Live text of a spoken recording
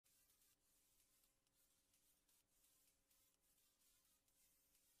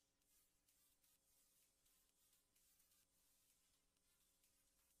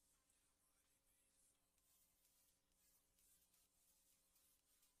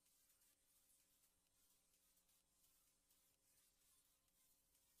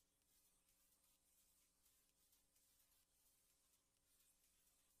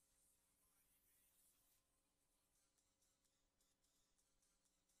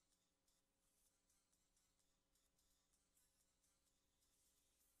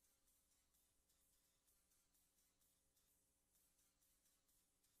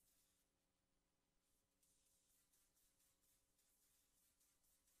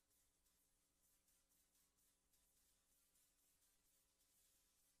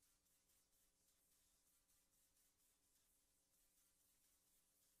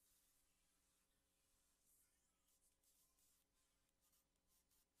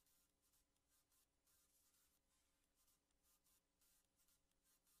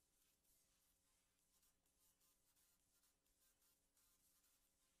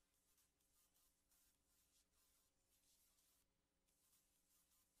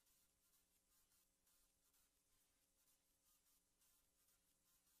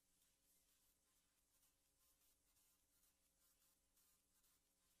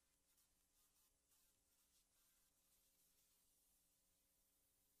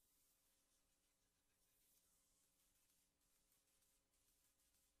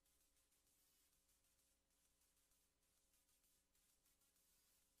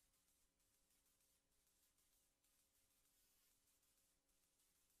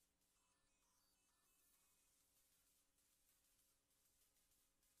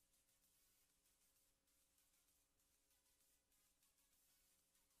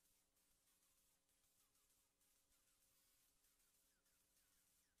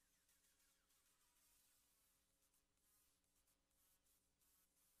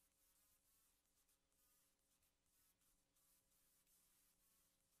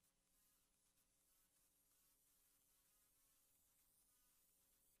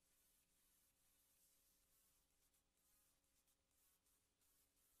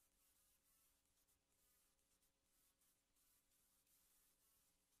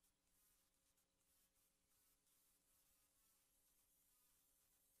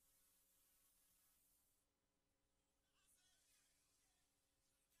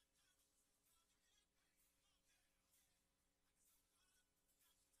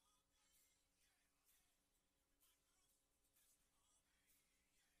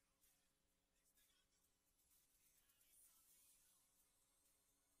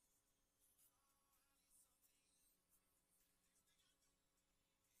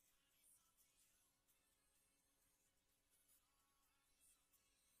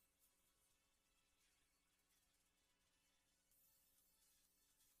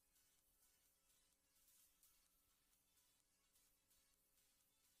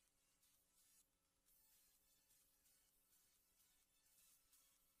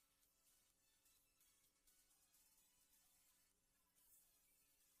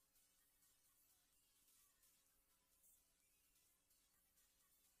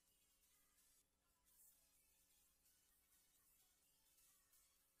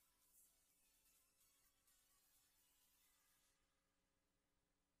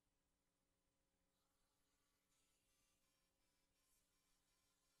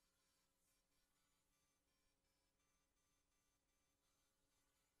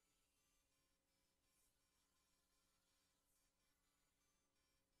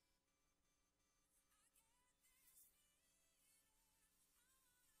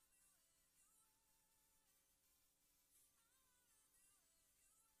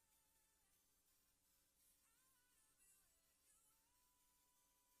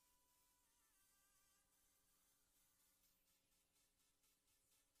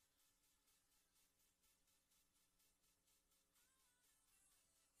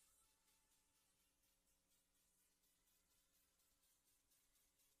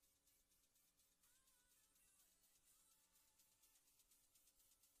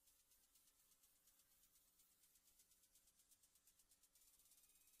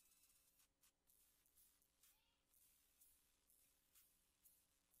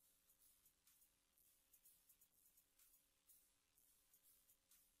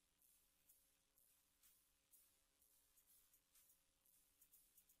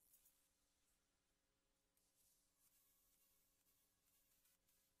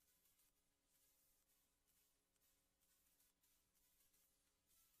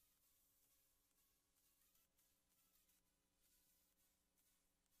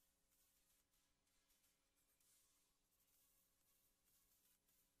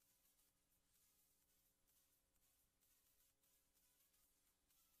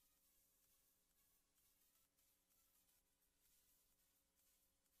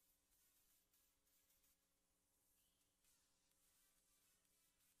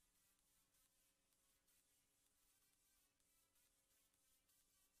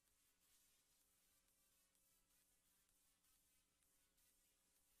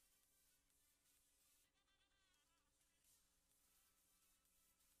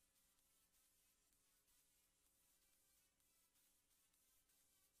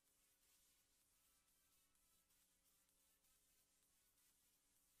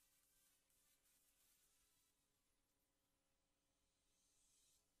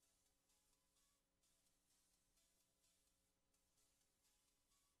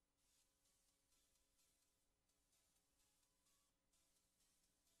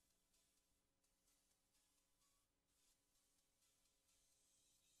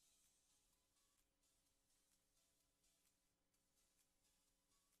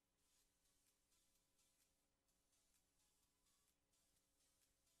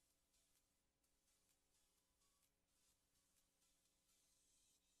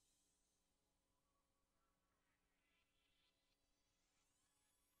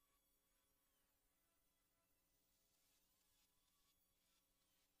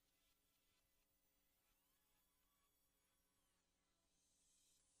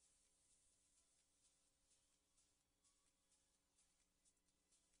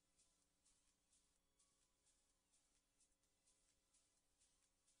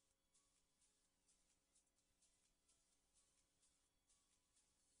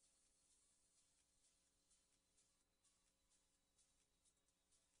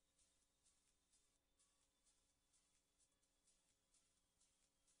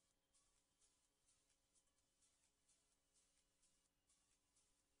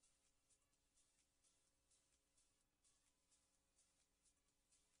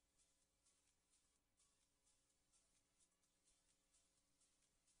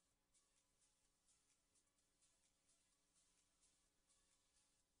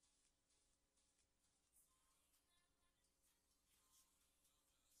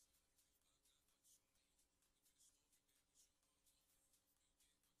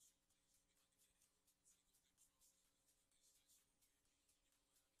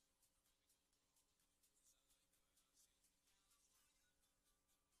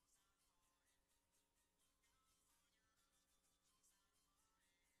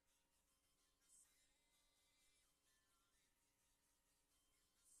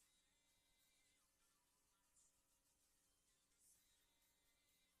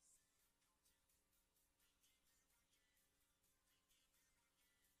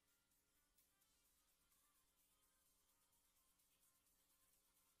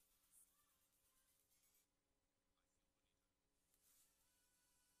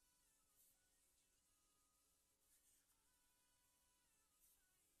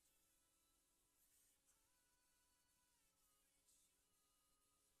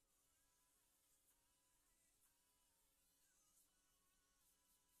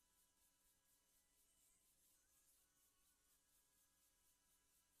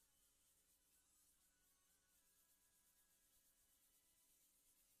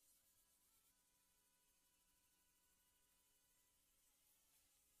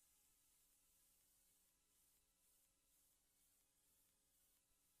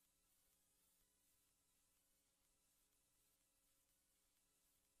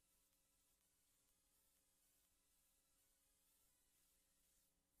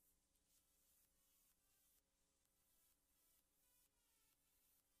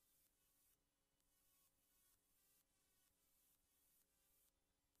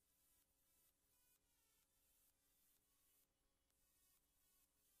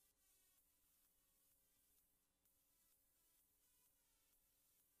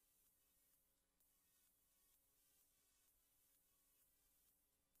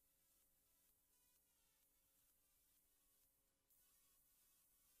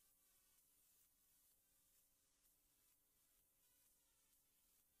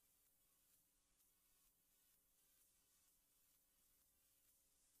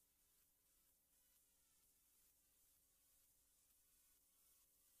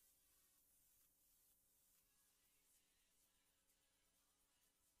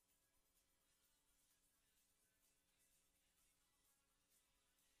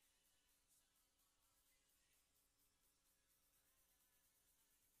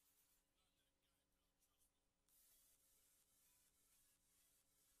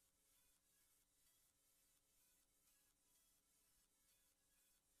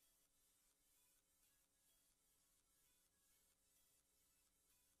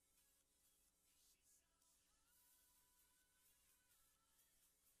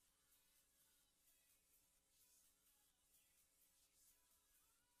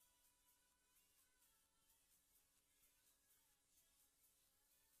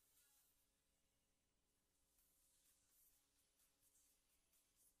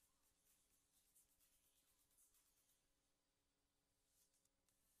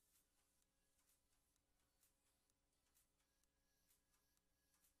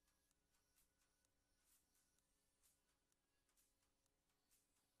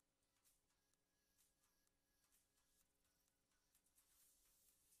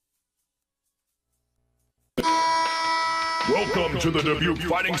Welcome to the Dubuque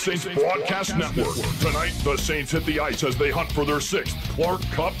Fighting Saints Broadcast Network. Tonight, the Saints hit the ice as they hunt for their 6th Clark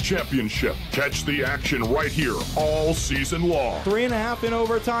Cup championship. Catch the action right here all season long. 3.5 in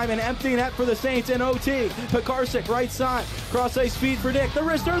overtime, an empty net for the Saints in OT. Pekarsik, right side, cross-ice feed for Dick, the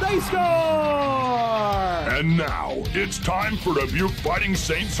wrister, they score! And now, it's time for Dubuque Fighting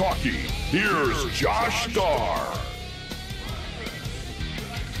Saints hockey. Here's Josh Starr.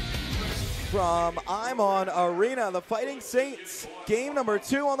 From I'm On Arena, the Fighting Saints, game number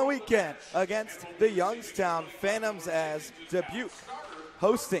 2 on the weekend against the Youngstown Phantoms as Dubuque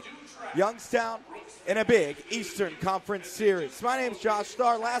hosting Youngstown in a big Eastern Conference series. My name's Josh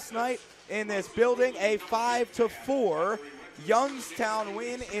Starr. Last night in this building, a 5-4 Youngstown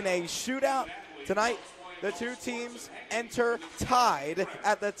win in a shootout. Tonight, the two teams enter tied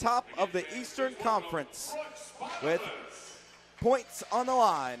at the top of the Eastern Conference with points on the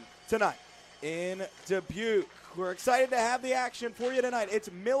line tonight in Dubuque. We're excited to have the action for you tonight. It's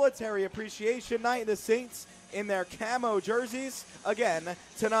Military Appreciation Night. The Saints in their camo jerseys again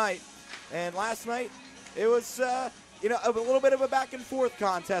tonight. And last night, it was a little bit of a back and forth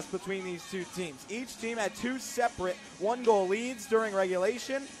contest between these two teams. Each team had 2 separate 1-goal leads during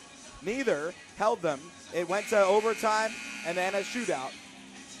regulation. Neither held them. It went to overtime and then a shootout.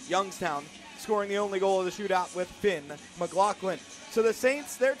 Youngstown scoring the only goal of the shootout with Finn McLaughlin. So the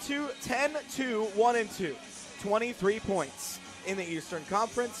Saints, they're 10-2, 1-2, 23 points in the Eastern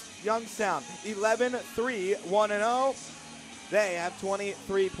Conference. Youngstown, 11-3, 1-0. They have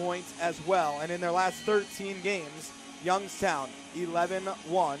 23 points as well. And in their last 13 games, Youngstown,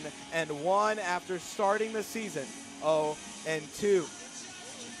 11-1 and 1 after starting the season 0-2.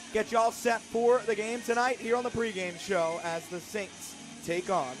 Get you all set for the game tonight here on the pregame show as the Saints take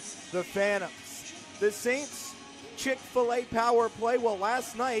on the Phantoms. The Saints Chick-fil-A power play, well,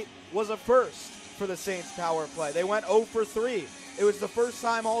 last night was a first for the Saints power play. They went 0 for 3. It was the first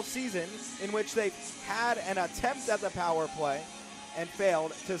time all season in which they had an attempt at the power play and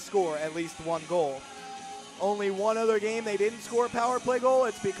failed to score at least 1 goal. Only one other game they didn't score a power play goal.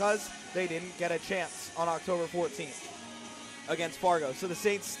 It's because they didn't get a chance on October 14th against Fargo. So the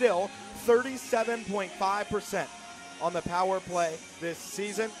Saints still 37.5% on the power play this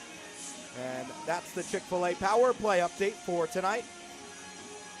season. And that's the Chick-fil-A power play update for tonight.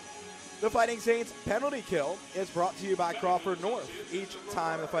 The Fighting Saints penalty kill is brought to you by Crawford North. Each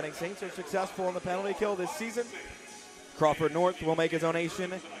time the Fighting Saints are successful in the penalty kill this season, Crawford North will make a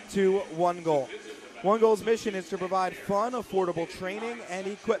donation to 1 Goal. 1 Goal's mission is to provide fun, affordable training and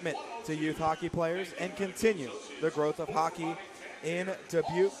equipment to youth hockey players and continue the growth of hockey in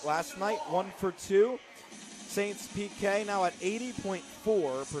Dubuque. Last night, 1 for 2. Saints PK now at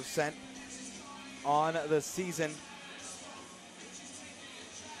 80.4% on the season,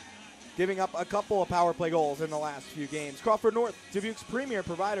 giving up a couple of power play goals in the last few games. Crawford North, Dubuque's premier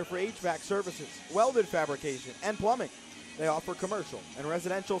provider for HVAC services, welded fabrication, and plumbing. They offer commercial and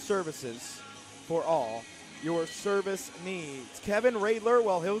residential services for all your service needs. Kevin Radler,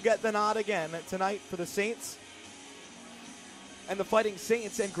 well, he'll get the nod again tonight for the Saints. And the Fighting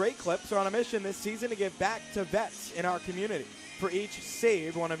Saints and Great Clips are on a mission this season to give back to vets in our community. For each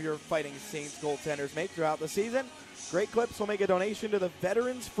save one of your Fighting Saints goaltenders make throughout the season, Great Clips will make a donation to the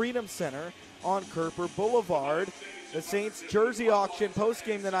Veterans Freedom Center on Kerper Boulevard. The Saints jersey auction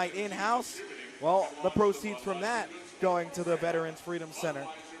postgame tonight in-house. Well, the proceeds from that going to the Veterans Freedom Center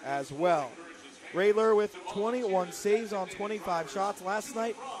as well. Rayler with 21 saves on 25 shots last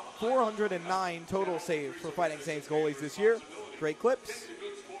night. 409 total saves for Fighting Saints goalies this year. Great Clips.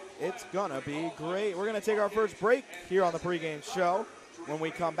 It's gonna be great. We're gonna take our first break here on the pregame show. When we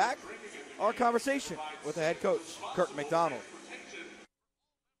come back, our conversation with the head coach, Kirk McDonald.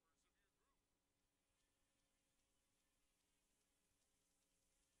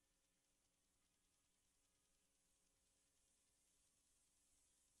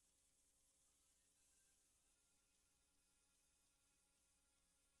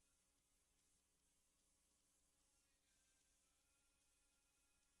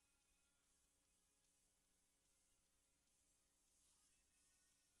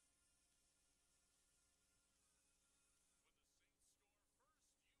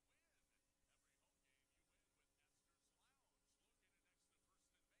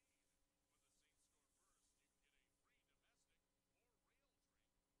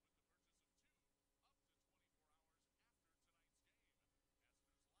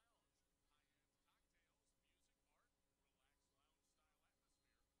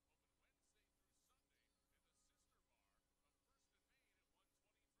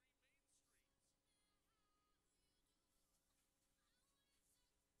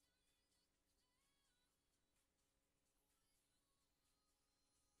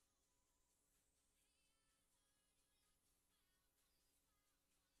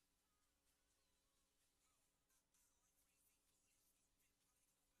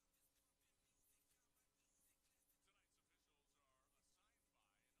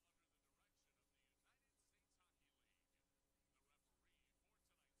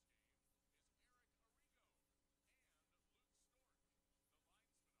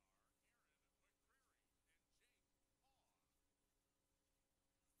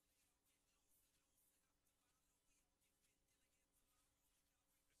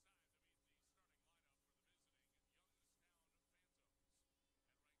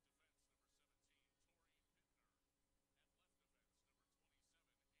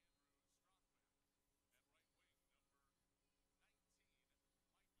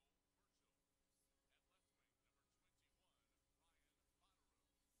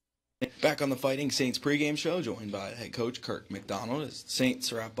 Back on the Fighting Saints pregame show, joined by head coach Kirk McDonald, as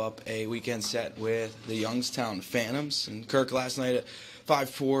Saints wrap up a weekend set with the Youngstown Phantoms. And Kirk, last night a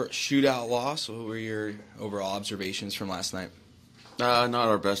 5-4 shootout loss. What were your overall observations from last night? Not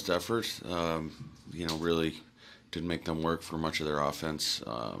our best effort. Really didn't make them work for much of their offense.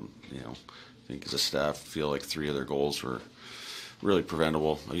 I think as a staff, feel like 3 of their goals were really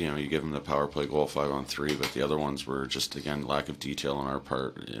preventable. You give them the power play goal 5-on-3, but the other ones were just, again, lack of detail on our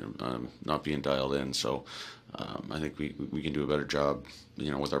part, not being dialed in. So I think we can do a better job,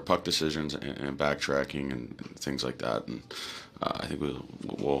 with our puck decisions and backtracking and things like that. And I think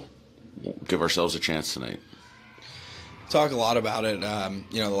we'll give ourselves a chance tonight. Talk a lot about it,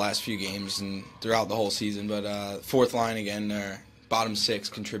 the last few games and throughout the whole season. But fourth line again, bottom 6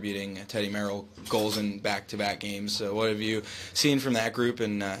 contributing. Teddy Merrill goals in back-to-back games. So what have you seen from that group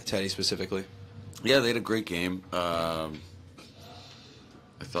and Teddy specifically? Yeah, they had a great game. I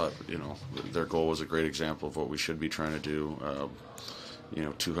thought, their goal was a great example of what we should be trying to do.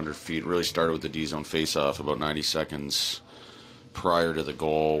 200 feet. Really started with the D-zone face-off about 90 seconds prior to the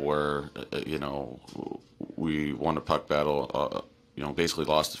goal where, we won a puck battle, basically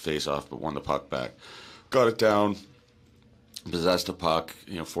lost the face-off but won the puck back. Got it down. Possessed a puck,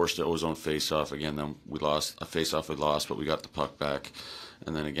 forced the ozone face-off. Again, then we lost a face-off. We lost, but we got the puck back,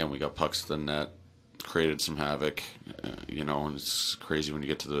 and then again we got pucks to the net, created some havoc. And it's crazy when you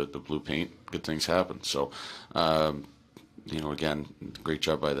get to the blue paint. Good things happen. So, again, great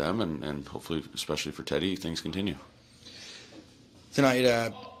job by them, and hopefully, especially for Teddy, things continue.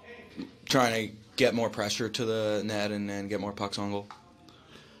 Tonight, trying to get more pressure to the net and get more pucks on goal.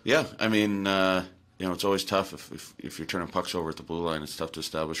 Yeah, I mean. It's always tough if you're turning pucks over at the blue line. It's tough to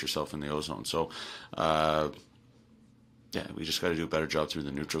establish yourself in the ozone. So, we just got to do a better job through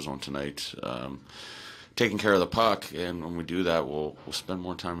the neutral zone tonight, taking care of the puck. And when we do that, we'll spend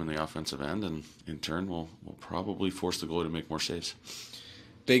more time in the offensive end, and in turn, we'll probably force the goalie to make more saves.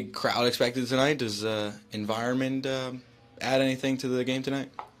 Big crowd expected tonight. Does environment add anything to the game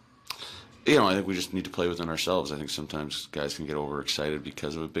tonight? I think we just need to play within ourselves. I think sometimes guys can get overexcited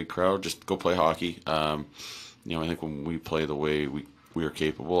because of a big crowd. Just go play hockey. I think when we play the way we are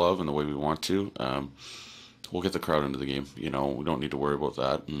capable of and the way we want to, we'll get the crowd into the game. We don't need to worry about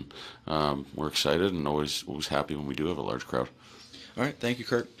that. And we're excited and always happy when we do have a large crowd. All right. Thank you,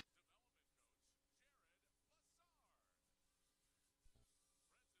 Kirk.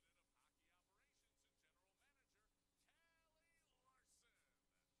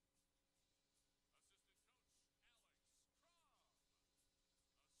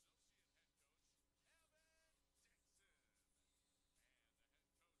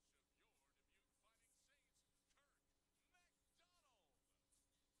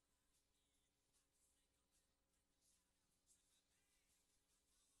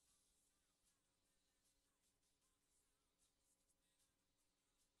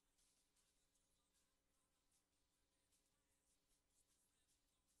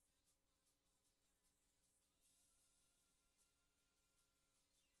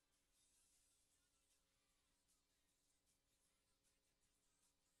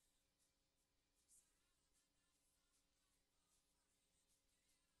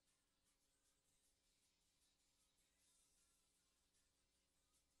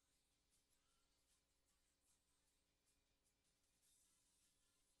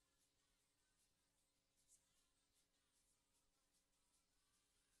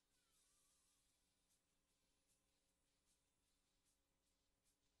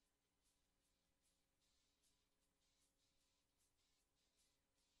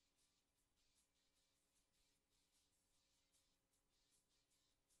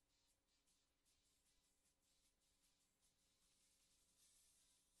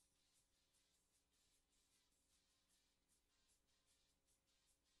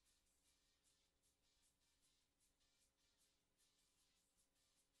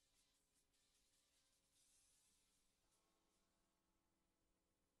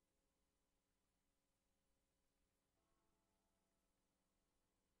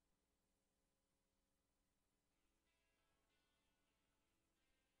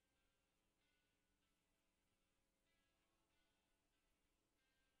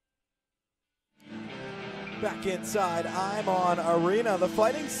 Back inside, I'm on Arena. The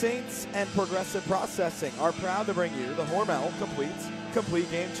Fighting Saints and Progressive Processing are proud to bring you the Hormel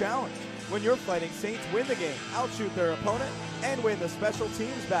Complete Game Challenge. When your Fighting Saints win the game, outshoot their opponent, and win the special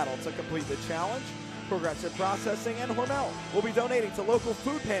teams battle to complete the challenge, Progressive Processing and Hormel will be donating to local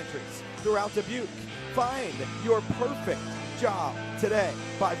food pantries throughout Dubuque. Find your perfect job today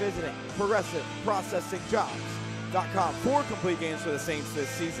by visiting ProgressiveProcessingJobs.com for complete games for the Saints this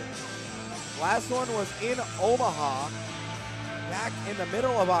season. Last one was in Omaha back in the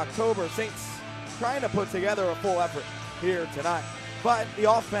middle of October. Saints trying to put together a full effort here tonight. But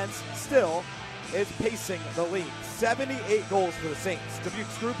the offense still is pacing the league. 78 goals for the Saints. Dubuque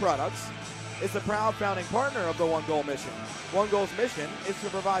Screw Products is the proud founding partner of the One Goal Mission. One Goal's mission is to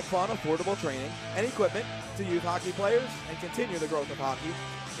provide fun, affordable training and equipment to youth hockey players and continue the growth of hockey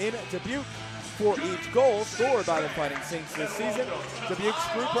in Dubuque. For each goal scored by the Fighting Saints this season, Dubuque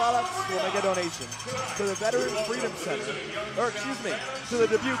Screw Products will make a donation to the Veterans Freedom Center, to the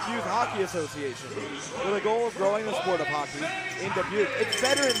Dubuque Youth Hockey Association, with a goal of growing the sport of hockey in Dubuque. It's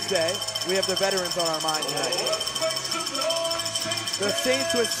Veterans Day. We have the veterans on our mind tonight. The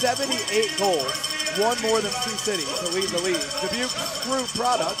Saints with 78 goals, one more than Sioux City to lead the league. Dubuque Screw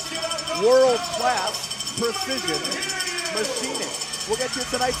Products, world-class precision machining. We'll get you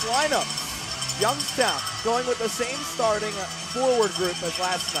tonight's lineup. Youngstown going with the same starting forward group as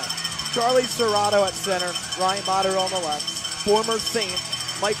last night. Charlie Serrato at center, Ryan Motter on the left, former Saint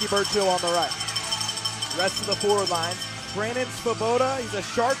Mikey Burchill on the right. Rest of the forward lines, Brandon Svoboda, he's a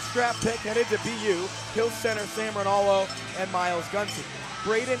shark strap pick headed to BU. He'll center Sam Rinaldo and Miles Gunsey.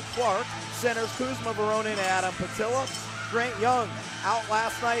 Braden Clark centers Kuzma Veronin and Adam Patilla. Grant Young out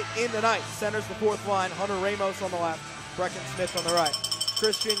last night in the night, centers the fourth line. Hunter Ramos on the left, Brecken Smith on the right.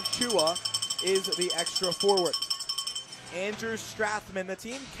 Christian Chua is the extra forward. Andrew Strathman, the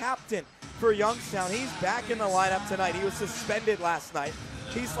team captain for Youngstown, he's back in the lineup tonight. He was suspended last night.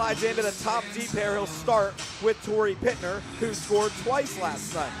 He slides into the top D pair. He'll start with Torrey Pittner, who scored twice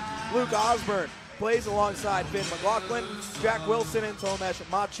last night. Luke Osborne plays alongside Finn McLaughlin, Jack Wilson and Tomesh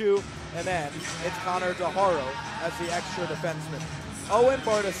Machu, and then it's Connor DeHaro as the extra defenseman. Owen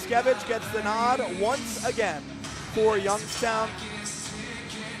Bartoskevich gets the nod once again for Youngstown.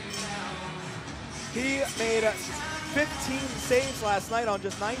 He made 15 saves last night on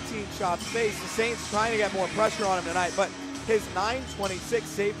just 19 shots faced. The Saints trying to get more pressure on him tonight, but his .926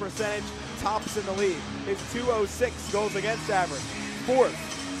 save percentage tops in the league. His .206 goals against average, fourth.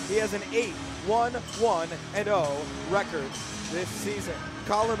 He has an 8-1-1-0 record this season.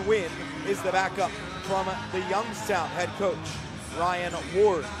 Colin Wynn is the backup from the Youngstown head coach, Ryan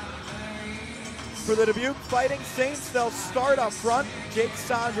Ward. For the Dubuque Fighting Saints, they'll start up front. Jake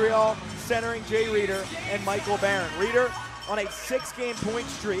Sondriel centering Jay Reeder and Michael Barron. Reeder on a 6-game point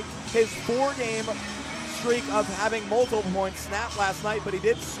streak. His 4-game streak of having multiple points snapped last night, but he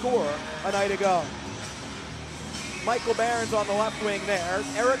did score a night ago. Michael Barron's on the left wing there.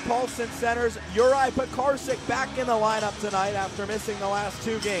 Eric Paulson centers Uri Pekarsik back in the lineup tonight after missing the last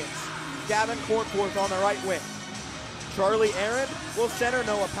 2 games. Gavin Courtforth on the right wing. Charlie Aaron will center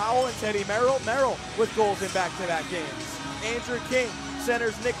Noah Powell and Teddy Merrill. Merrill with goals in back-to-back games. Andrew King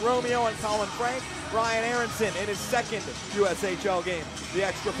centers Nick Romeo and Colin Frank. Ryan Aronson in his second USHL game, the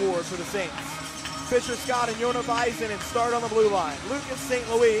extra forward for the Saints. Fisher Scott and Jonah Bison start on the blue line. Lucas St.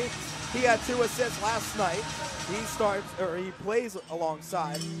 Louis, he had 2 assists last night. He plays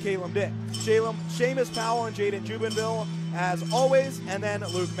alongside Caleb Dick. Seamus Powell and Jaden Jubinville as always, and then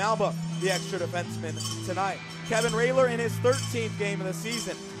Luke Malba, the extra defenseman tonight. Kevin Rayler in his 13th game of the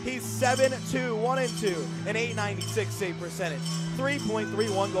season. He's 7-2-1-2, an .896 save percentage,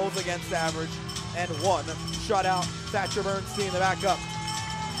 3.31 goals against average, and 1 shutout. Thatcher Bernstein, the backup.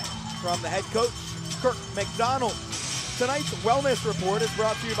 From the head coach, Kirk McDonald. Tonight's wellness report is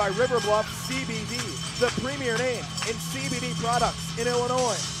brought to you by River Bluff CBD, the premier name in CBD products in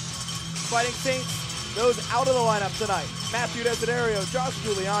Illinois. Fighting Saints, those out of the lineup tonight. Matthew Desiderio, Josh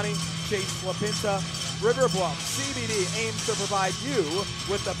Giuliani, Chase LaPinta. River Bluff CBD aims to provide you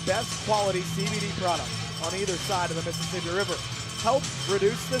with the best quality CBD product on either side of the Mississippi River. Help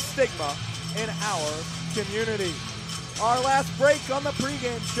reduce the stigma in our community. Our last break on the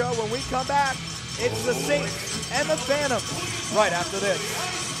pregame show. When we come back, it's the Saints and the Phantoms right after this.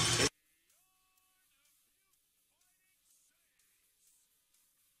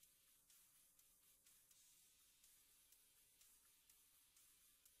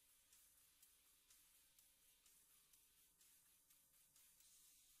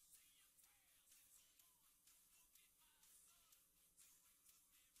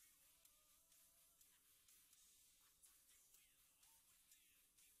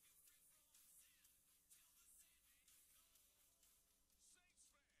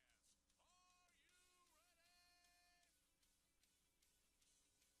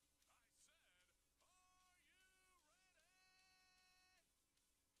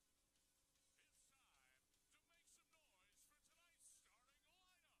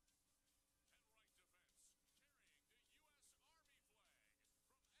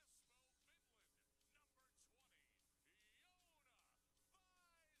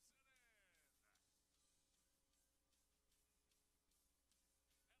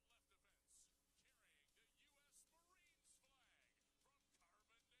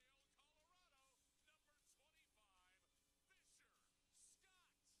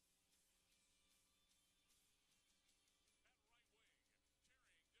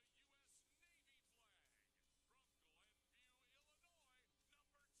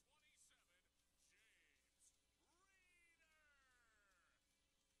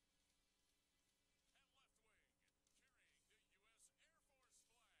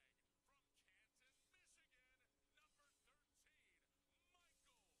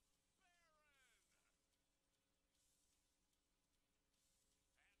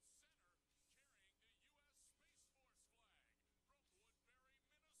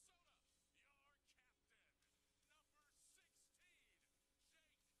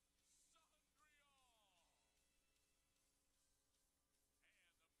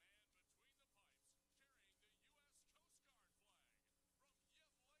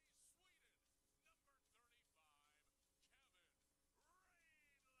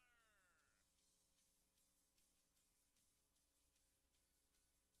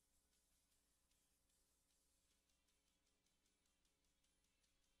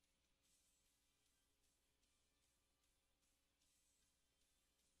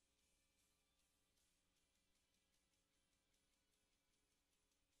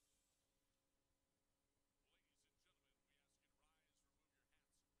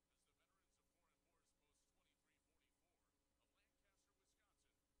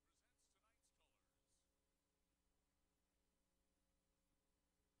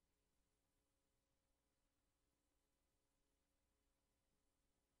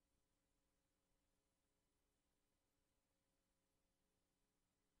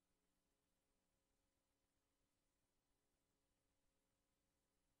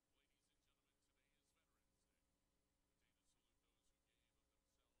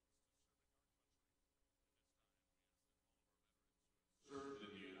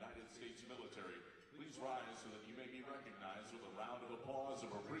 round of applause of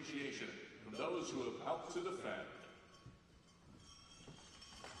appreciation from those who have helped to defend.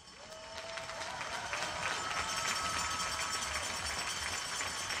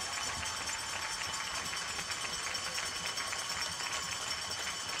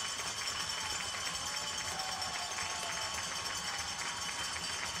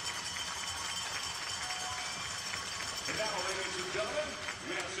 And now, ladies and gentlemen,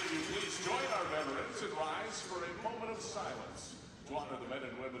 we ask that you please join our veterans and rise for a moment of silence to honor the men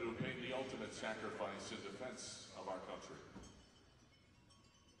and women who paid the ultimate sacrifice in defense of our country.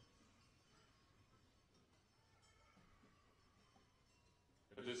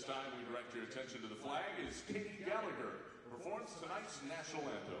 At this time, we direct your attention to the flag as Katie Gallagher performs tonight's national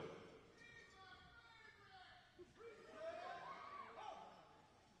anthem.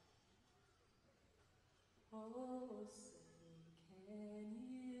 Oh, say, can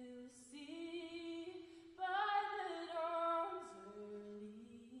you see by the dawn's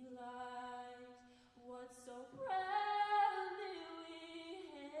early light what so proudly we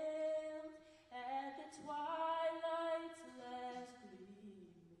hailed at the twilight's last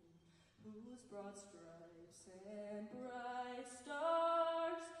gleaming, whose broad stripes and bright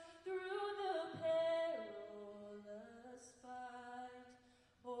stars through the perilous fight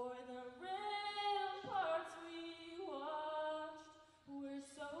o'er the ramparts we watched were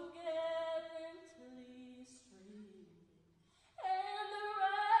so gallantly streaming, and the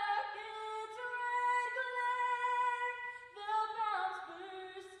rocket's red glare, the bombs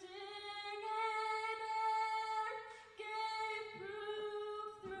bursting in air, gave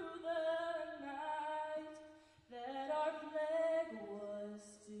proof through the night that our flag was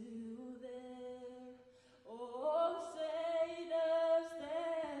still there. Oh, say does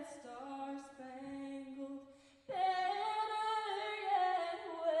that star-spangled banner yet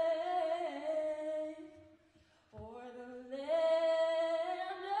wave o'er the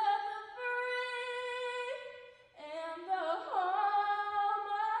land of the free and the home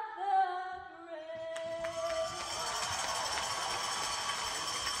of the brave?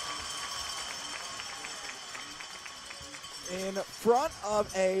 In front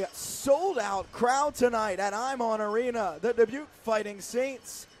of a sold-out crowd tonight at I'm On Arena, the Dubuque Fighting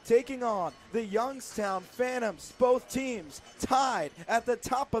Saints taking on the Youngstown Phantoms. Both teams tied at the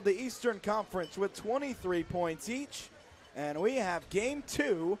top of the Eastern Conference with 23 points each. And we have game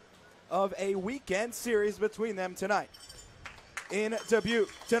 2 of a weekend series between them tonight. In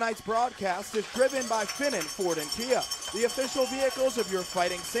Dubuque, tonight's broadcast is driven by Finnan Ford and Kia, the official vehicles of your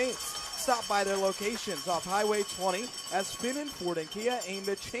Fighting Saints. Stop by their locations off Highway 20 as Finnan Ford and Kia aim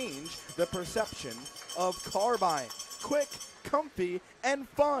to change the perception of car buying. Quick, comfy, and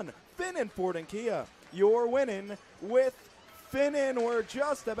fun. Finnan Ford and Kia, you're winning with Finnan. We're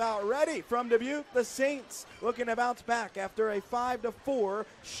just about ready from Dubuque. The Saints looking to bounce back after a 5-4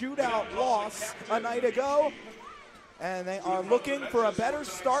 shootout loss a night ago. And they are looking for a better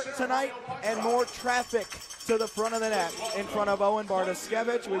start tonight and more traffic to the front of the net in front of Owen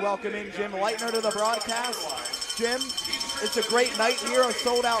Bartoskevich. We welcome in Jim Leitner to the broadcast. Jim, it's a great night here, a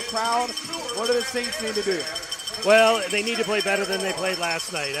sold-out crowd. What do the Saints need to do? Well, they need to play better than they played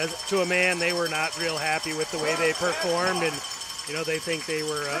last night. As to a man, they were not real happy with the way they performed, and you know they think they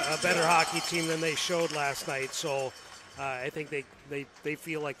were a better hockey team than they showed last night. So I think they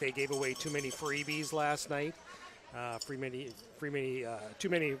feel like they gave away too many freebies last night. Too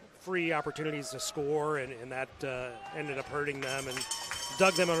many free opportunities to score, and that ended up hurting them and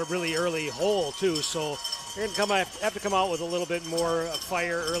dug them in a really early hole too. So they're going to have to come out with a little bit more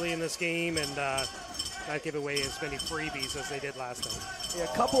fire early in this game and not give away as many freebies as they did last night. Yeah,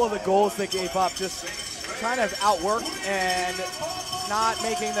 a couple of the goals they gave up just kind of outworked and not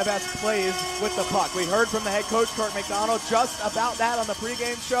making the best plays with the puck. We heard from the head coach, Kurt McDonald, just about that on the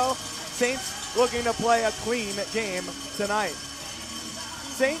pregame show. Saints looking to play a clean game tonight.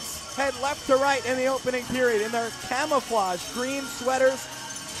 Saints head left to right in the opening period in their camouflage green sweaters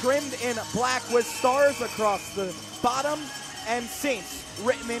trimmed in black with stars across the bottom, and Saints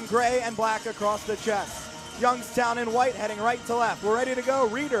written in gray and black across the chest. Youngstown in white heading right to left. We're ready to go.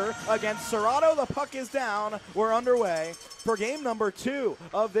 Reeder against Serrato. The puck is down. We're underway for game number 2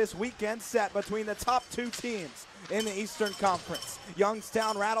 of this weekend set between the top 2 teams in the Eastern Conference.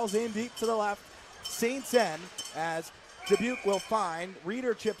 Youngstown rattles in deep to the left. Saints end as Dubuque will find.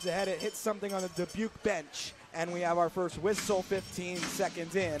 Reeder chips ahead. It hits something on the Dubuque bench, and we have our first whistle 15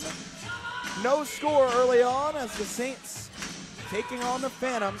 seconds in. No score early on as the Saints taking on the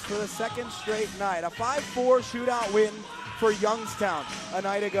Phantoms for the second straight night. A 5-4 shootout win for Youngstown a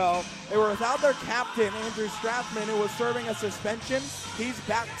night ago. They were without their captain, Andrew Strathman, who was serving a suspension. He's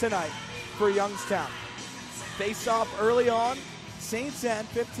back tonight for Youngstown. Face-off early on Saints end,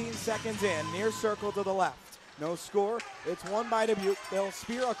 15 seconds in, near circle to the left. No score. It's won by Dubuque. They'll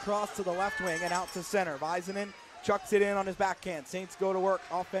spear across to the left wing and out to center. Visenen chucks it in on his backhand. Saints go to work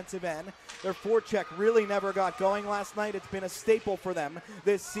offensive end. Their forecheck really never got going last night. It's been a staple for them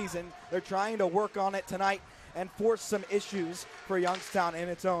this season. They're trying to work on it tonight and force some issues for Youngstown in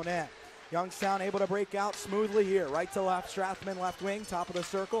its own end. Youngstown able to break out smoothly here. Right to left, Strathman left wing, top of the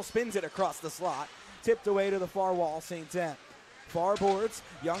circle, spins it across the slot. Tipped away to the far wall, Saints end. Far boards,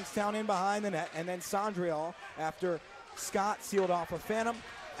 Youngstown in behind the net, and then Sondrial, after Scott sealed off a Phantom,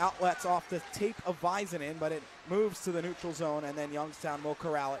 outlets off the tape of Visenen, but it moves to the neutral zone, and then Youngstown will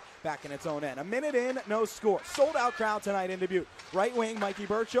corral it back in its own end. A minute in, no score. Sold out crowd tonight in Dubuque. Right wing, Mikey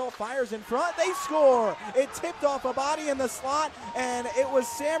Burchill fires in front. They score! It tipped off a body in the slot, and it was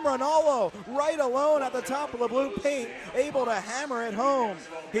Sam Ronaldo right alone at the top of the blue paint, able to hammer it home.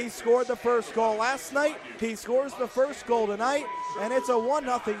 He scored the first goal last night. He scores the first goal tonight, and it's a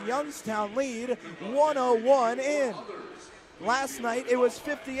 1-0 Youngstown lead, 1:01 in. Last night, it was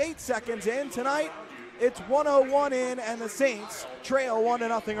 58 seconds in. Tonight, it's 1:01 in, and the Saints trail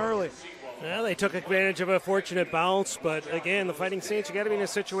 1-0 early. Well, they took advantage of a fortunate bounce, but again, the Fighting Saints, you got to be in a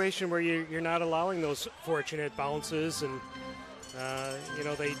situation where you're not allowing those fortunate bounces, and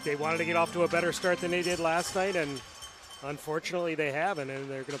they wanted to get off to a better start than they did last night, and unfortunately they haven't,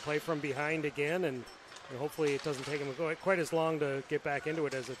 and they're going to play from behind again, and hopefully it doesn't take them quite as long to get back into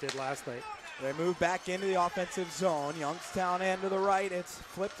it as it did last night. They move back into the offensive zone. Youngstown end to the right. It's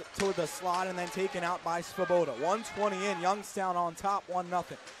flipped toward the slot and then taken out by Svoboda. 1:20 in. Youngstown on top,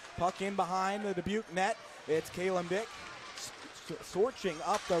 1-0. Puck in behind the Dubuque net. It's Kalen Bick sorching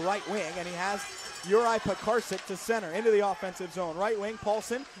up the right wing, and he has Uri Pekarsik to center into the offensive zone. Right wing,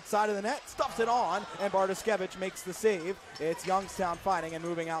 Paulson, side of the net, stuffs it on, and Bartoskevich makes the save. It's Youngstown fighting and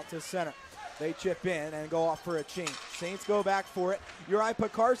moving out to center. They chip in and go off for a change. Saints go back for it. Uri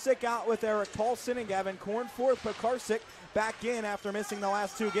Pekarsik out with Eric Paulson and Gavin Cornforth. Pekarsik back in after missing the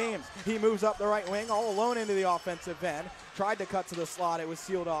last 2 games. He moves up the right wing, all alone into the offensive end. Tried to cut to the slot. It was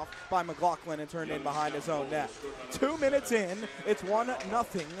sealed off by McLaughlin and turned in behind his own net. 2 minutes in, it's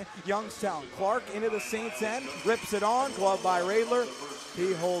 1-0 Youngstown. Clark into the Saints end, rips it on, glove by Radler.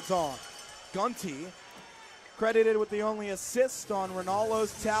 He holds on. Gunty credited with the only assist on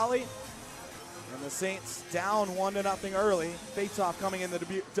Ronaldo's tally. And the Saints down 1-0 early. Face-off coming in the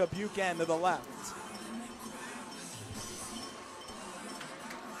Dubuque end to the left.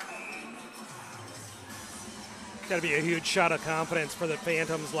 Got to be a huge shot of confidence for the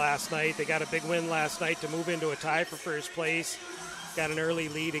Phantoms last night. They got a big win last night to move into a tie for first place. Got an early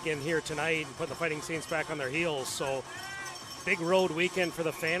lead again here tonight and put the Fighting Saints back on their heels. So big road weekend for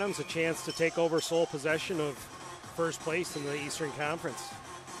the Phantoms, a chance to take over sole possession of first place in the Eastern Conference.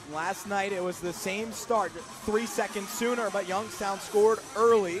 Last night it was the same start, 3 seconds sooner, but Youngstown scored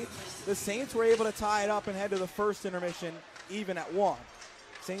early. The Saints were able to tie it up and head to the first intermission even at 1.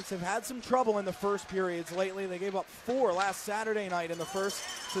 Saints have had some trouble in the first periods lately. They gave up 4 last Saturday night in the first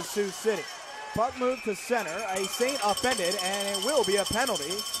to Sioux City. Puck moved to center, a Saint upended, and it will be a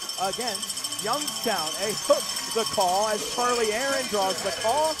penalty against Youngstown. A hook the call as Charlie Aaron draws the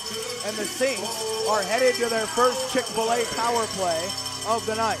call, and the Saints are headed to their first Chick-fil-A power play of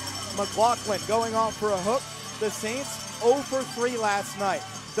the night. McLaughlin going off for a hook. The Saints 0 for 3 last night.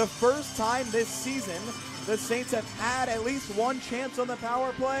 The first time this season the Saints have had at least 1 chance on the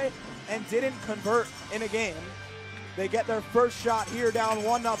power play and didn't convert in a game. They get their first shot here down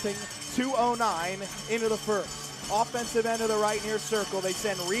 1-0, 2:09 into the first. Offensive end of the right near circle. They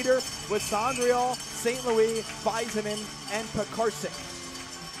send Reeder with Sondrial, St. Louis, Visenen, and Pekarsik.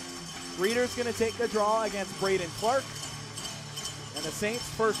 Reeder's going to take the draw against Braden Clark. And the Saints'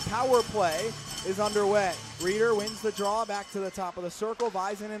 first power play is underway. Reeder wins the draw back to the top of the circle.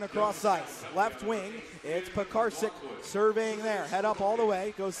 Visenen across ice. Left wing, it's Pekarsik surveying there. Head up all the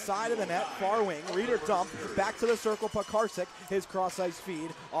way, goes side of the net, far wing. Reeder dump, back to the circle. Pekarsik, his cross ice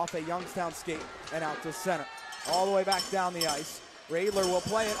feed off a Youngstown skate and out to center. All the way back down the ice. Radler will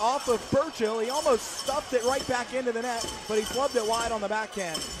play it off of Burchill. He almost stuffed it right back into the net, but he flubbed it wide on the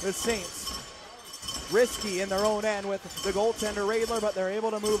backhand. The Saints risky in their own end with the goaltender Radler, but they're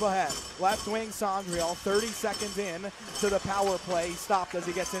able to move ahead. Left wing Sondrial, 30 seconds in to the power play. He stopped as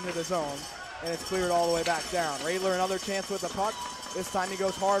he gets into the zone, and it's cleared all the way back down. Radler another chance with the puck. This time he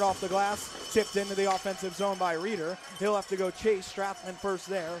goes hard off the glass, tipped into the offensive zone by Reeder. He'll have to go chase Strathman first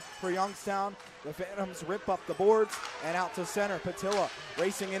there for Youngstown. The Phantoms rip up the boards and out to center. Patilla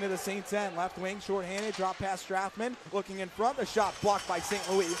racing into the Saints end. Left wing, shorthanded, drop past Strathman. Looking in front, the shot blocked by St.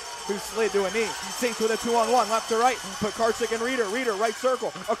 Louis, who slid to a knee. Saints with a 2-on-1, left to right. Pekarsik and Reeder. Reeder, right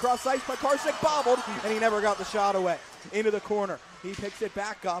circle. Across ice, Pekarsik bobbled, and he never got the shot away. Into the corner. He picks it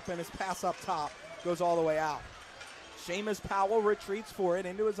back up, and his pass up top goes all the way out. Seamus Powell retreats for it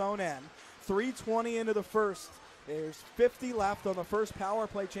into his own end. 3:20 into the first. There's 50 left on the first power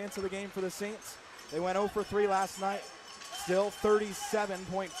play chance of the game for the Saints. They went 0 for 3 last night. Still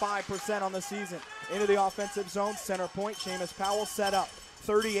 37.5% on the season. Into the offensive zone, center point. Seamus Powell set up.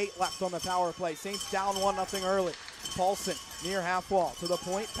 38 left on the power play. Saints down 1-0 early. Paulson near half wall. To the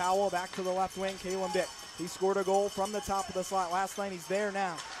point, Powell back to the left wing, Caleb Dick. He scored a goal from the top of the slot last night. He's there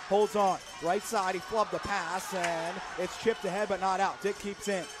now. Holds on. Right side, he flubbed the pass, and it's chipped ahead but not out. Dick keeps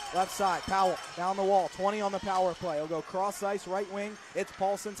in. Left side, Powell down the wall. 20 on the power play. He'll go cross ice, right wing. It's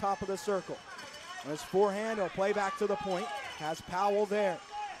Paulson, top of the circle. On his forehand, he'll play back to the point. Has Powell there.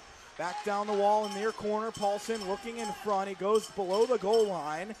 Back down the wall in near corner. Paulson looking in front. He goes below the goal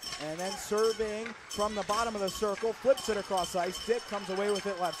line and then serving from the bottom of the circle. Flips it across ice. Dick comes away with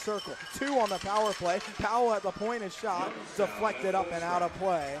it left circle. 2 on the power play. Powell at the point is shot. Deflected up and out of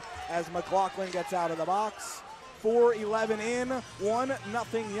play as McLaughlin gets out of the box. 4:11 in.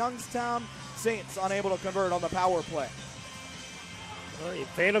 1-0 Youngstown. Saints unable to convert on the power play. Well,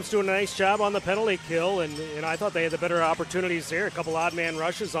 Phantom's doing a nice job on the penalty kill, and I thought they had the better opportunities there. A couple odd man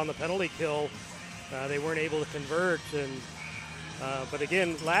rushes on the penalty kill. They weren't able to convert. But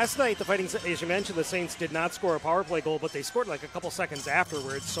again, last night, the Fighting, as you mentioned, the Saints did not score a power play goal, but they scored like a couple seconds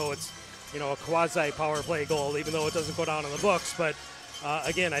afterwards. So it's, a quasi power play goal, even though it doesn't go down in the books. But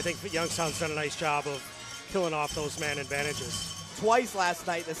again, I think Youngstown's done a nice job of killing off those man advantages. Twice last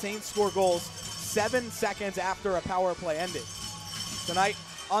night, the Saints scored goals 7 seconds after a power play ended. Tonight,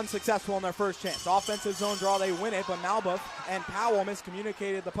 unsuccessful in their first chance. Offensive zone draw, they win it, but Malbuff and Powell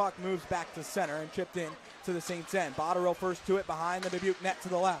miscommunicated. The puck moves back to center and chipped in to the Saints end. Botterill first to it behind the Dubuque net to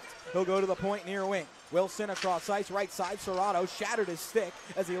the left. He'll go to the point near wing. Wilson across ice, right side. Serrato shattered his stick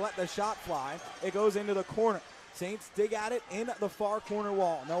as he let the shot fly. It goes into the corner. Saints dig at it in the far corner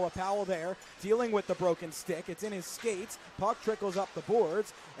wall. Noah Powell there dealing with the broken stick. It's in his skates. Puck trickles up the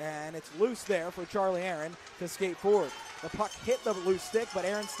boards, and it's loose there for Charlie Aaron to skate forward. The puck hit the loose stick, but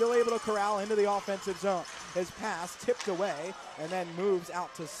Aaron's still able to corral into the offensive zone. His pass tipped away and then moves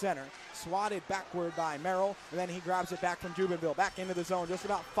out to center. Swatted backward by Merrill, and then he grabs it back from Jubenville. Back into the zone just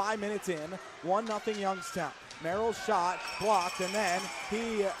about 5 minutes in. 1-0 Youngstown. Merrill's shot blocked, and then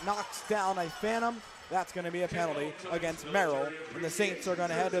he knocks down a Phantom. That's going to be a penalty against Merrill. And the Saints are going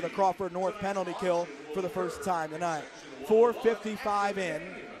to head to the Crawford North penalty kill for the first time tonight. 4:55 in.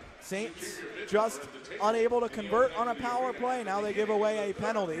 Saints just unable to convert on a power play. Now they give away a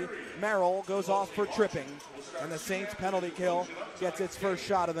penalty. Merrill goes off for tripping. And the Saints penalty kill gets its first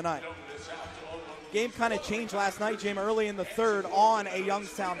shot of the night. Game kind of changed last night, Jim, early in the third on a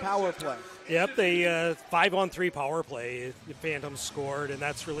Youngstown power play. Yep, they 5-on-3 power play. The Phantoms scored, and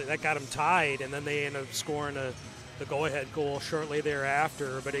that got them tied. And then they ended up scoring the go-ahead goal shortly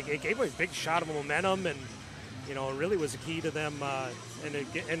thereafter. But it gave a big shot of momentum, and it really was a key to them, and it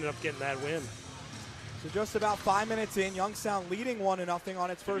ended up getting that win. So just about 5 minutes in, Youngstown leading 1-0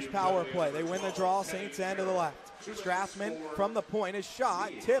 on its first power play. They win the draw. Saints end to the left. Strathman from the point is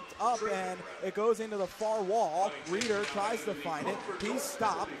shot, tipped up, and it goes into the far wall. Reeder tries to find it. He's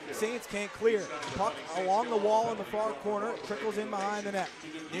stopped. Saints can't clear. Puck along the wall in the far corner. Trickles in behind the net.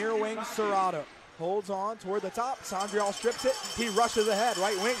 Near wing, Serrato holds on toward the top. Sandrial strips it. He rushes ahead.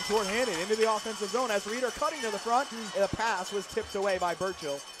 Right wing, short-handed into the offensive zone as Reeder cutting to the front. The pass was tipped away by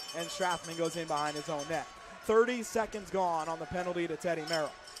Burchill, and Strathman goes in behind his own net. 30 seconds gone on the penalty to Teddy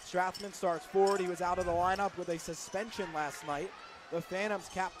Merrill. Strathman starts forward. He was out of the lineup with a suspension last night. The Phantoms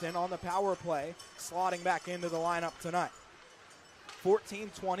captain on the power play, slotting back into the lineup tonight.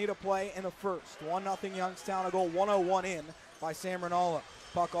 14:20 to play in the first. 1-0 Youngstown, a goal 101 in by Sam Rinaldo.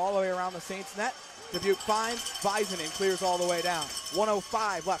 Puck all the way around the Saints net. Dubuque finds, Visenen clears all the way down.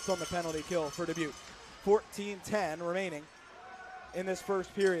 1:05 left on the penalty kill for Dubuque. 14:10 remaining in this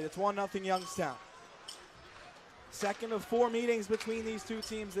first period. It's 1-0 Youngstown. Second of 4 meetings between these two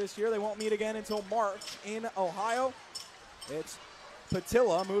teams this year. They won't meet again until March in Ohio. It's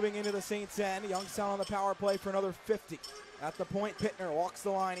Patilla moving into the Saints end. Youngstown on the power play for another 50. At the point, Pittner walks the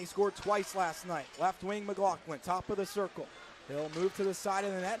line. He scored twice last night. Left wing, McLaughlin, top of the circle. He'll move to the side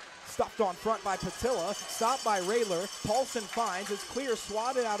of the net. Stuffed on front by Patilla. Stopped by Rayler. Paulson finds. It's clear,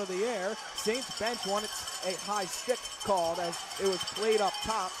 swatted out of the air. Saints bench wants a high stick called as it was played up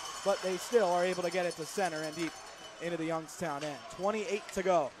top, but they still are able to get it to center and deep into the Youngstown end. 28 to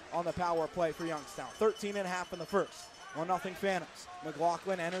go on the power play for Youngstown. 13.5 in the first. 1-0 Phantoms.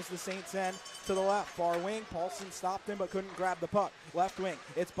 McLaughlin enters the Saints end to the left. Far wing. Paulson stopped him but couldn't grab the puck. Left wing.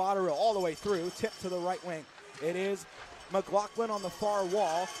 It's Botterill all the way through. Tip to the right wing. It is McLaughlin on the far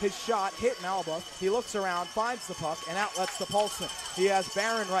wall. His shot hit Malba. He looks around, finds the puck, and outlets to Paulson. He has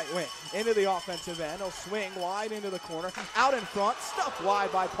Barron right wing into the offensive end. He'll swing wide into the corner. Out in front, stuffed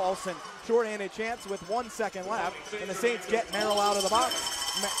wide by Paulson. Short-handed chance with 1 second left, and the Saints get Merrill out of the box.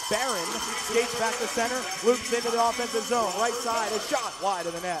 Barron skates back to center, loops into the offensive zone. Right side, a shot wide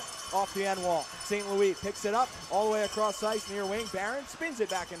of the net. Off the end wall. St. Louis picks it up all the way across ice near wing. Barron spins it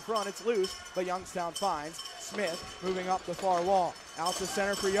back in front. It's loose, but Youngstown finds Smith moving up the far wall. Out to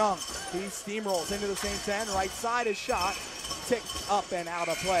center for Young. He steamrolls into the Saints end. Right side is shot. Ticked up and out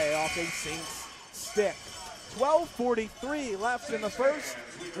of play off a Saints stick. 12:43 left in the first.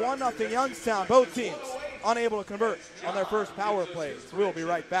 1-0 Youngstown. Both teams unable to convert on their first power plays. We'll be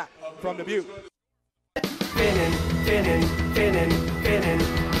right back from Dubuque. Finnin, finnin, finnin, finnin.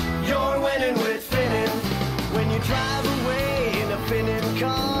 You're winning with Finnin. When you drive away in a Finnin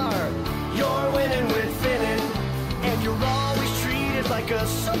car, you're winning with Finnin. And you're always treated like a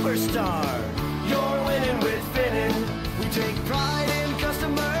superstar. You're winning with Finnin. We take pride in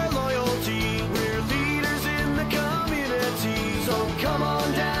customer loyalty. We're leaders in the community. So come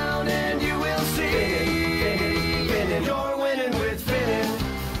on down and you will see. Finnin, Finnin, you're winning with Finnin.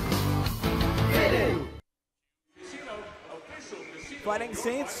 Finnin. Fighting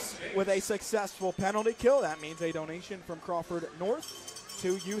Saints with a successful penalty kill. That means a donation from Crawford North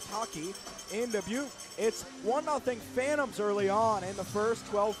to youth hockey in Dubuque. It's 1-0 Phantoms early on in the first.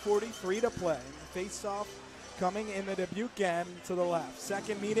 12:43 to play. Face-off coming in the Dubuque end to the left.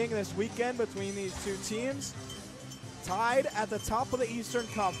 Second meeting this weekend between these two teams. Tied at the top of the Eastern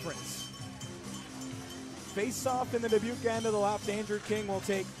Conference. Face-off in the Dubuque end to the left. Andrew King will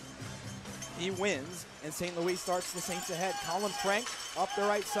take. He wins, and St. Louis starts the Saints ahead. Colin Frank up the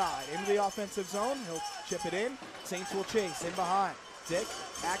right side into the offensive zone. He'll chip it in. Saints will chase in behind. Dick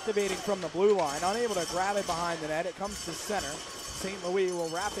activating from the blue line, unable to grab it behind the net. It comes to center. St. Louis will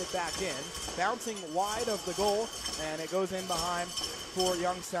wrap it back in, bouncing wide of the goal, and it goes in behind for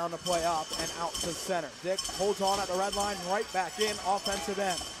Youngstown to play up and out to center. Dick holds on at the red line, right back in, offensive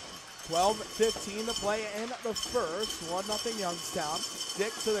end. 12:15 to play in the first. 1-0 Youngstown.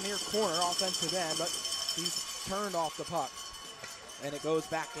 Dick to the near corner, offensive end, but he's turned off the puck. And it goes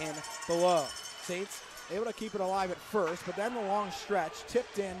back in below. Saints able to keep it alive at first, but then the long stretch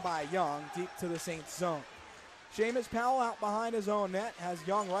tipped in by Young deep to the Saints zone. Seamus Powell out behind his own net, has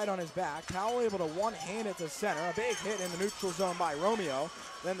Young right on his back. Powell able to one-hand it to center. A big hit in the neutral zone by Romeo.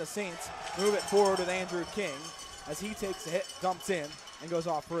 Then the Saints move it forward with Andrew King as he takes a hit, dumps in, and goes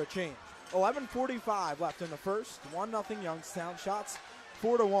off for a change. 11:45 left in the first. 1-0 Youngstown. Shots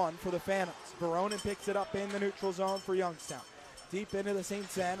 4-1 for the Phantoms. Veronin picks it up in the neutral zone for Youngstown. Deep into the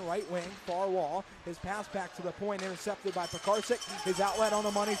Saints end, right wing, far wall. His pass back to the point, intercepted by Pekarsik. His outlet on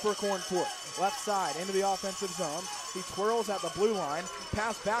the money for Cornford. Left side, into the offensive zone. He twirls at the blue line.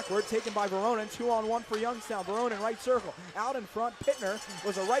 Pass backward, taken by Veronin. 2-on-1 for Youngstown. Veronin, right circle. Out in front, Pittner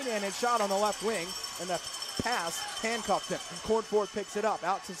was a right-handed shot on the left wing, and the pass handcuffed him. Cornford picks it up,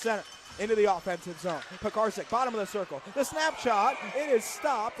 out to center. Into the offensive zone. Pekarsik, bottom of the circle. The snapshot, it is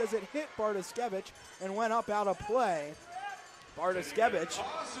stopped as it hit Bartoskevich and went up out of play. Bartoskevich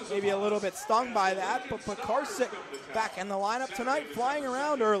maybe a little bit stung by that, but Pekarsik back in the lineup tonight, flying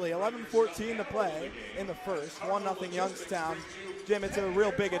around early. 11:14 to play in the first. 1-0 Youngstown. Jim, it's a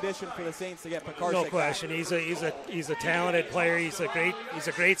real big addition for the Saints to get Pekarsik. No question. Back. He's a talented player. He's a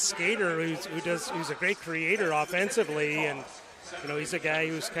great skater who's a great creator offensively, and he's a guy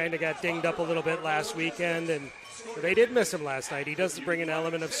who's kind of got dinged up a little bit last weekend, and they did miss him last night. He does bring an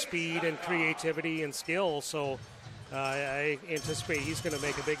element of speed and creativity and skill, so I anticipate he's going to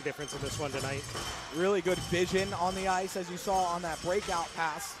make a big difference in this one tonight. Really good vision on the ice, as you saw on that breakout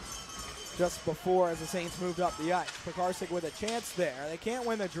pass just before as the Saints moved up the ice. Pekarsik with a chance there. They can't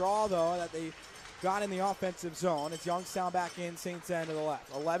win the draw, though, that they got in the offensive zone. It's Youngstown back in, Saints end to the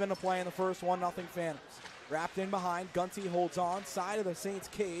left. 11 to play in the first, 1-0 Phantoms. Wrapped in behind, Gunty holds on, side of the Saints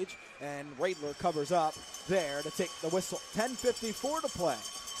cage, and Radler covers up there to take the whistle. 10:54 to play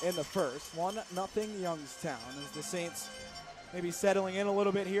in the first, 1-0 Youngstown as the Saints maybe settling in a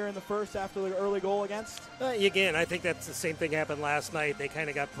little bit here in the first after the early goal against? Again, I think that's the same thing happened last night. They kind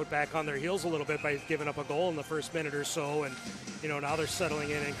of got put back on their heels a little bit by giving up a goal in the first minute or so, and now they're settling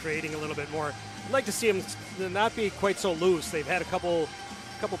in and creating a little bit more. I'd like to see them not be quite so loose. They've had a couple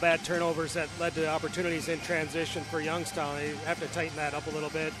bad turnovers that led to opportunities in transition for Youngstown. They have to tighten that up a little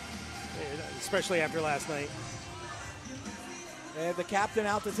bit, especially after last night. They have the captain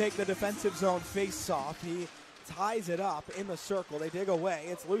out to take the defensive zone face-off. He ties it up in the circle. They dig away.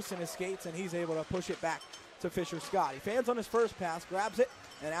 It's loose in his skates, and he's able to push it back to Fisher Scott. He fans on his first pass, grabs it,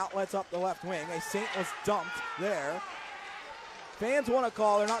 and outlets up the left wing. A Saint was dumped there. Fans want to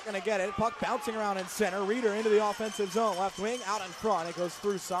call. They're not going to get it. Puck bouncing around in center. Reeder into the offensive zone. Left wing out in front. It goes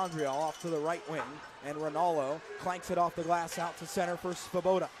through Sondriel off to the right wing. And Ronaldo clanks it off the glass out to center for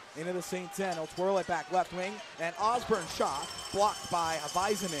Svoboda. Into the Saints end. He'll twirl it back left wing. And Osborne's shot blocked by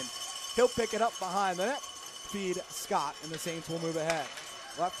Weiseman. He'll pick it up behind the net. Feed Scott, and the Saints will move ahead.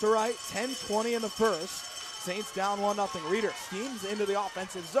 Left to right, 10-20 in the first. Saints down 1-0. Reeder schemes into the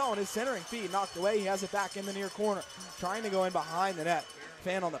offensive zone. His centering feed knocked away. He has it back in the near corner. Trying to go in behind the net.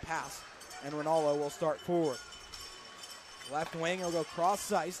 Fan on the pass. And Ronaldo will start forward. Left wing, he'll go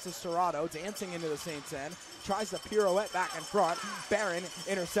cross ice to Serrato. Dancing into the Saints end. Tries to pirouette back in front. Barron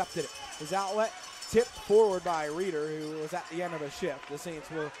intercepted it. His outlet tipped forward by Reeder, who was at the end of a shift. The Saints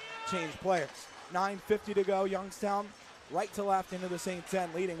will change players. 9:50 to go. Youngstown right to left into the Saints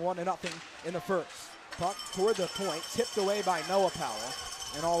end, leading 1-0 in the first. Puck toward the point, tipped away by Noah Powell,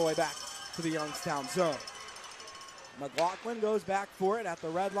 and all the way back to the Youngstown zone. McLaughlin goes back for it at the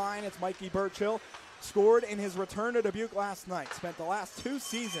red line. It's Mikey Burchill. Scored in his return to Dubuque last night. Spent the last 2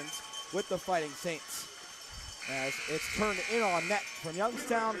 seasons with the Fighting Saints. As it's turned in on net from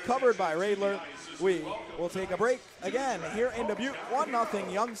Youngstown, covered by Radler. We will take a break again here in Dubuque.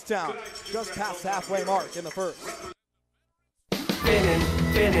 1-0 Youngstown, just past halfway mark in the first. Finnin,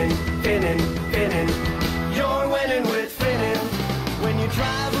 finnin, finnin, finnin. You're winning with Finnin. When you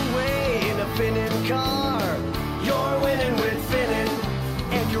drive away in a Finnin car, you're winning with Finnin.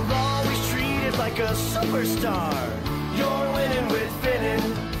 And you're always treated like a superstar. You're winning with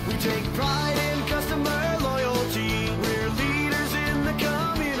Finnin. We take pride in customer loyalty. We're leaders in the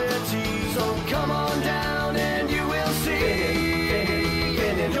community. So come on down and you will see. Finnin,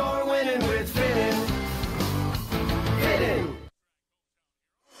 Finnin, you're winning with Finnin. Finnin.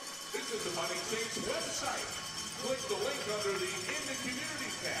 This is the Fighting Saints website. Click the link under the In the Community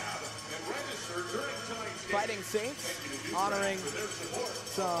tab and register during tonight's game. Fighting Saints honoring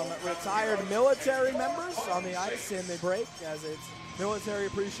some retired military members on the ice in the break, as it's Military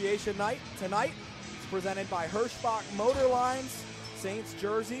Appreciation Night tonight. It's presented by Hirschbach Motor Lines. Saints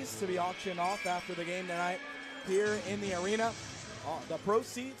jerseys to be auctioned off after the game tonight here in the arena. The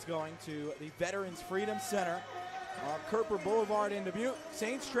proceeds going to the Veterans Freedom Center on Kerper Boulevard in Dubuque.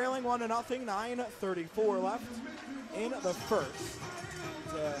 Saints trailing 1-0, 9:34 left in the first.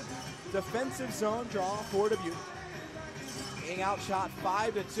 It's a defensive zone draw for Dubuque. Being outshot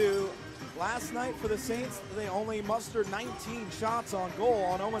 5-2. Last night for the Saints, they only mustered 19 shots on goal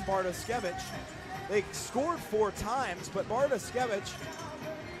on Owen Bartoskevich. They scored 4 times, but Bartoskevich,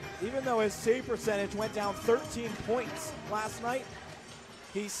 even though his save percentage went down 13 points last night,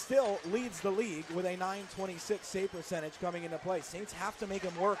 he still leads the league with a .926 save percentage coming into play. Saints have to make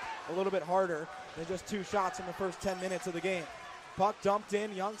him work a little bit harder than just 2 shots in the first 10 minutes of the game. Puck dumped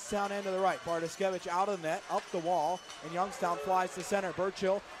in, Youngstown end to the right. Bartoskevich out of the net, up the wall, and Youngstown flies to center.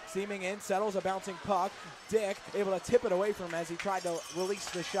 Burchill seaming in, settles a bouncing puck. Dick able to tip it away from him as he tried to release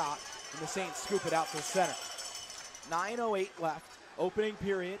the shot, and the Saints scoop it out to center. 9:08 left, opening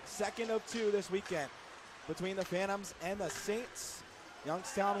period, second of 2 this weekend between the Phantoms and the Saints.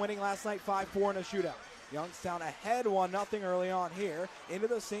 Youngstown winning last night 5-4 in a shootout. Youngstown ahead 1-0 early on here. Into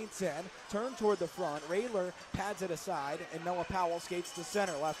the Saints end. Turn toward the front. Radler pads it aside, and Noah Powell skates to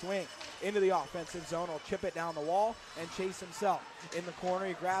center, left wing. Into the offensive zone. He'll chip it down the wall and chase himself. In the corner,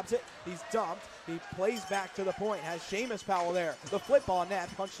 he grabs it. He's dumped. He plays back to the point. Has Seamus Powell there. The flip on net,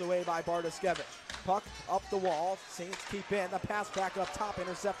 punched away by Bartoskevich. Puck up the wall. Saints keep in. The pass back up top,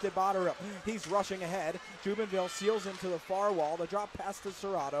 intercepted Botterill. He's rushing ahead. Jubenville seals into the far wall. The drop pass to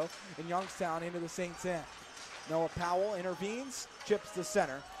Serrato, and Youngstown into the Saints end. Noah Powell intervenes, chips to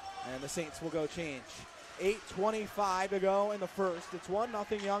center, and the Saints will go change. 8:25 to go in the first. It's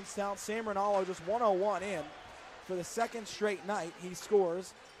 1-0 Youngstown. Sam Rinaldo just 101 in for the second straight night. He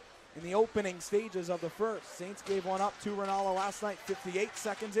scores in the opening stages of the first. Saints gave one up to Rinaldo last night, 58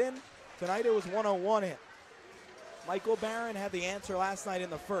 seconds in. Tonight it was 101 in. Michael Barron had the answer last night in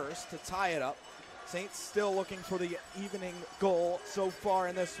the first to tie it up. Saints still looking for the evening goal so far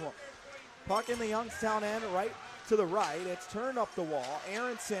in this one. Puck in the Youngstown end, right to the right. It's turned up the wall.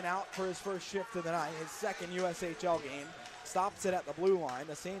 Aronson out for his first shift of the night, his second USHL game. Stops it at the blue line.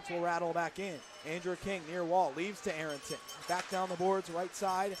 The Saints will rattle back in. Andrew King near wall, leaves to Aronson. Back down the boards, right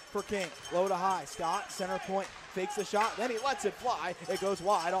side for King. Low to high. Scott, center point, fakes the shot. Then he lets it fly. It goes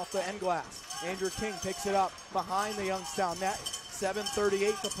wide off the end glass. Andrew King picks it up behind the Youngstown net.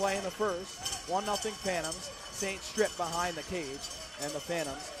 7:38 to play in the first. 1-0 Phantoms. Saints strip behind the cage, and the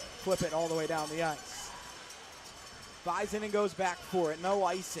Phantoms flip it all the way down the ice. Visenen goes back for it. No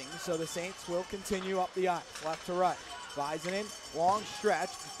icing, so the Saints will continue up the ice, left to right. Visenen, long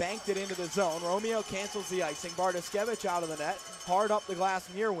stretch, banked it into the zone. Romeo cancels the icing. Bartoskevich out of the net. Hard up the glass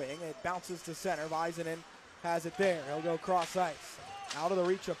near wing. It bounces to center. Visenen has it there. He'll go cross ice. Out of the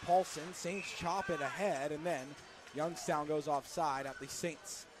reach of Paulson. Saints chop it ahead, and then Youngstown goes offside at the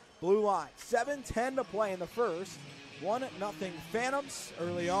Saints blue line. 7:10 to play in the first. 1-0 Phantoms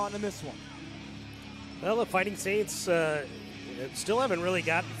early on in this one. Well, the Fighting Saints still haven't really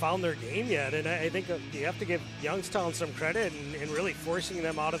found their game yet, and I think you have to give Youngstown some credit in really forcing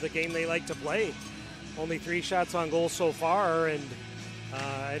them out of the game they like to play. Only 3 shots on goal so far, and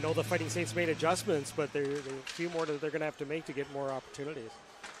I know the Fighting Saints made adjustments, but there are a few more that they're going to have to make to get more opportunities.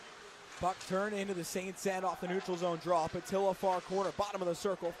 Puck turn into the Saints end off the neutral zone draw. Patilla far corner, bottom of the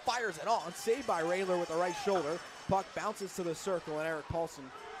circle, fires it on. Saved by Rayler with the right shoulder. Puck bounces to the circle, and Eric Paulson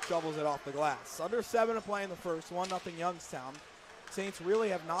shovels it off the glass. Under 7 to play in the first, 1-0 Youngstown. Saints really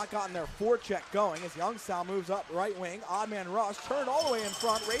have not gotten their forecheck going as Youngstown moves up right wing. Odd man rush, turned all the way in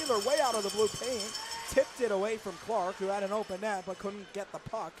front. Rayler way out of the blue paint. Tipped it away from Clark, who had an open net but couldn't get the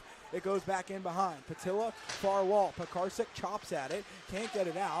puck. It goes back in behind. Patilla, far wall. Pekarsik chops at it. Can't get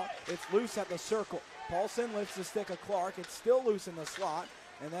it out. It's loose at the circle. Paulson lifts the stick of Clark. It's still loose in the slot.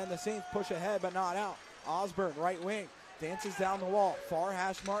 And then the Saints push ahead but not out. Osborne, right wing. Dances down the wall. Far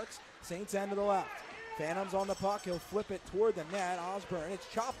hash marks. Saints end to the left. Phantoms on the puck. He'll flip it toward the net. Osborne, it's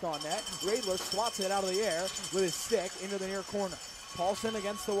chopped on net. Radler swats it out of the air with his stick into the near corner. Paulson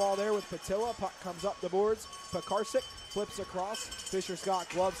against the wall there with Patilla. Puck comes up the boards. Pekarsik flips across. Fisher-Scott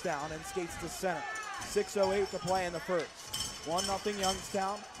gloves down and skates to center. 6:08 to play in the first. 1-0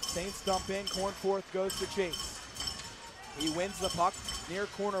 Youngstown. Saints dump in. Cornforth goes to chase. He wins the puck near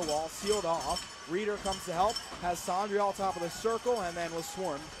corner wall. Sealed off. Reeder comes to help. Has Sondriel top of the circle and then was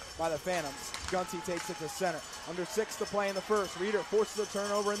swarmed by the Phantoms. Gunty takes it to center. Under 6 to play in the first. Reeder forces a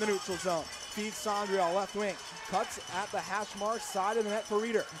turnover in the neutral zone. Feeds Sondriel left wing. Cuts at the hash mark. Side of the net for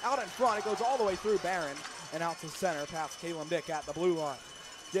Reeder. Out in front. It goes all the way through Barron and out to center past Caleb Dick at the blue line.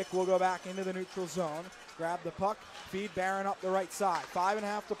 Dick will go back into the neutral zone. Grab the puck. Feed Barron up the right side.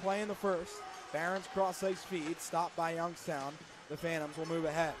 5.5 to play in the first. Barron's cross-ice feed. Stopped by Youngstown. The Phantoms will move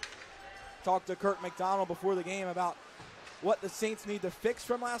ahead. Talked to Kirk McDonald before the game about what the Saints need to fix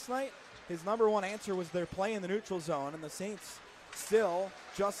from last night. His number one answer was their play in the neutral zone, and the Saints still,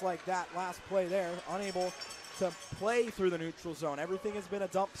 just like that last play there, unable to play through the neutral zone. Everything has been a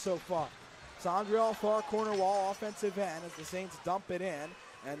dump so far. Sondriel, far corner wall, offensive end as the Saints dump it in,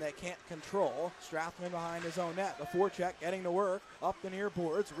 and they can't control. Strathman behind his own net. The forecheck getting to work up the near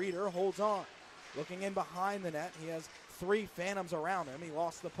boards. Reeder holds on. Looking in behind the net, he has 3 Phantoms around him. He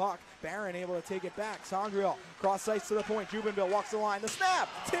lost the puck. Barron able to take it back. Sondriel cross ice to the point. Jubenville walks the line. The snap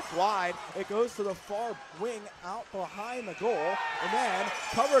tipped wide. It goes to the far wing out behind the goal, and then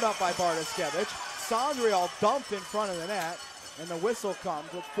covered up by Bartoskevich. Sondriel dumped in front of the net, and the whistle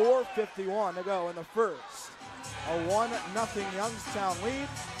comes with 4:51 to go in the first. A 1-0 Youngstown lead.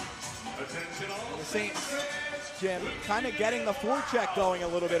 The Saints, Jim, kind of getting the forecheck going a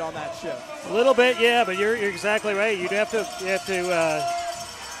little bit on that shift. A little bit, yeah, but you're exactly right. You have to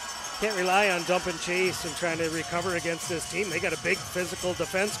can't rely on dump and chase and trying to recover against this team. They got a big physical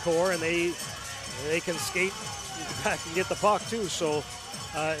defense core, and they can skate back and get the puck too. So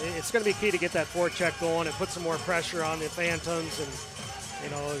it's going to be key to get that forecheck going and put some more pressure on the Phantoms,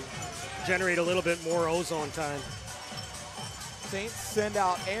 and generate a little bit more ozone time. Saints send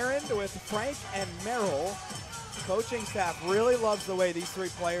out Aaron with Frank and Merrill. Coaching staff really loves the way these 3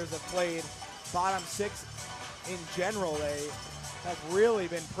 players have played bottom 6 in general. They have really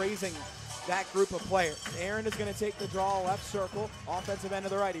been praising that group of players. Aaron is going to take the draw left circle, offensive end to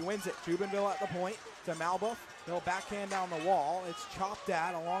the right. He wins it. Jubenville at the point to Malbuff. He'll backhand down the wall. It's chopped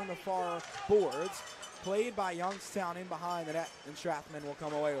at along the far boards. Played by Youngstown in behind the net, and Strathman will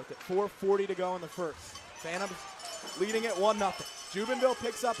come away with it. 4:40 to go in the first. Phantoms leading it 1-0. Jubenville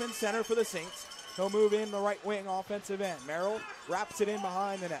picks up in center for the Saints. He'll move in the right wing offensive end. Merrill wraps it in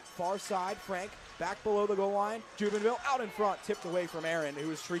behind the net. Far side, Frank back below the goal line. Jubenville out in front, tipped away from Aaron,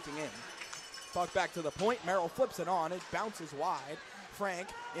 who is streaking in. Puck back to the point. Merrill flips it on. It bounces wide. Frank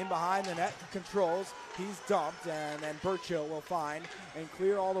in behind the net, controls. He's dumped, and then Burchill will find and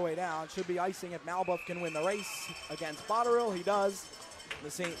clear all the way down. Should be icing if Malbuff can win the race against Botterill. He does.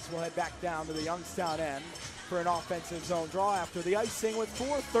 The Saints will head back down to the Youngstown end for an offensive zone draw after the icing with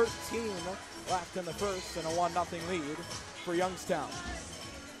 4:13 left in the first and a 1-0 lead for Youngstown.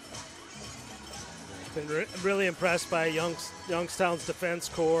 Been really impressed by Youngstown's defense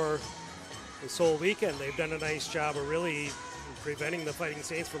core this whole weekend. They've done a nice job of really preventing the Fighting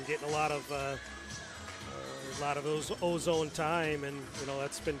Saints from getting a lot of those ozone time, and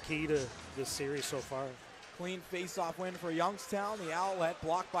that's been key to this series so far. Clean face-off win for Youngstown. The outlet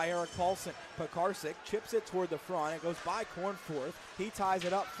blocked by Eric Paulson. Pekarsic chips it toward the front. It goes by Cornforth. He ties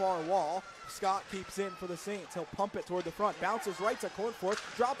it up far wall. Scott keeps in for the Saints. He'll pump it toward the front. Bounces right to Cornforth.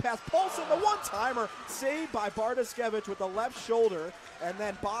 Drop pass Paulson, the one-timer. Saved by Bartoskevich with the left shoulder. And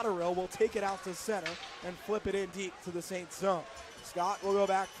then Botterill will take it out to center and flip it in deep to the Saints zone. Scott will go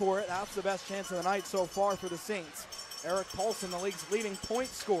back for it. That's the best chance of the night so far for the Saints. Eric Paulson, the league's leading point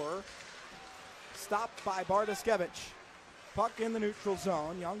scorer. Stopped by Bartoskevich. Puck in the neutral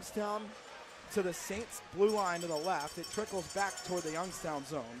zone. Youngstown to the Saints blue line to the left. It trickles back toward the Youngstown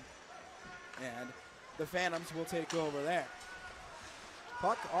zone. And the Phantoms will take over there.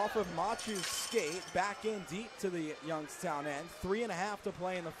 Puck off of Machu's skate. Back in deep to the Youngstown end. 3.5 to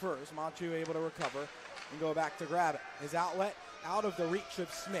play in the first. Machu able to recover and go back to grab it. His outlet out of the reach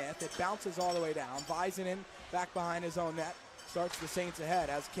of Smith. It bounces all the way down. Visinen back behind his own net. Starts the Saints ahead.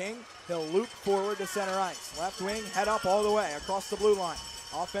 As King, he'll loop forward to center ice. Left wing, head up all the way across the blue line.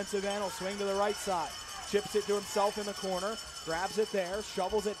 Offensive end will swing to the right side. Chips it to himself in the corner. Grabs it there.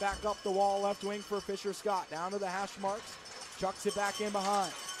 Shovels it back up the wall left wing for Fisher Scott. Down to the hash marks. Chucks it back in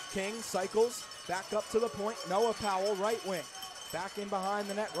behind. King cycles back up to the point. Noah Powell, right wing. Back in behind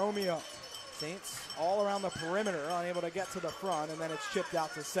the net, Romeo. Saints all around the perimeter, unable to get to the front, and then it's chipped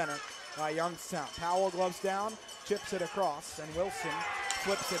out to center by Youngstown. Powell gloves down, chips it across, and Wilson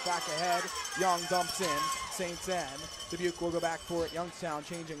flips it back ahead. Young dumps in, Saints end. Dubuque will go back for it. Youngstown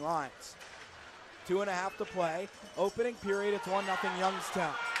changing lines. 2.5 to play. Opening period, it's 1-0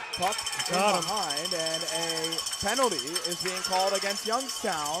 Youngstown. Puck in behind, and a penalty is being called against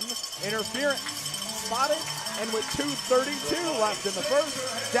Youngstown. Interference spotted, and with 2:32 left in the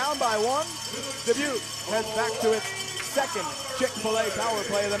first, down by 1, Dubuque heads back to its second Chick-fil-A power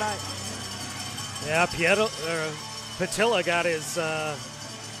play of the night. Yeah, Patilla got his,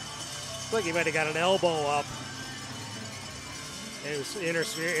 looks like he might have got an elbow up. It was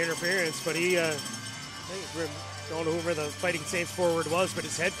interference, but he, I don't know who the Fighting Saints forward was, but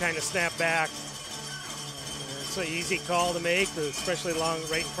his head kind of snapped back. It's an easy call to make, especially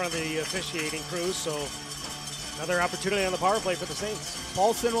right in front of the officiating crew, so another opportunity on the power play for the Saints.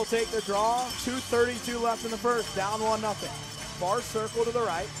 Paulson will take the draw. 2:32 left in the first, down 1-0. Far circle to the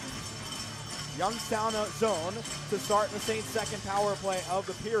right. Youngstown zone to start the Saints' second power play of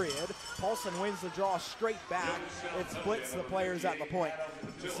the period. Paulson wins the draw straight back. It splits the players at the point.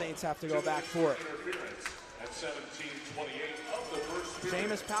 The Saints have to go back for it.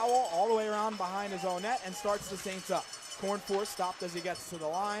 Seamus Powell all the way around behind his own net and starts the Saints up. Cornforth stopped as he gets to the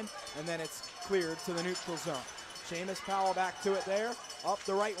line, and then it's cleared to the neutral zone. Seamus Powell back to it there. Up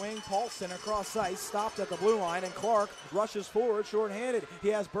the right wing, Paulson across ice, stopped at the blue line, and Clark rushes forward shorthanded. He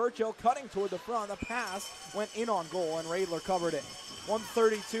has Burchill cutting toward the front. The pass went in on goal, and Radler covered it.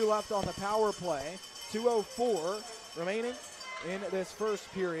 1:32 left on the power play. 2:04 remaining in this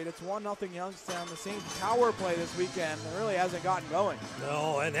first period. It's 1-0 Youngstown. The Saints power play this weekend really hasn't gotten going.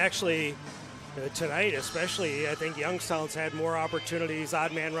 No, and actually tonight especially, I think Youngstown's had more opportunities.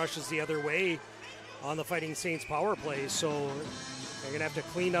 Odd man rushes the other way on the Fighting Saints power play, so they're going to have to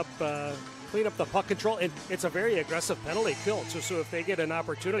clean up the puck control. And it's a very aggressive penalty kill, so if they get an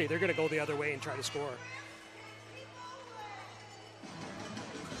opportunity, they're going to go the other way and try to score.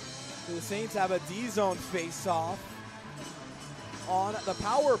 So the Saints have a D-zone face-off on the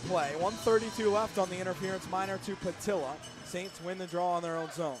power play. 1:32 left on the interference minor to Patilla. Saints win the draw on their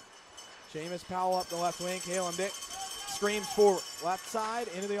own zone. Seamus Powell up the left wing. Caleb Dick screams forward. Left side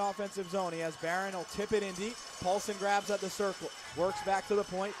into the offensive zone. He has Barron. He'll tip it in deep. Paulson grabs at the circle. Works back to the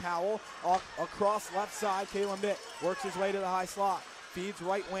point. Powell across left side. Caleb Dick works his way to the high slot. Feeds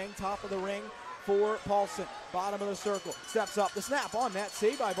right wing. Top of the ring for Paulson. Bottom of the circle. Steps up. The snap on net.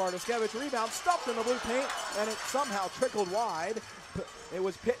 Saved by Bartoskevich. Rebound stuffed in the blue paint, and it somehow trickled wide. It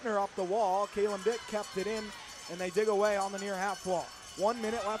was Pittner up the wall. Caleb Dick kept it in, and they dig away on the near half wall. 1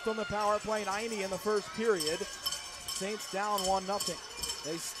 minute left on the power play. 90 in the first period. Saints down 1-0.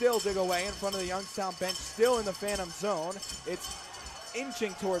 They still dig away in front of the Youngstown bench, still in the Phantom zone. It's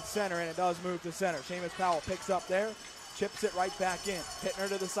inching towards center, and it does move to center. Seamus Powell picks up there, chips it right back in. Pittner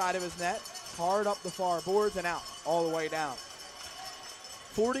to the side of his net, hard up the far boards and out, all the way down.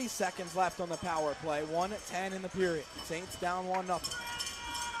 40 seconds left on the power play, 1:10 in the period. Saints down 1-0.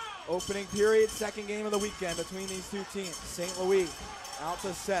 Opening period, second game of the weekend between these two teams. St. Louis out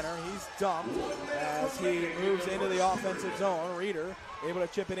to center. He's dumped as he moves into the offensive zone. Reeder able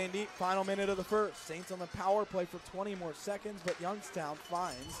to chip it in deep. Final minute of the first. Saints on the power play for 20 more seconds, but Youngstown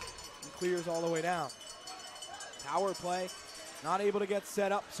finds and clears all the way down. Power play not able to get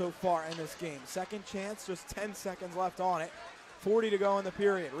set up so far in this game. Second chance, just 10 seconds left on it. 40 to go in the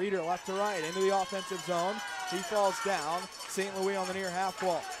period. Reeder left to right into the offensive zone. He falls down. St. Louis on the near half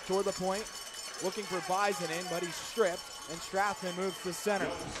wall. Toward the point, looking for Bison in, but he's stripped, and Strathman moves to center.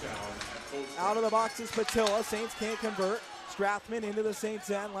 Out of the box is Patilla. Saints can't convert. Strathman into the Saints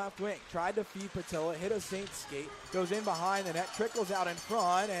end, left wing. Tried to feed Patilla, hit a Saints skate, goes in behind the net, trickles out in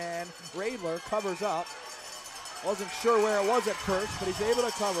front, and Radler covers up. Wasn't sure where it was at first, but he's able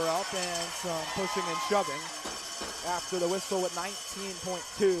to cover up, and some pushing and shoving after the whistle with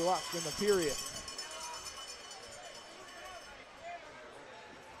 19.2 left in the period.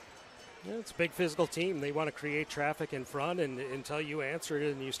 Yeah, it's a big physical team. They want to create traffic in front, and until you answer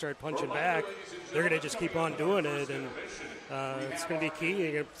it and you start punching back, they're going to just keep on doing it, and it's going to be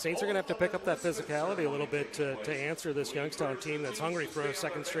key. Saints are going to have to pick up that physicality a little bit to answer this Youngstown team that's hungry for a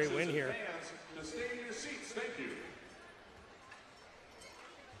second straight win here.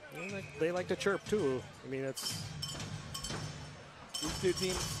 They like to chirp, too. I mean, it's... These two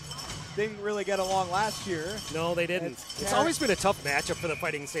teams didn't really get along last year. No, they didn't. It's always been a tough matchup for the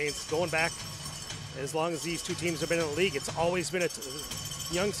Fighting Saints. Going back as long as these two teams have been in the league, it's always been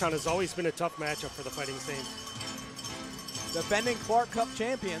Youngstown has always been a tough matchup for the Fighting Saints. Defending Clark Cup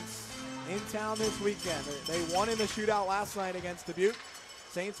champions in town this weekend. They won in the shootout last night against Dubuque.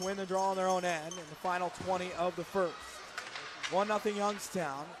 Saints win the draw on their own end in the final 20 of the first. 1-0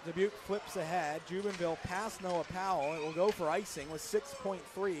 Youngstown. Dubuque flips ahead. Jubenville past Noah Powell. It will go for icing with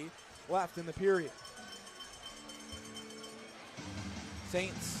 6.3 left in the period.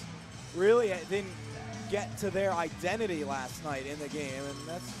 Saints really didn't get to their identity last night in the game, and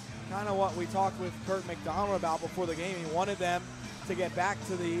that's kind of what we talked with Kurt McDonald about before the game. He wanted them to get back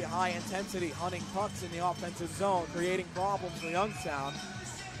to the high-intensity hunting pucks in the offensive zone, creating problems for Youngstown.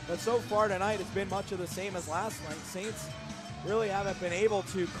 But so far tonight, it's been much of the same as last night. Saints really haven't been able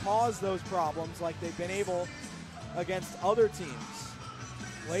to cause those problems like they've been able against other teams.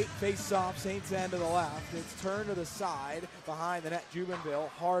 Late face-off, Saints end to the left. It's turned to the side behind the net. Jubenville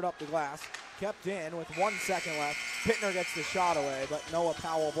hard up the glass. Kept in with 1 second left. Pittner gets the shot away, but Noah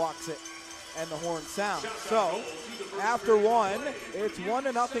Powell blocks it, and the horn sounds. So, after one, it's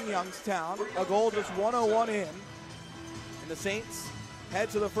 1-0 Youngstown. A goal just 1:01 in. And the Saints head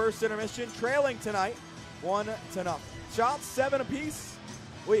to the first intermission, trailing tonight 1-0. Shots 7 apiece.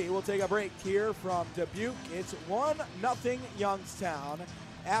 We will take a break here from Dubuque. It's 1-0 Youngstown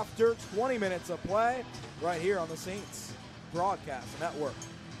after 20 minutes of play right here on the Saints Broadcast Network.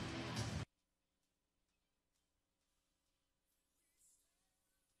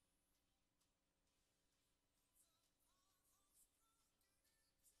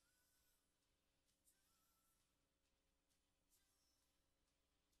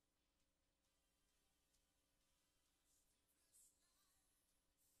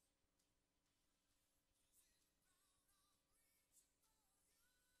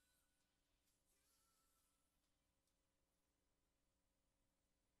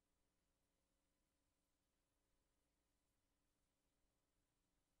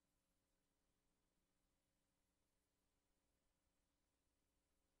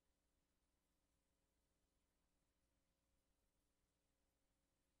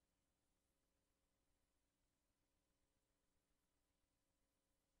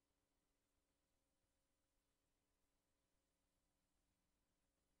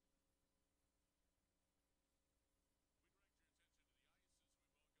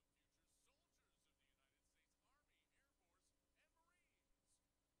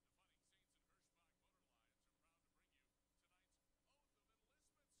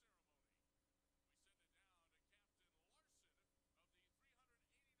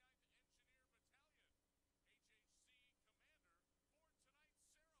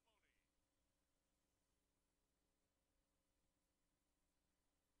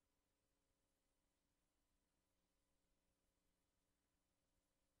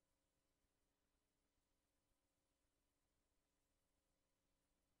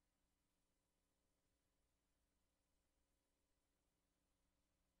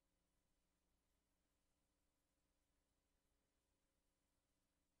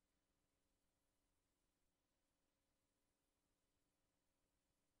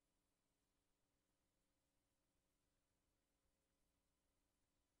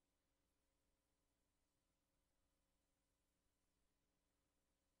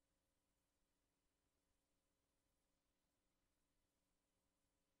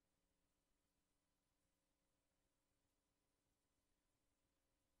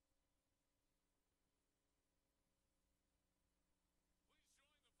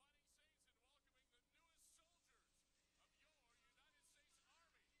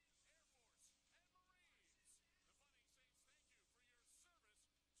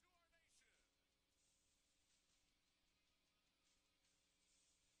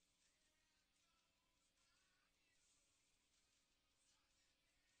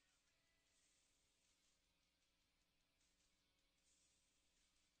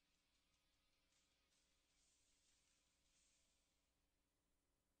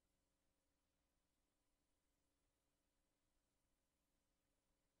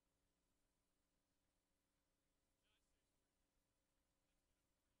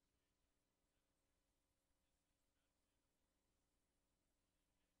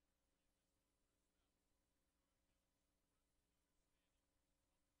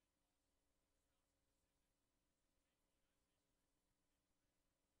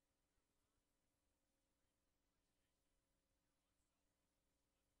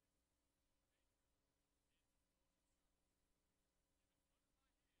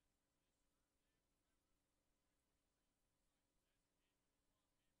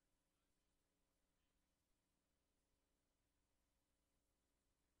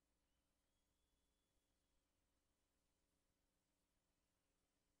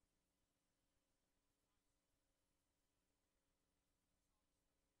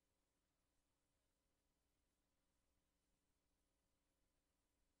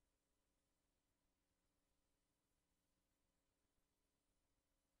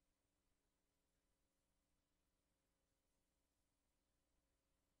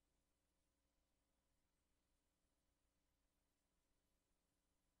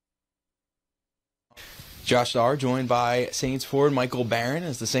 Josh Starr, joined by Saints forward Michael Barron,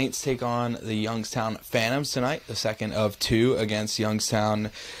 as the Saints take on the Youngstown Phantoms tonight, the second of two against Youngstown.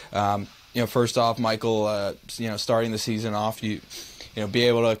 First off, Michael, starting the season off, you be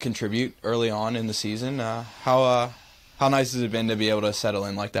able to contribute early on in the season. How nice has it been to be able to settle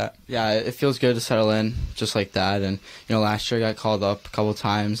in like that? Yeah, it feels good to settle in just like that. And last year I got called up a couple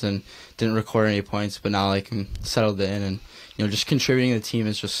times and didn't record any points, but now I'm settled in, and just contributing to the team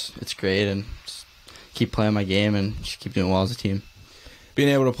it's great, and just keep playing my game and just keep doing well as a team. Being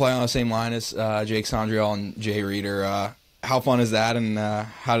able to play on the same line as Jake Sondriel and Jay Reeder, how fun is that, and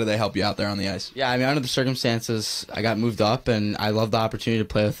how do they help you out there on the ice? Yeah, under the circumstances, I got moved up, and I love the opportunity to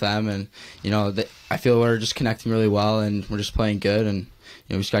play with them. And I feel we're just connecting really well, and we're just playing good. And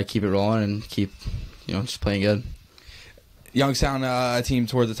we just got to keep it rolling and keep, just playing good. Youngstown, a team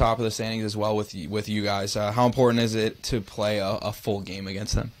toward the top of the standings as well with you guys. How important is it to play a full game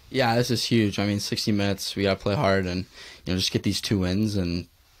against them? Yeah, this is huge. 60 minutes, we got to play hard, and just get these 2 wins, and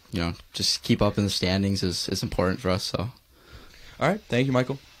just keep up in the standings is important for us. So. All right. Thank you,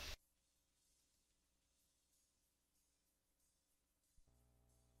 Michael.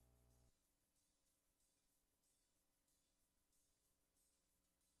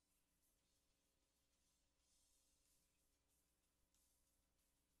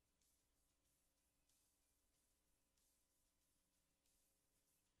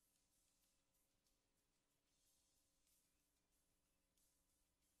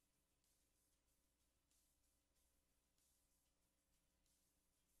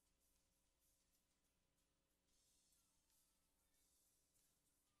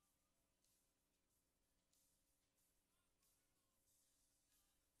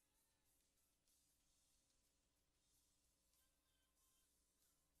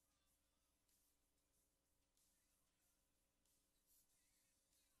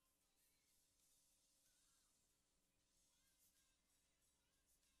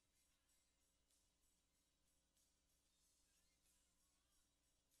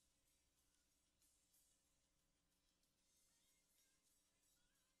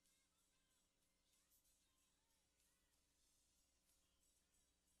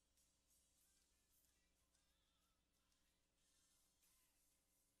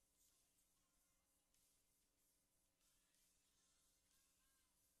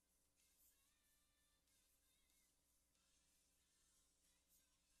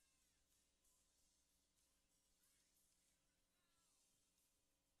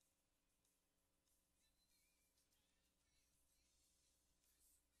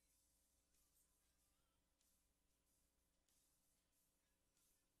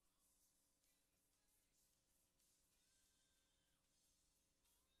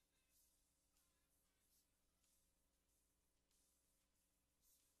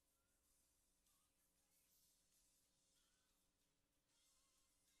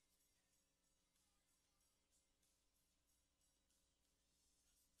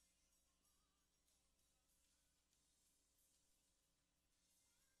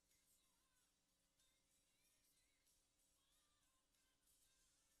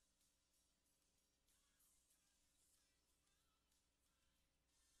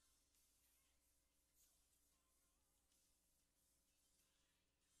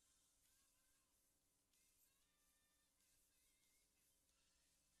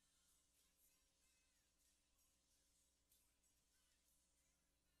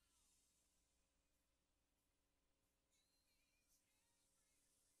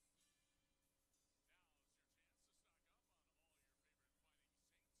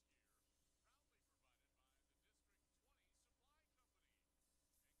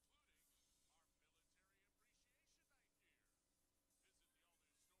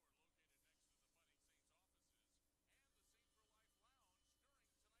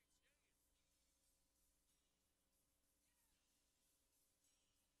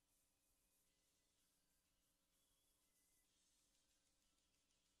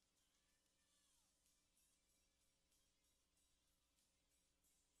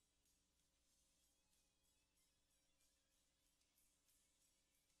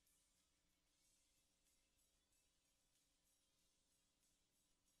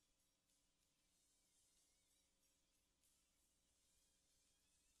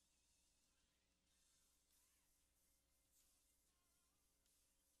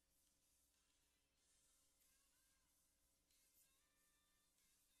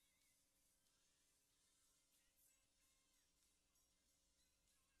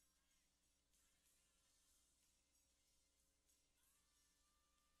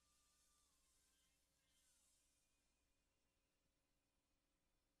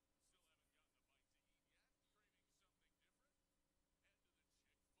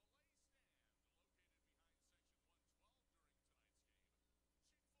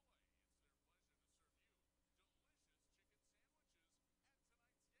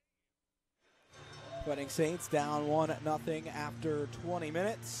 Fighting Saints down 1-0 after 20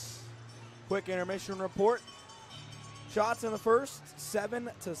 minutes. Quick intermission report. Shots in the first,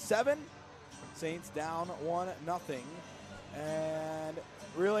 7-7. Saints down 1-0. And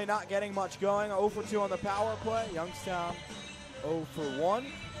really not getting much going. 0 for 2 on the power play. Youngstown 0 for 1.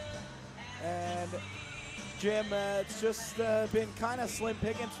 And Jim, it's just been kind of slim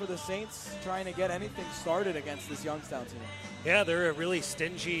pickings for the Saints trying to get anything started against this Youngstown team. Yeah, they're a really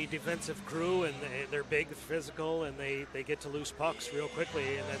stingy defensive crew, and they're big, physical, and they get to loose pucks real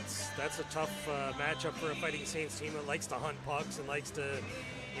quickly, and that's a tough matchup for a Fighting Saints team that likes to hunt pucks and likes to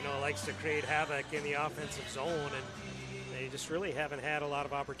create havoc in the offensive zone, and they just really haven't had a lot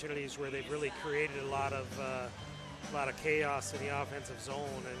of opportunities where they've really created a lot of chaos in the offensive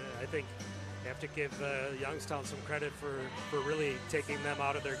zone, and I think you have to give Youngstown some credit for really taking them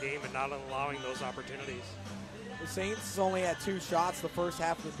out of their game and not allowing those opportunities. The Saints only had 2 shots the first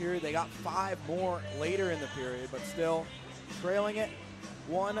half of the period. They got 5 more later in the period, but still trailing it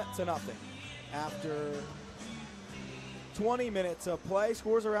 1-0 after 20 minutes of play.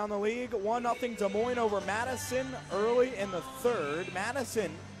 Scores around the league. 1-0 Des Moines over Madison early in the third.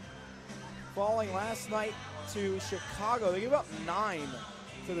 Madison falling last night to Chicago. They gave up 9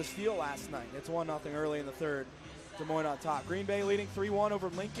 to the Steel last night. It's 1-0 early in the third. Des Moines on top. Green Bay leading 3-1 over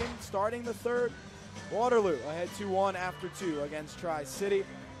Lincoln starting the third. Waterloo ahead 2-1 after 2 against Tri-City.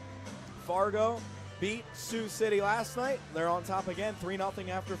 Fargo beat Sioux City last night. They're on top again, 3-0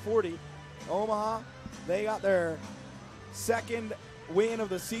 after 40. Omaha, they got their second win of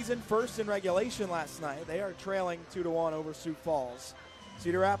the season, first in regulation last night. They are trailing 2-1 over Sioux Falls.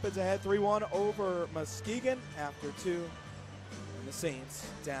 Cedar Rapids ahead 3-1 over Muskegon after 2. And the Saints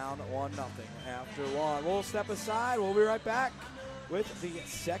down 1-0 after 1. We'll step aside. We'll be right back with the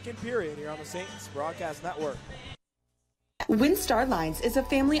second period here on the Saints Broadcast Network. WinStar Lines is a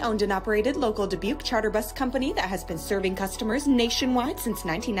family-owned and operated local Dubuque charter bus company that has been serving customers nationwide since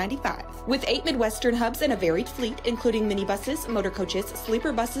 1995. With 8 Midwestern hubs and a varied fleet, including minibuses, motor coaches,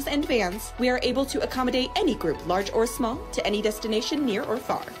 sleeper buses, and vans, we are able to accommodate any group, large or small, to any destination near or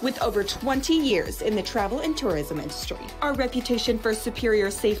far. With over 20 years in the travel and tourism industry, our reputation for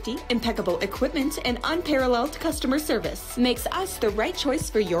superior safety, impeccable equipment, and unparalleled customer service makes us the right choice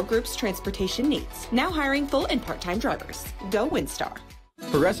for your group's transportation needs. Now hiring full and part-time drivers. Go WinStar.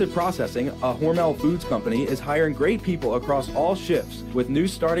 Progressive Processing, a Hormel Foods company, is hiring great people across all shifts with new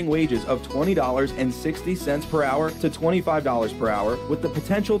starting wages of $20.60 per hour to $25 per hour with the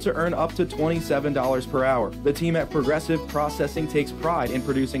potential to earn up to $27 per hour. The team at Progressive Processing takes pride in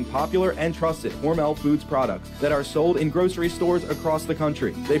producing popular and trusted Hormel Foods products that are sold in grocery stores across the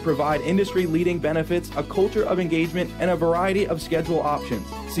country. They provide industry-leading benefits, a culture of engagement, and a variety of schedule options.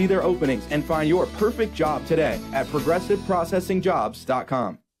 See their openings and find your perfect job today at progressiveprocessingjobs.com.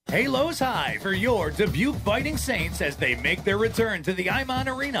 Halos high for your Dubuque Fighting Saints as they make their return to the Imon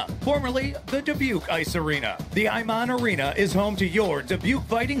Arena, formerly the Dubuque Ice Arena. The Imon Arena is home to your Dubuque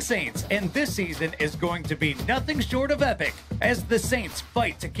Fighting Saints, and this season is going to be nothing short of epic as the Saints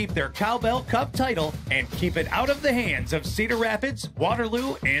fight to keep their Cowbell Cup title and keep it out of the hands of Cedar Rapids,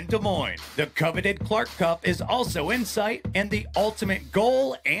 Waterloo, and Des Moines. The coveted Clark Cup is also in sight and the ultimate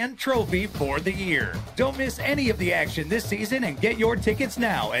goal and trophy for the year. Don't miss any of the action this season and get your tickets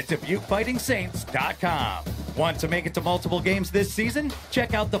now at DubuqueFightingSaints.com. Want to make it to multiple games this season?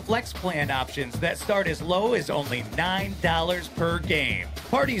 Check out the Flex Plan options that start as low as only $9 per game.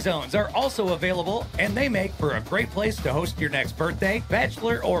 Party zones are also available, and they make for a great place to host your next birthday,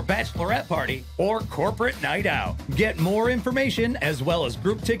 bachelor or bachelorette party, or corporate night out. Get more information as well as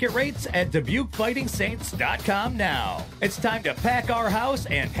group ticket rates at DubuqueFightingSaints.com now. It's time to pack our house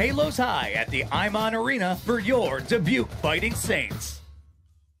and halos high at the Imon Arena for your Dubuque Fighting Saints.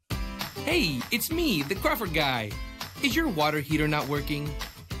 Hey, it's me, the Crawford guy. Is your water heater not working?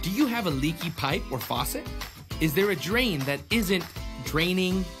 Do you have a leaky pipe or faucet? Is there a drain that isn't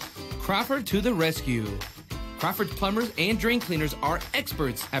draining? Crawford to the rescue. Crawford's plumbers and drain cleaners are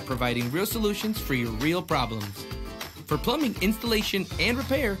experts at providing real solutions for your real problems. For plumbing installation and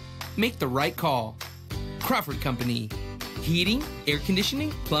repair, make the right call. Crawford Company. Heating, air conditioning,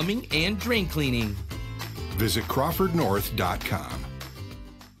 plumbing, and drain cleaning. Visit CrawfordNorth.com.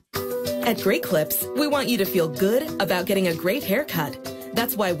 At Great Clips, we want you to feel good about getting a great haircut.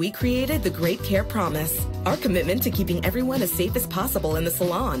 That's why we created the Great Care Promise, our commitment to keeping everyone as safe as possible in the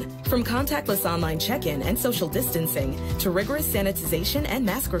salon. From contactless online check-in and social distancing to rigorous sanitization and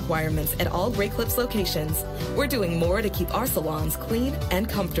mask requirements at all Great Clips locations, we're doing more to keep our salons clean and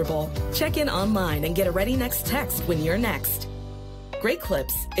comfortable. Check in online and get a ready next text when you're next. Great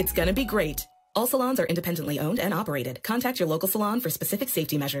Clips, it's gonna be great. All salons are independently owned and operated. Contact your local salon for specific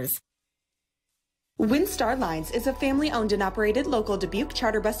safety measures. Windstar Lines is a family-owned and operated local Dubuque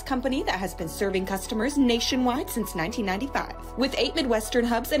charter bus company that has been serving customers nationwide since 1995. With 8 Midwestern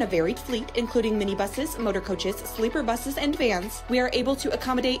hubs and a varied fleet, including minibuses, motor coaches, sleeper buses, and vans, we are able to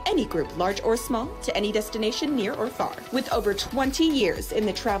accommodate any group, large or small, to any destination near or far. With over 20 years in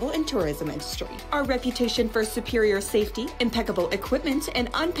the travel and tourism industry, our reputation for superior safety, impeccable equipment, and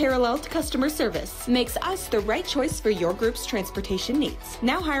unparalleled customer service makes us the right choice for your group's transportation needs.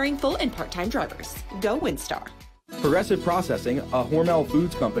 Now hiring full and part-time drivers. Go Windstar. Progressive Processing, a Hormel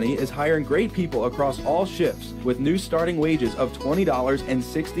Foods company, is hiring great people across all shifts with new starting wages of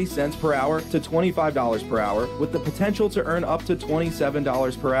 $20.60 per hour to $25 per hour with the potential to earn up to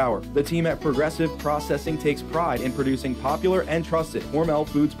 $27 per hour. The team at Progressive Processing takes pride in producing popular and trusted Hormel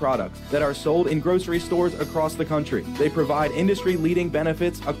Foods products that are sold in grocery stores across the country. They provide industry-leading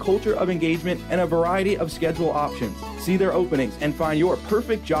benefits, a culture of engagement, and a variety of schedule options. See their openings and find your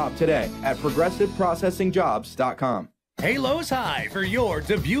perfect job today at progressiveprocessingjobs.com. Halos high for your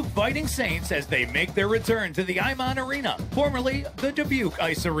Dubuque Fighting Saints as they make their return to the Imon Arena, formerly the Dubuque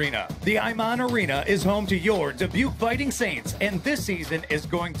Ice Arena. The Imon Arena is home to your Dubuque Fighting Saints, and this season is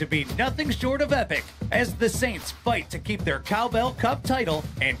going to be nothing short of epic as the Saints fight to keep their Cowbell Cup title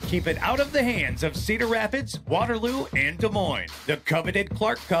and keep it out of the hands of Cedar Rapids, Waterloo, and Des Moines. The coveted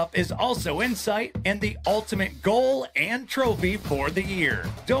Clark Cup is also in sight and the ultimate goal and trophy for the year.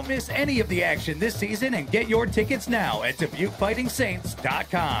 Don't miss any of the action this season and get your tickets now at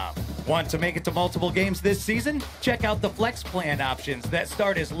DubuqueFightingSaints.com. Want to make it to multiple games this season? Check out the Flex Plan options that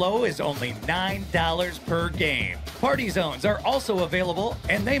start as low as only $9 per game. Party zones are also available,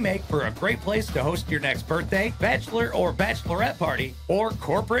 and they make for a great place to host your next birthday, bachelor or bachelorette party, or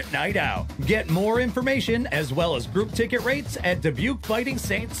corporate night out. Get more information as well as group ticket rates at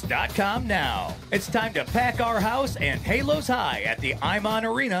DubuqueFightingSaints.com now. It's time to pack our house and halos high at the Imon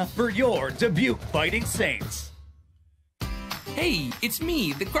Arena for your Dubuque Fighting Saints. Hey, it's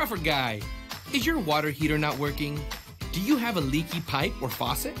me, the Crawford guy. Is your water heater not working? Do you have a leaky pipe or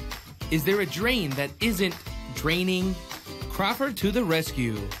faucet? Is there a drain that isn't draining? Crawford to the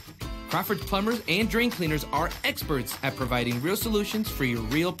rescue. Crawford's plumbers and drain cleaners are experts at providing real solutions for your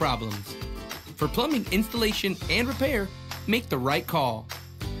real problems. For plumbing installation and repair, make the right call.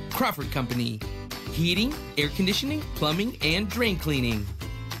 Crawford Company. Heating, air conditioning, plumbing, and drain cleaning.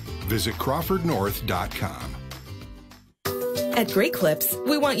 Visit CrawfordNorth.com. At Great Clips,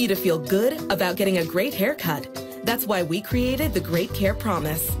 we want you to feel good about getting a great haircut. That's why we created the Great Care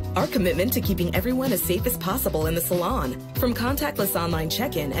Promise, our commitment to keeping everyone as safe as possible in the salon. From contactless online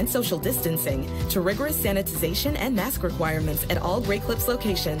check-in and social distancing to rigorous sanitization and mask requirements at all Great Clips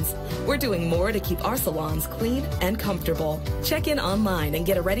locations, we're doing more to keep our salons clean and comfortable. Check in online and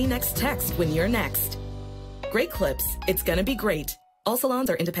get a ready next text when you're next. Great Clips, it's gonna be great. All salons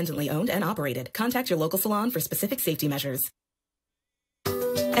are independently owned and operated. Contact your local salon for specific safety measures.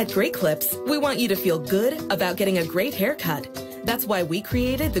 At Great Clips, we want you to feel good about getting a great haircut. That's why we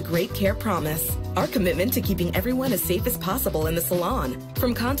created the Great Care Promise, our commitment to keeping everyone as safe as possible in the salon.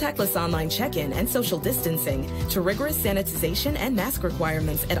 From contactless online check-in and social distancing to rigorous sanitization and mask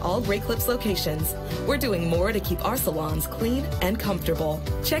requirements at all Great Clips locations, we're doing more to keep our salons clean and comfortable.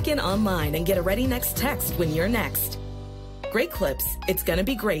 Check in online and get a ready next text when you're next. Great Clips, it's gonna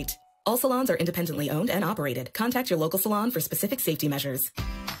be great. All salons are independently owned and operated. Contact your local salon for specific safety measures.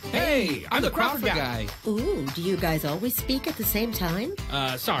 Hey, I'm the Crawford guy. Ooh, do you guys always speak at the same time?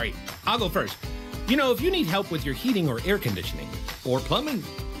 Sorry. I'll go first. You know, if you need help with your heating or air conditioning, or plumbing,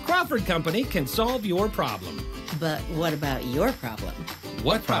 Crawford Company can solve your problem. But what about your problem?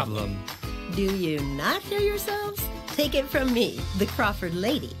 What problem? Do you not hear yourselves? Take it from me, the Crawford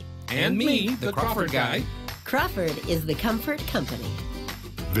lady. And me, the Crawford guy. Crawford is the comfort company.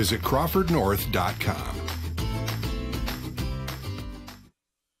 Visit CrawfordNorth.com.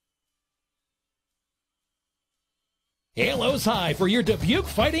 Halos high for your Dubuque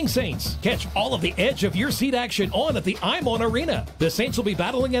Fighting Saints. Catch all of the edge of your seat action on at the Imon Arena. The Saints will be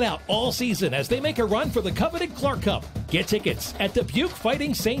battling it out all season as they make a run for the coveted Clark Cup. Get tickets at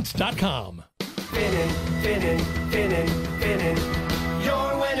DubuqueFightingSaints.com. Finnin', finnin', finnin', finnin'.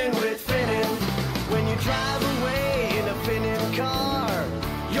 You're winning with Finnin'. When you drive away in a Finnin' car,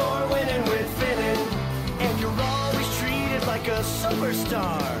 you're winning with Finnin'. And you're always treated like a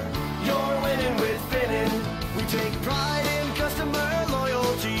superstar. You're winning with Finnin'. We take pride in customer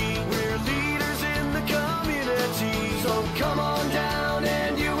loyalty. We're leaders in the community. So come on down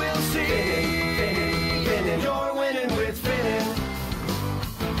and you will see. Finnin', Finnin', Finnin'. You're winning with Finnin'.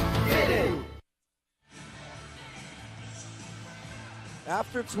 Finnin'.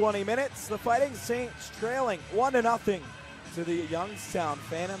 After 20 minutes, the Fighting Saints trailing 1-0 to the Youngstown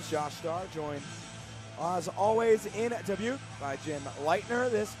Phantoms. Josh Starr joined As always, in Dubuque by Jim Leitner.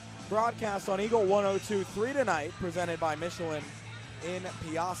 This broadcast on Eagle 102.3 tonight, presented by Michelin in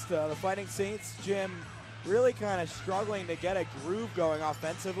Piasta. The Fighting Saints, Jim, really kind of struggling to get a groove going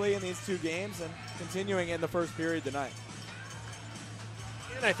offensively in these two games and continuing in the first period tonight.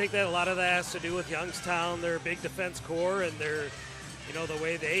 And I think that a lot of that has to do with Youngstown, their big defense core, and their, the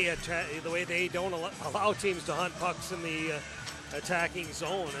way they don't allow teams to hunt pucks in the attacking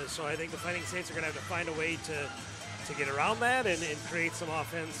zone. And so I think the Fighting Saints are going to have to find a way to get around that and create some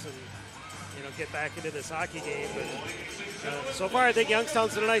offense and get back into this hockey game. But so far, I think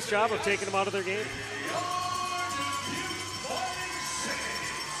Youngstown's done a nice job of taking them out of their game.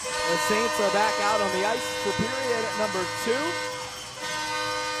 The Saints are back out on the ice for period number 2.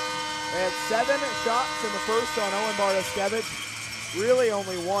 They had 7 shots in the first on Owen Bartoskevich. Really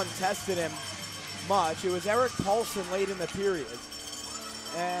only one tested him much. It was Eric Paulson late in the period.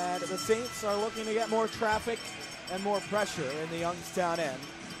 And the Saints are looking to get more traffic and more pressure in the Youngstown end.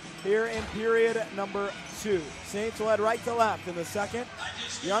 Here in period number 2. Saints will head right to left in the second.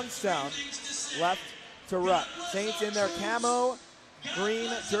 Youngstown left to right. Saints in their camo green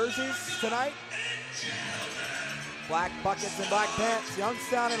jerseys tonight. Black buckets and black pants.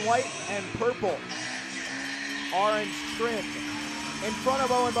 Youngstown in white and purple. Orange trim. In front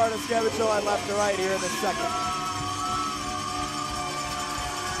of Owen Bartoskevich, he'll head left to right here in the second.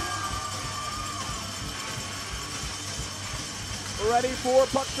 We're ready for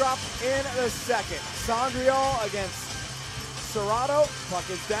puck drop in the second. Sondriel against Serrato. Puck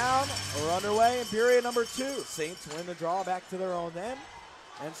is down. We're underway in period number 2. Saints win the draw back to their own end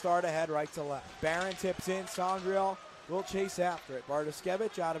and start ahead right to left. Barron tips in. Sondriel will chase after it.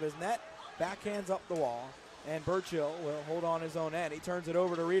 Bartoskevich out of his net. Backhands up the wall. And Burchill will hold on his own end. He turns it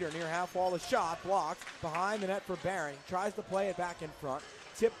over to Reeder near half wall. The shot blocked behind the net for Barron. He tries to play it back in front.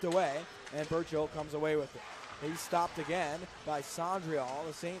 Tipped away. And Burchill comes away with it. He's stopped again by Sondriel.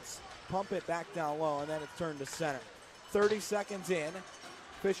 The Saints pump it back down low, and then it's turned to center. 30 seconds in.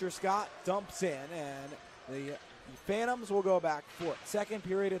 Fisher-Scott dumps in, and the Phantoms will go back for it. Second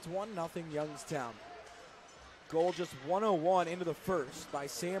period, it's 1-0 Youngstown. Goal just 1:01 into the first by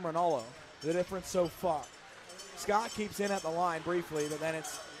Sam Rinaldo. The difference so far. Scott keeps in at the line briefly, but then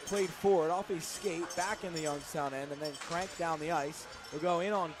it's played forward off his skate, back in the Youngstown end, and then cranked down the ice. Will go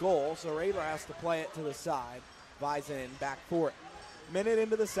in on goal, so Radler has to play it to the side. Vizin back for it. Minute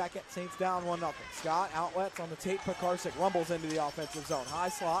into the second, Saints down 1-0. Scott outlets on the tape. Pekarsik rumbles into the offensive zone. High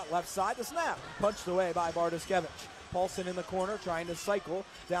slot, left side, the snap. Punched away by Bartoskevich. Paulson in the corner, trying to cycle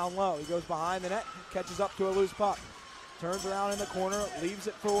down low. He goes behind the net, catches up to a loose puck. Turns around in the corner, leaves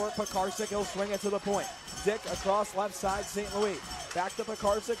it for Pekarsik. He'll swing it to the point. Dick across left side, St. Louis. Back to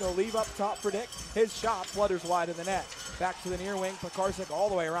Pekarsik. He'll leave up top for Dick. His shot flutters wide of the net. Back to the near wing. Pekarsik all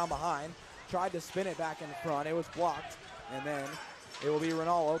the way around behind. Tried to spin it back in front. It was blocked. And then it will be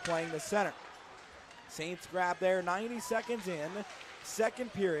Rinaldo playing the center. Saints grab there 90 seconds in.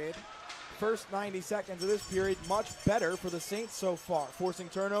 Second period. First 90 seconds of this period much better for the Saints so far. Forcing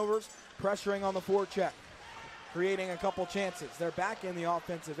turnovers, pressuring on the forecheck. Creating a couple chances. They're back in the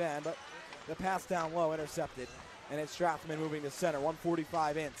offensive end, but the pass down low intercepted. And it's Strathman moving to center.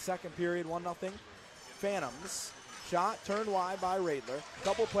 1:45 in. Second period, 1-0. Phantoms. Shot turned wide by Radler. A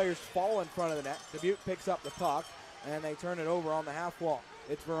couple players fall in front of the net. Dubuque picks up the puck, and they turn it over on the half wall.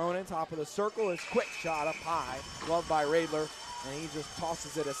 It's Veronin, top of the circle. His quick shot up high, gloved by Radler, and he just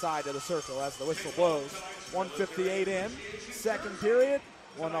tosses it aside to the circle as the whistle blows. 1:58 in. Second period,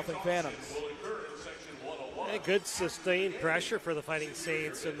 1-0 Phantoms. A good sustained pressure for the Fighting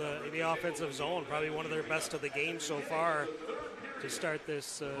Saints in the offensive zone. Probably one of their best of the game so far to start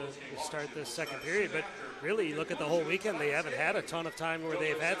this second period. But really, you look at the whole weekend, they haven't had a ton of time where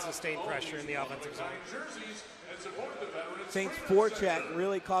they've had sustained pressure in the offensive zone. Saints forecheck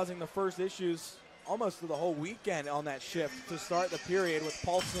really causing the first issues almost through the whole weekend on that shift to start the period, with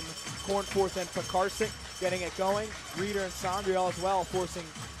Paulson, Cornforth, and Pekarsik getting it going. Reeder and Sondriel as well forcing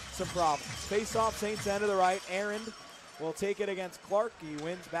some problems. Face-off, Saints end to the right. Aaron will take it against Clark. He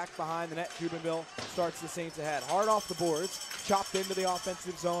wins back behind the net. Jubenville starts the Saints ahead. Hard off the boards. Chopped into the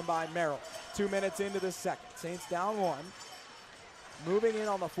offensive zone by Merrill. 2 minutes into the second. Saints down 1. Moving in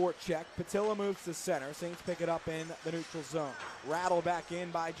on the forecheck. Patilla moves to center. Saints pick it up in the neutral zone. Rattle back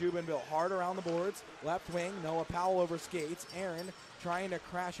in by Jubenville. Hard around the boards. Left wing. Noah Powell over skates. Aaron trying to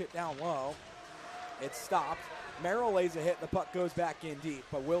crash it down low. It's stopped. Merrill lays a hit. The puck goes back in deep,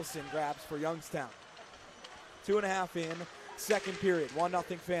 but Wilson grabs for Youngstown. 2.5 in. Second period.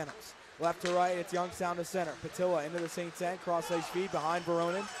 1-0 Phantoms. Left to right, it's Youngstown to center. Patilla into the Saints end. Cross-ice feed behind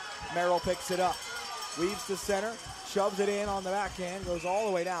Veronin. Merrill picks it up. Weaves to center. Shoves it in on the backhand. Goes all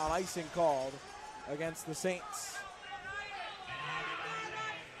the way down. Icing called against the Saints.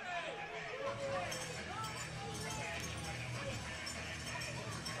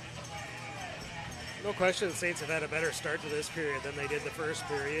 No question the Saints have had a better start to this period than they did the first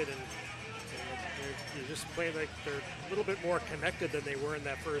period, and you're just playing like they're a little bit more connected than they were in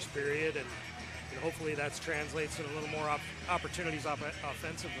that first period, and hopefully that translates in a little more opportunities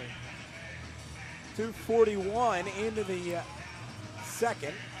offensively. 2:41 into the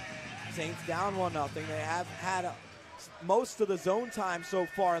second. Saints down 1-0. They have had most of the zone time so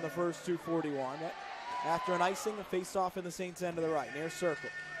far in the first 2:41. After an icing, a face-off in the Saints' end of the right, near circle.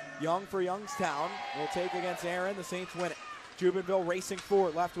 Young for Youngstown will take against Aaron. The Saints win it. Jubenville racing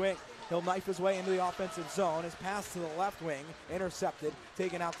forward, left wing. He'll knife his way into the offensive zone. His pass to the left wing, intercepted,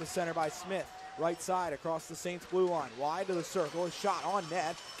 taken out to center by Smith. Right side across the Saints blue line. Wide to the circle, a shot on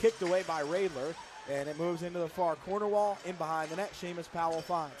net, kicked away by Radler, and it moves into the far corner wall, in behind the net. Seamus Powell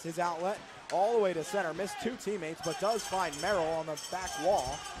finds his outlet all the way to center. Missed two teammates, but does find Merrill on the back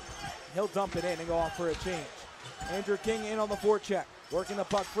wall. He'll dump it in and go off for a change. Andrew King in on the forecheck. Working the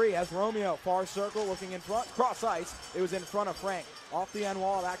puck free as Romeo, far circle, looking in front, cross ice. It was in front of Frank. Off the end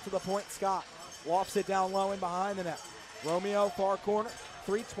wall, back to the point, Scott. Lofts it down low and behind the net. Romeo, far corner,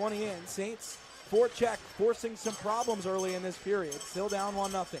 3:20 in. Saints, forecheck, forcing some problems early in this period. Still down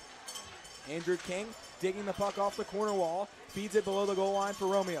 1-0. Andrew King digging the puck off the corner wall, feeds it below the goal line for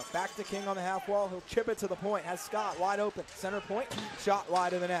Romeo. Back to King on the half wall. He'll chip it to the point. Has Scott wide open. Center point, shot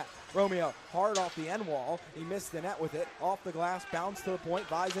wide of the net. Romeo hard off the end wall. He missed the net with it. Off the glass, bounce to the point.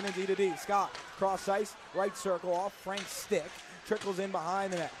 Bison in D-to-D. Scott, cross ice, right circle off Frank's stick. Trickles in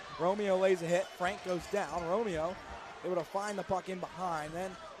behind the net. Romeo lays a hit. Frank goes down. Romeo able to find the puck in behind,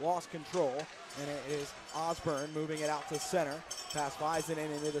 then lost control. And it is Osborne moving it out to center. Pass Bison in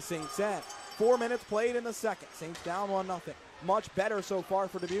into the Saints end. 4 minutes played in the second. Saints down 1-0. Much better so far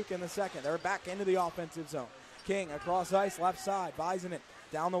for Dubuque in the second. They're back into the offensive zone. King across ice, left side. Bison it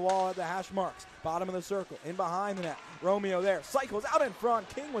down the wall at the hash marks. Bottom of the circle, in behind the net. Romeo there, cycles out in front.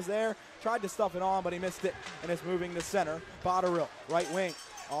 King was there, tried to stuff it on, but he missed it. And it's moving to center. Botterill, right wing.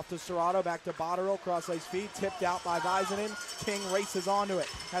 Off to Serrato, back to Botterill, cross ice feed, tipped out by Visinen. King races onto it.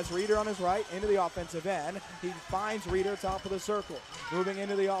 Has Reeder on his right, into the offensive end. He finds Reeder, top of the circle. Moving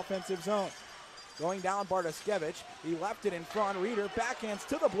into the offensive zone. Going down Bartoskevich. He left it in front. Reeder backhands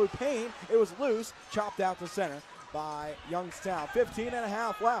to the blue paint. It was loose, chopped out to center by Youngstown.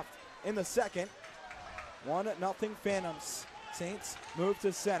 15.5 left in the second. 1-0 Phantoms. Saints move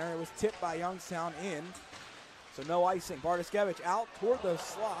to center. It was tipped by Youngstown in. So no icing. Bartoskevich out toward the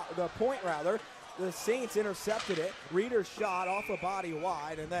slot, the point rather. The Saints intercepted it. Reeder's shot off a body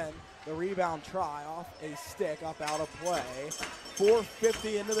wide, and then the rebound try off a stick up out of play.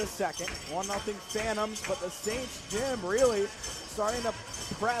 4:50 into the second. 1-0 Phantoms, but the Saints, Jim, really starting to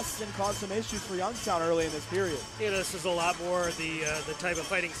press and cause some issues for Youngstown early in this period. Yeah, this is a lot more the type of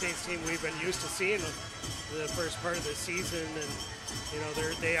Fighting Saints team we've been used to seeing the first part of the season, and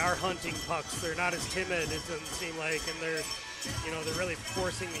they are hunting pucks. They're not as timid, it doesn't seem like, and they're really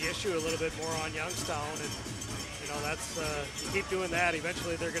forcing the issue a little bit more on Youngstown, and that's you keep doing that,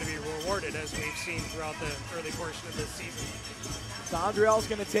 eventually they're going to be rewarded, as we've seen throughout the early portion of this season. Sondriel's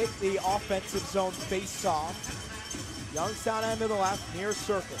going to take the offensive zone face-off. Youngstown end to the left, near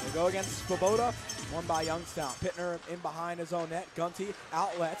circle. They go against Svoboda, won by Youngstown. Pittner in behind his own net. Gunty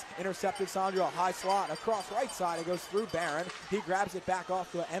outlets, intercepted Sondriel. High slot, across right side. It goes through Barron. He grabs it back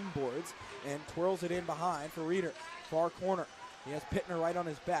off the end boards and twirls it in behind for Reeder. Far corner. He has Pittner right on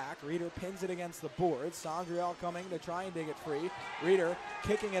his back. Reeder pins it against the boards. Sondriel coming to try and dig it free. Reeder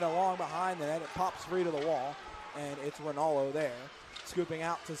kicking it along behind the net. It pops free to the wall, and it's Rinaldo there. Scooping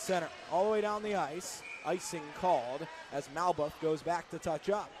out to center. All the way down the ice. Icing called as Malbuff goes back to touch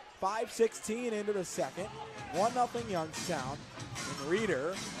up. 5:16 into the second. 1-0 Youngstown. And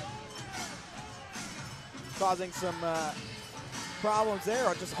Reeder causing some problems there,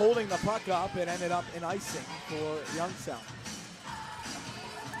 or just holding the puck up. It ended up in icing for Youngstown.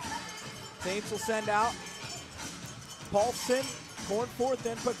 Saints will send out Paulson, Cornforth,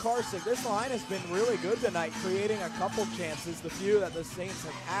 and Pekarsik. This line has been really good tonight, creating a couple chances. The few that the Saints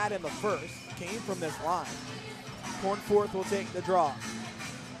have had in the first came from this line. Cornforth will take the draw.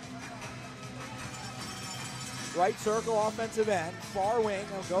 Right circle, offensive end. Far wing,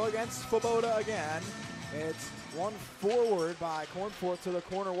 he'll go against Svoboda again. It's one forward by Cornforth to the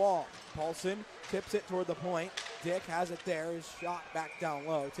corner wall. Paulson tips it toward the point. Dick has it there. His shot back down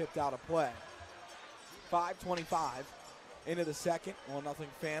low, tipped out of play. 5:25 into the second. 1-0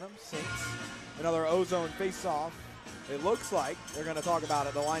 Phantoms. Saints. Another ozone face-off. It looks like they're going to talk about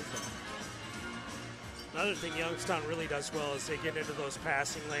it, the linesman. Another thing Youngstown really does well is they get into those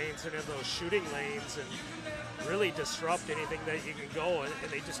passing lanes and in those shooting lanes and really disrupt anything that you can go. And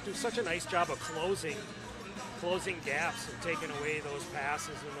they just do such a nice job of closing gaps and taking away those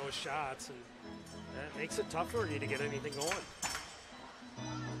passes and those shots. And that makes it tough for you to get anything going.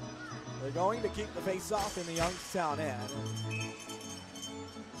 They're going to keep the face-off in the Youngstown end.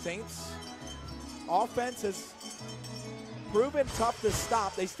 Saints offense has proven tough to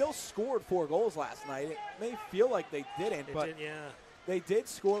stop. They still scored 4 goals last night. It may feel like they didn't, they did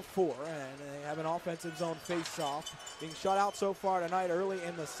score 4, and they have an offensive zone face-off. Being shut out so far tonight early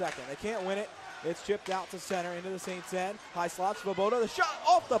in the second. They can't win it. It's chipped out to center into the Saints end. High slot, Svoboda. The shot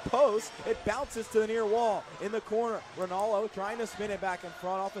off the post. It bounces to the near wall in the corner. Ronaldo trying to spin it back in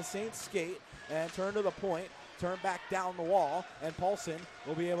front off a Saints skate and turn to the point. Turn back down the wall, and Paulson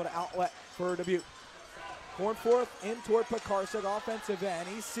will be able to outlet for Dubuque. Cornforth in toward Pekarsik, offensive end.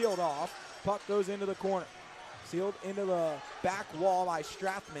 He's sealed off. Puck goes into the corner. Sealed into the back wall by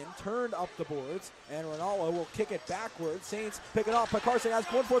Strathman. Turned up the boards, and Ronaldo will kick it backwards. Saints pick it off. Pekarsik has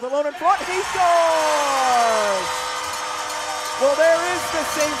Cornforth alone in front. He scores! Well, there is the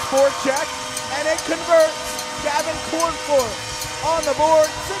Saints forecheck, and it converts. Gavin Cornforth on the board.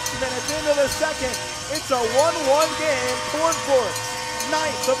 6 minutes into the second. It's a 1-1 game. Cornforth,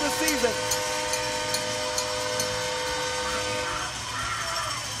 9th of the season.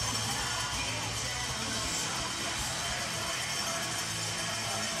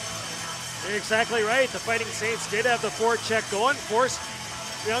 You're exactly right. The Fighting Saints did have the forecheck going, forced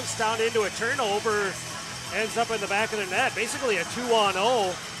Youngstown into a turnover, ends up in the back of the net. Basically a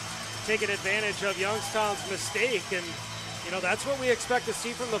 2-on-0, taking advantage of Youngstown's mistake. And, you know, that's what we expect to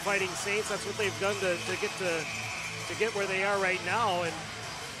see from the Fighting Saints. That's what they've done to get where they are right now. And,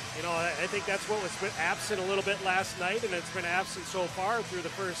 you know, I think that's what was absent a little bit last night, and it's been absent so far through the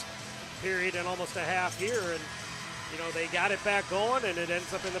first period and almost a half here. And, you know, they got it back going, and it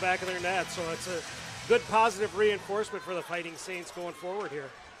ends up in the back of their net. So it's a good positive reinforcement for the Fighting Saints going forward here.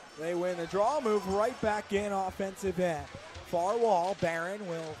 They win the draw, move right back in offensive end. Far wall, Barron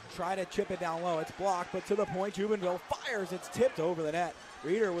will try to chip it down low. It's blocked, but to the point, Jubenville fires. It's tipped over the net.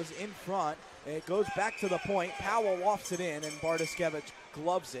 Reeder was in front. It goes back to the point. Powell wafts it in, and Bartoskevich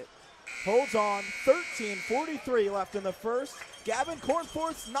gloves it. Holds on, 13:43 left in the first. Gavin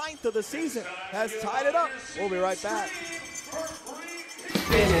Cornforth's 9th of the season has tied it up. We'll be right back.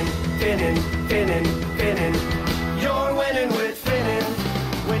 Finnin, finnin, finnin, finnin. You're winning with Finnin.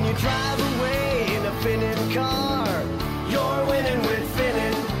 When you drive away in a Finnin car, you're winning with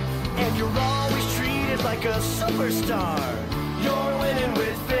Finnin. And you're always treated like a superstar. You're winning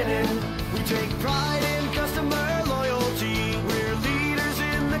with Finnin. We take pride in customer loyalty. We're leaders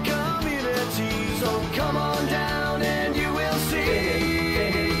in the community. So come on down and you will see.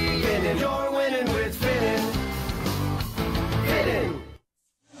 Finnin, Finnin, you're winning with Finnin. Finnin.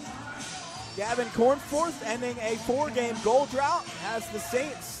 Gavin Cornforth ending a 4-game goal drought has the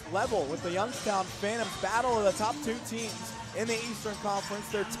Saints level with the Youngstown Phantoms. Battle of the top 2 teams in the Eastern Conference.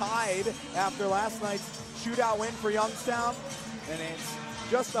 They're tied after last night's shootout win for Youngstown, and it's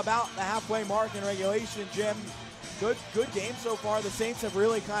just about the halfway mark in regulation. Jim, good game so far. The Saints have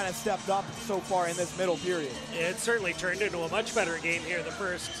really kind of stepped up so far in this middle period. It certainly turned into a much better game here the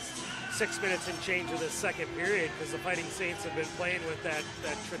first 6 minutes and change of the second period, because the Fighting Saints have been playing with that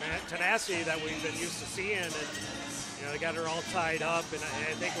tenacity that we've been used to seeing, and you know, they got her all tied up, and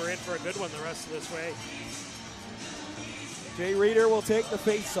I think we're in for a good one the rest of this way. Jay Reeder will take the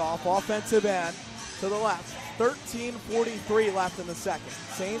face-off, offensive end to the left. 13:43 left in the second.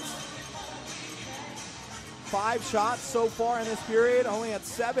 Saints, 5 shots so far in this period, only had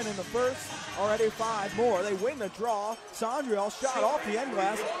 7 in the first, already 5 more. They win the draw. Sondriel shot off the end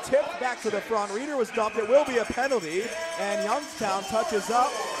glass, tipped back to the front. Reeder was dumped. It will be a penalty, and Youngstown touches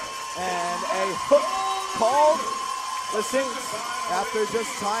up, and a hook called. The Saints, after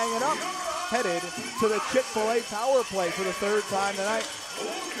just tying it up, headed to the Chick-fil-A power play for the 3rd time tonight.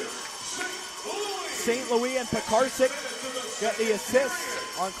 St. Louis and Pekarsik get the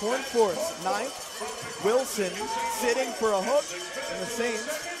assist on Cornforth's 9th. Wilson sitting for a hook, and the Saints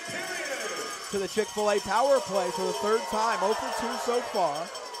to the Chick-fil-A power play for the 3rd time. 0 for 2 so far.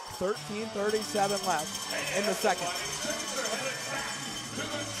 13:37 left in the second.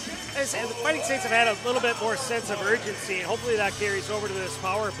 As the Fighting Saints have had a little bit more sense of urgency, and hopefully that carries over to this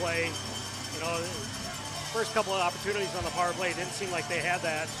power play. You know, first couple of opportunities on the power play, it didn't seem like they had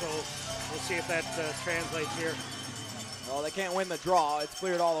that, so we'll see if that translates here. Well, they can't win the draw. It's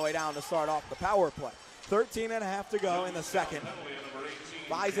cleared all the way down to start off the power play. 13.5 to go in the second.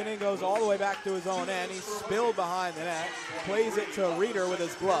 Visinen goes all the way back to his own end. He's spilled behind the net. Plays it to Reeder with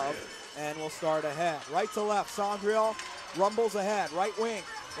his glove. and will start ahead. Right to left, Sondriel rumbles ahead. Right wing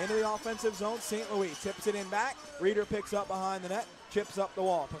into the offensive zone. St. Louis tips it in back. Reeder picks up behind the net, chips up the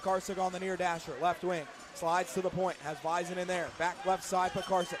wall. Pekarsik on the near dasher. Left wing slides to the point. Has Vizon in there. Back left side,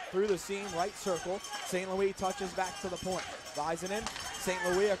 Pekarsik through the seam, right circle. St. Louis touches back to the point. Vizon in. St.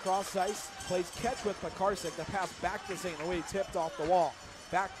 Louis across ice. Plays catch with Pekarsik. The pass back to St. Louis, tipped off the wall.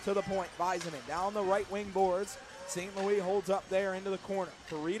 Back to the point. Vizon in. Down the right wing boards. St. Louis holds up there into the corner.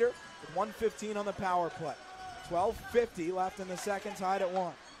 For Reeder with 1:15 on the power play. 12:50 left in the second, tied at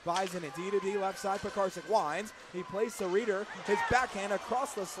 1. Vizon in D-to-D left side. Pekarsik winds. He plays the Reeder. His backhand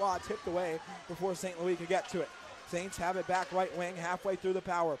across the slot, tipped away before St. Louis could get to it. Saints have it back right wing halfway through the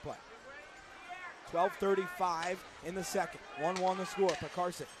power play. 12:35 in the second. 1-1 the score.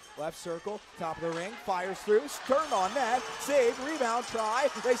 Pekarsik left circle, top of the ring, fires through, turned on net, save, rebound, try.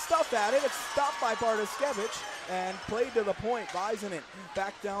 They stuff at it. It's stopped by Bartoskevich and played to the point. Vizon in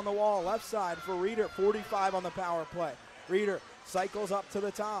back down the wall, left side for Reeder. 45 on the power play. Reeder cycles up to the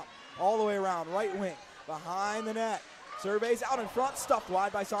top, all the way around, right wing, behind the net. Surveys out in front, stuffed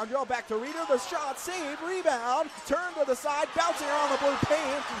wide by Sondriel. Back to Reeder, the shot, save, rebound, turn to the side, bouncing around the blue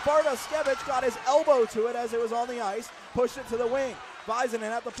paint. Bartoskevich got his elbow to it as it was on the ice, pushed it to the wing. Vizon in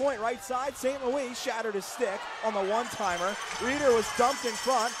at the point, right side. St. Louis shattered his stick on the one-timer. Reeder was dumped in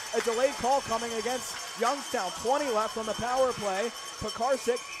front. A delayed call coming against Youngstown. 20 left on the power play.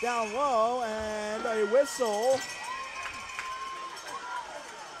 Pekarsik down low, and a whistle.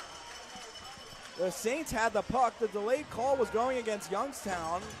 The Saints had the puck. The delayed call was going against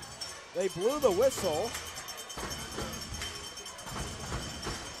Youngstown. They blew the whistle.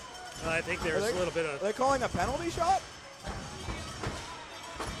 I think there's a little bit of... Are they calling a penalty shot?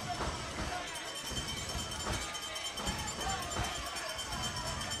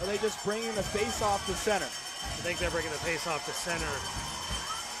 Are they just bringing the face-off to center? I think they're bringing the face-off to center.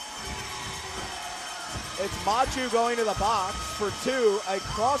 It's Machu going to the box for 2. A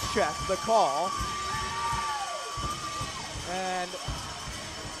cross-check, the call. And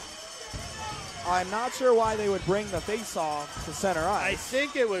I'm not sure why they would bring the face-off to center ice.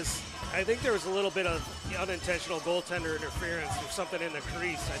 I think there was a little bit of unintentional goaltender interference or something in the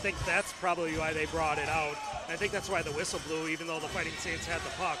crease. I think that's probably why they brought it out. I think that's why the whistle blew, even though the Fighting Saints had the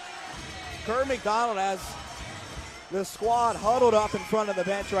puck. Kurt McDonald has the squad huddled up in front of the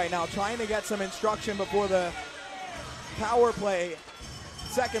bench right now, trying to get some instruction before the power play,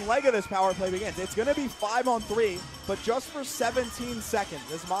 second leg of this power play begins. It's going to be 5-on-3, but just for 17 seconds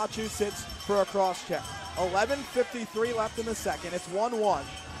as Machu sits for a cross check. 11:53 left in the second. It's 1-1.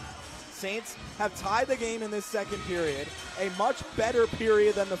 Saints have tied the game in this second period, a much better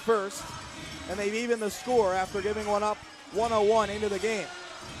period than the first, and they've evened the score after giving one up 101 into the game.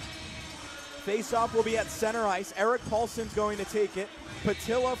 Face-off will be at center ice. Eric Paulson's going to take it.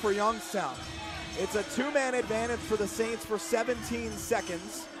 Patilla for Youngstown. It's a 2-man advantage for the Saints for 17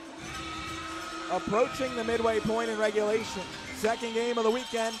 seconds. Approaching the midway point in regulation. Second game of the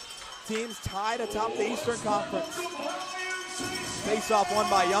weekend. Teams tied atop the Eastern Conference. Face-off won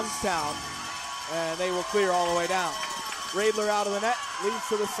by Youngstown, and they will clear all the way down. Radler out of the net, leads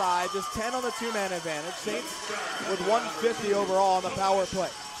to the side, just 10 on the 2-man advantage. Saints with 150 overall on the power play.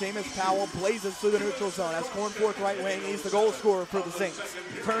 Seamus Powell blazes through the neutral zone as Cornforth right wing. He's the goal scorer for the Saints.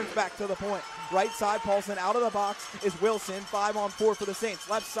 Turns back to the point. Right side, Paulson out of the box is Wilson. 5-on-4 for the Saints.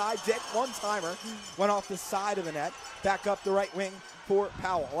 Left side, Dick, one-timer. Went off the side of the net. Back up the right wing for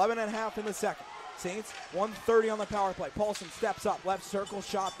Powell. 11.5 in the second. Saints, 1:30 on the power play. Paulson steps up, left circle,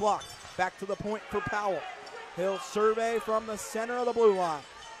 shot blocked. Back to the point for Powell. He'll survey from the center of the blue line.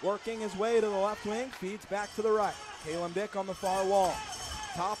 Working his way to the left wing, feeds back to the right. Caleb Dick on the far wall.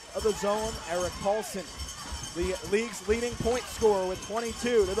 Top of the zone, Eric Paulson, the league's leading point scorer with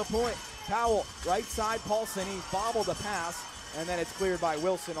 22 to the point. Powell, right side, Paulson, he bobbled the pass, and then it's cleared by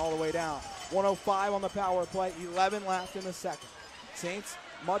Wilson all the way down. 1:05 on the power play, 11 left in the second. Saints,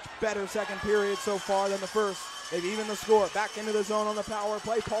 much better second period so far than the first. They've evened the score. Back into the zone on the power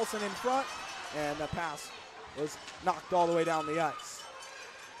play. Paulson in front, and the pass was knocked all the way down the ice.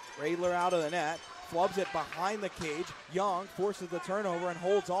 Radler out of the net, flubs it behind the cage. Young forces the turnover and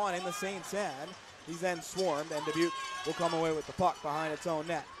holds on in the Saints' end. He's then swarmed, and Dubuque will come away with the puck behind its own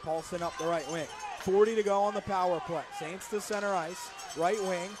net. Paulson up the right wing. 40 to go on the power play. Saints to center ice. Right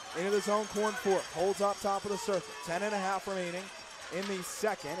wing into the zone. Cornforth holds up top of the circle. 10.5 remaining in the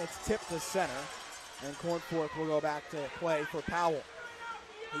second. It's tipped to center, and Cornforth will go back to play for Powell.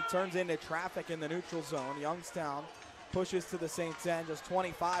 He turns into traffic in the neutral zone. Youngstown pushes to the Saints' end. Just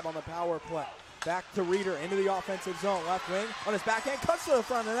 25 on the power play. Back to Reeder into the offensive zone. Left wing on his backhand. Cuts to the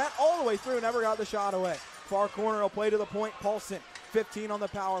front of the net all the way through. Never got the shot away. Far corner will play to the point. Paulson 8:15 on the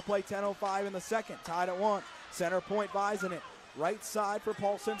power play, 10:05 in the second. Tied at 1. Center point, Visinen. Right side for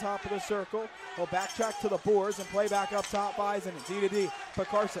Paulson, top of the circle. He'll backtrack to the boards and play back up top. Visinen, D to D.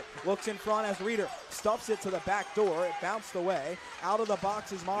 Pekarsik looks in front as Reeder stuffs it to the back door. It bounced away. Out of the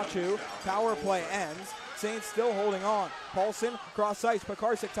box is Machu. Power play ends. Saints still holding on. Paulson, cross ice.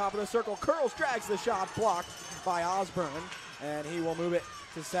 Pekarsik, top of the circle. Curls, drags the shot, blocked by Osborne. And he will move it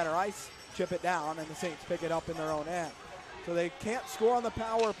to center ice, chip it down, and the Saints pick it up in their own end. So they can't score on the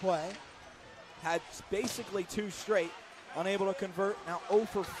power play. Had basically 2 straight. Unable to convert, now 0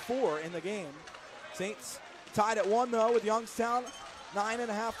 for 4 in the game. Saints tied at 1 though with Youngstown.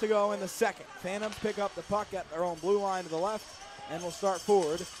 9.5 to go in the second. Phantoms pick up the puck at their own blue line to the left and will start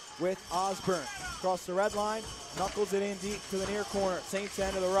forward with Osborne. Across the red line, knuckles it in deep to the near corner. Saints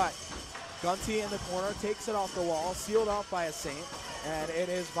end to the right. Gunty in the corner, takes it off the wall, sealed off by a Saint. And it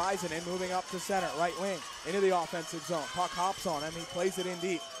is Visinen moving up to center, right wing, into the offensive zone. Puck hops on him, he plays it in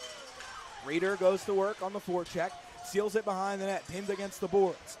deep. Reeder goes to work on the forecheck. Seals it behind the net, pinned against the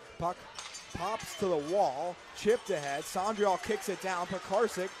boards. Puck pops to the wall, chipped ahead. Sondrial kicks it down.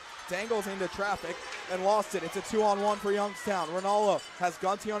 Pekarsik dangles into traffic and lost it. It's a 2-on-1 for Youngstown. Ronaldo has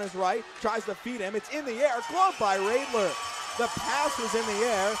Gunty on his right, tries to feed him. It's in the air, gloved by Radler. The pass was in the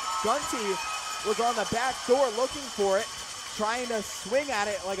air. Gunty was on the back door looking for it, trying to swing at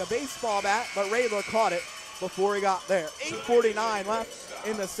it like a baseball bat, but Radler caught it before he got there. 8:49 left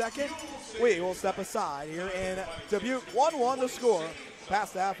in the second. We will step aside here in Dubuque. 1-1 to score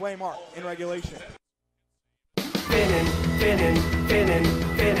past the halfway mark in regulation. Finnin, Finnin, Finnin,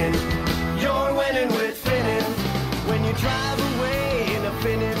 Finnin. You're winning with Finnin. When you drive away in a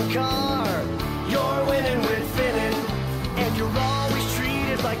Finnin car, you're winning with Finnin. And you're always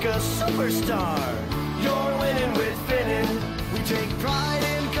treated like a superstar. You're winning with Finnin. We take pride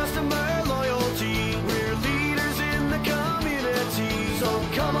in customer loyalty. We're leaders in the community. So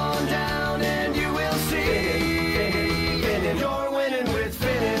come on down and you will see. Finnin, Finnin, you're winning with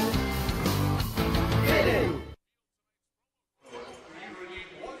Finnin. Finnin.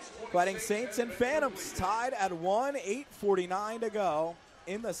 Fighting Saints and Phantoms tied at 1, 8:49 to go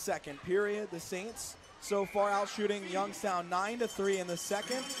in the second period. The Saints so far out shooting Youngstown 9-3 in the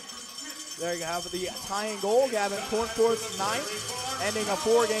second. There you have the tying goal. Gavin Cornforth's 9th, ending a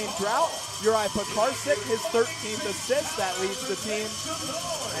 4-game drought. Uri Pekarsik, his 13th assist. That leads the team.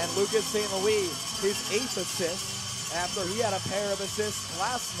 And Lucas St. Louis, his 8th assist after he had a pair of assists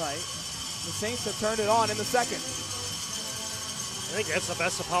last night. The Saints have turned it on in the second. I think that's the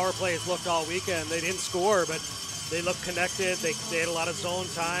best the power play has looked all weekend. They didn't score, but they looked connected. They had a lot of zone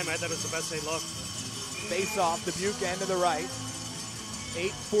time. I thought it was the best they looked. Face off, Dubuque end to the right.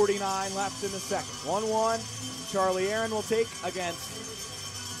 8:49 left in the second. 1-1. Charlie Aaron will take against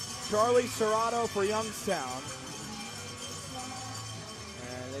Charlie Serrato for Youngstown.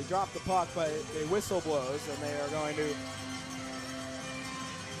 And they drop the puck, but a whistle blows, and they are going to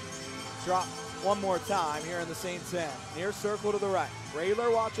drop one more time here in the Saints end. Near circle to the right.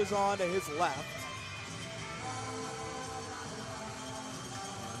 Rayler watches on to his left.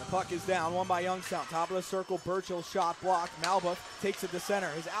 And the puck is down, won by Youngstown. Top of the circle, Burchell's shot blocked. Malbuff takes it to center.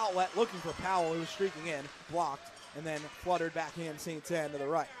 His outlet looking for Powell, who was streaking in, blocked, and then fluttered back in Saints end to the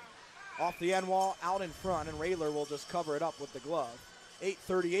right. Off the end wall, out in front, and Rayler will just cover it up with the glove.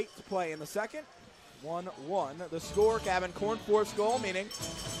 8:38 to play in the second. 1-1. The score, Gavin Cornforth's goal, meaning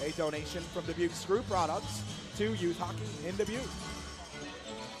a donation from Dubuque Screw Products to youth hockey in Dubuque.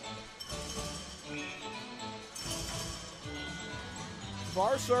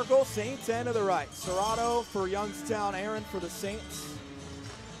 Far circle, Saints end to the right. Serrato for Youngstown, Aaron for the Saints.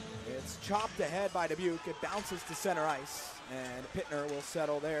 It's chopped ahead by Dubuque. It bounces to center ice, and Pittner will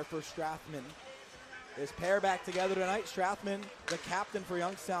settle there for Strathman. This pair back together tonight. Strathman, the captain for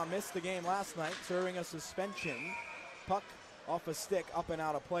Youngstown, missed the game last night, serving a suspension. Puck off a stick, up and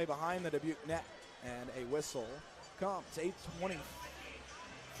out of play behind the Dubuque net, and a whistle comes.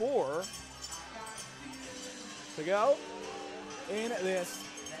 8:24 to go in this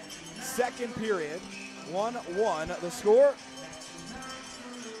second period. 1-1 the score.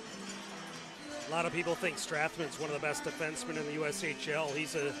 A lot of people think Strathman's one of the best defensemen in the USHL.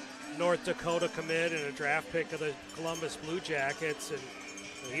 He's a North Dakota commit and a draft pick of the Columbus Blue Jackets, and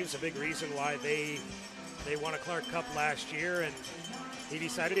he was a big reason why they won a Clark Cup last year, and he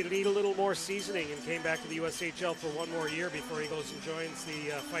decided he'd need a little more seasoning and came back to the USHL for one more year before he goes and joins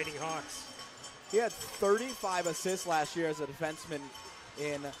the Fighting Hawks. He had 35 assists last year as a defenseman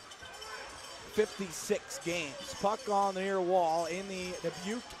in 56 games. Puck on the near wall in the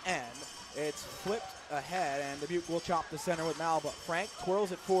Dubuque end. It's flipped ahead, and Dubuque will chop the center with Malba. Frank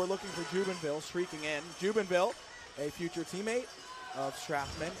twirls it forward, looking for Jubenville, streaking in. Jubenville, a future teammate of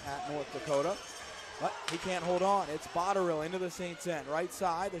Strathman at North Dakota. But he can't hold on. It's Botterill into the Saints end. Right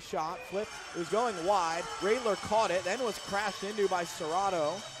side, the shot, flipped. It was going wide. Radler caught it, then was crashed into by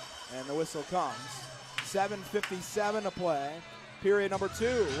Serrato. And the whistle comes. 7:57 to play. Period number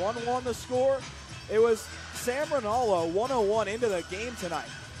 2. 1-1 the score. It was Sam Rinaldo, 101 into the game tonight.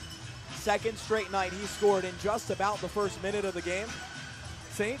 Second straight night he scored in just about the first minute of the game.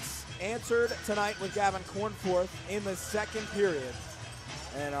 Saints answered tonight with Gavin Cornforth in the second period.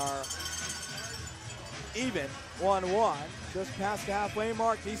 And are even 1-1, just past the halfway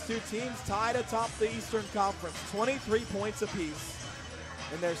mark. These two teams tied atop the Eastern Conference, 23 points apiece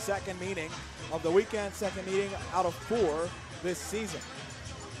in their second meeting of the weekend, second meeting out of 4 this season.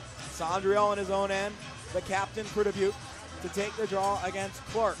 Sondriel in his own end, the captain for Dubuque, to take the draw against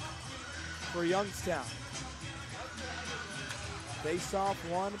Clark for Youngstown. Face-off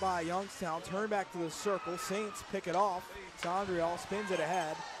won by Youngstown, turn back to the circle, Saints pick it off, Sondriel spins it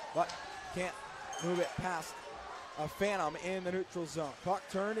ahead, but can't move it past a Phantom in the neutral zone. Puck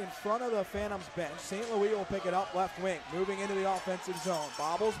turned in front of the Phantom's bench. St. Louis will pick it up left wing, moving into the offensive zone.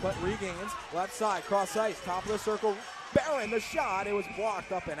 Bobbles but regains left side, cross ice, top of the circle. Barron, the shot, it was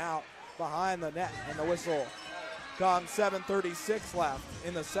blocked up and out behind the net, and the whistle comes. 7:36 left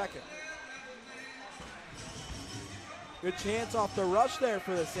in the second. Good chance off the rush there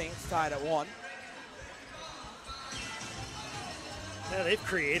for the Saints, tied at 1. Yeah, they've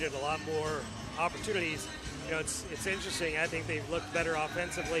created a lot more opportunities. You know, it's interesting. I think they've looked better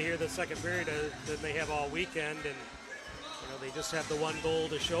offensively here the second period than they have all weekend, and you know, they just have the one goal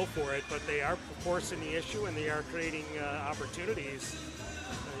to show for it. But they are forcing the issue, and they are creating opportunities.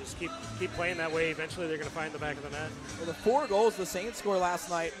 Just keep playing that way. Eventually, they're going to find the back of the net. Well, the 4 goals the Saints scored last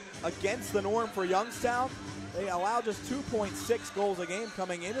night against the norm for Youngstown, they allowed just 2.6 goals a game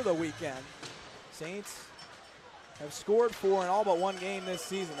coming into the weekend. Saints have scored 4 in all but 1 game this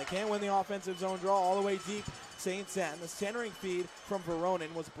season. They can't win the offensive zone draw all the way deep. Saints end. The centering feed from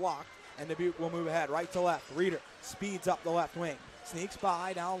Veronin was blocked, and Dubuque will move ahead right to left. Reeder speeds up the left wing, sneaks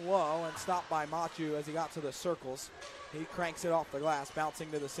by down low, and stopped by Machu as he got to the circles. He cranks it off the glass,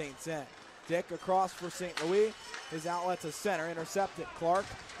 bouncing to the Saints end. Dick across for St. Louis. His outlet to center, intercepted. Clark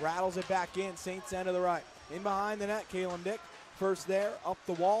rattles it back in. Saints end to the right. In behind the net, Kalen Dick. First there, up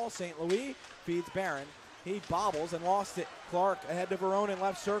the wall. St. Louis feeds Barron. He bobbles and lost it. Clark ahead to Veronin,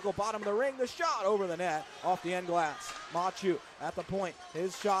 left circle, bottom of the ring. The shot over the net, off the end glass. Machu at the point.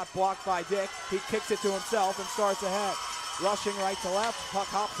 His shot blocked by Dick. He kicks it to himself and starts ahead. Rushing right to left, puck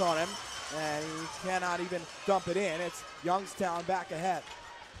hops on him, and he cannot even dump it in. It's Youngstown back ahead.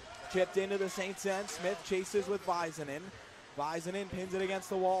 Chipped into the Saints end. Smith chases with Visanen. Visanen pins it against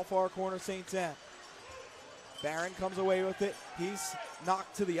the wall, far corner Saints end. Barron comes away with it. He's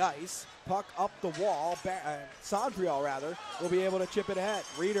knocked to the ice. Puck up the wall. Sondriel, rather, will be able to chip it ahead.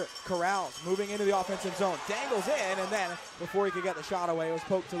 Reeder corrals, moving into the offensive zone. Dangles in, and then, before he could get the shot away, it was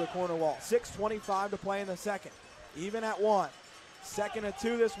poked to the corner wall. 6:25 to play in the second. Even at 1. Second of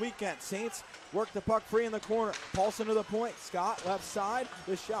 2 this weekend. Saints work the puck free in the corner. Paulson to the point. Scott, left side.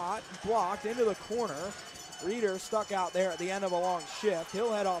 The shot blocked into the corner. Reeder stuck out there at the end of a long shift.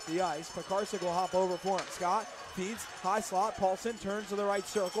 He'll head off the ice. Pekarsik will hop over for him. Scott feeds, high slot. Paulson turns to the right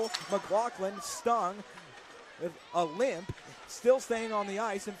circle. McLaughlin stung with a limp. Still staying on the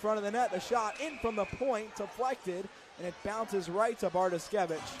ice in front of the net. The shot in from the point, deflected, and it bounces right to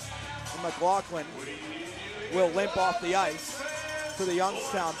Bartoskevich. And McLaughlin will limp off the ice to the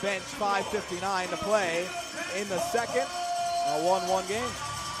Youngstown bench. 5:59 to play in the second. A 1-1 game.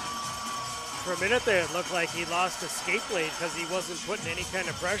 For a minute there, it looked like he lost a skate blade because he wasn't putting any kind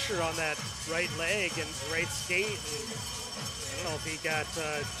of pressure on that right leg and right skate. And I don't know if he got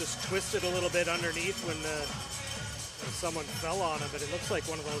just twisted a little bit underneath when someone fell on him, but it looks like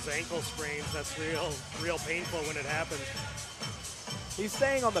one of those ankle sprains that's real painful when it happens. He's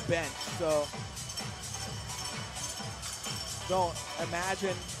staying on the bench, so don't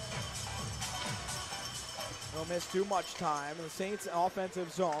imagine he'll miss too much time. The Saints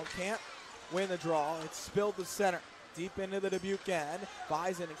offensive zone can't win the draw. It's spilled to center, deep into the Dubuque end.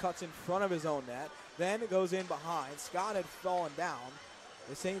 Bison cuts in front of his own net. Then it goes in behind. Scott had fallen down.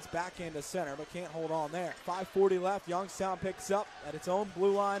 The Saints back into center, but can't hold on there. 5:40 left. Youngstown picks up at its own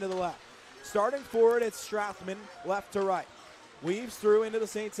blue line to the left. Starting forward, it's Strathman, left to right. Weaves through into the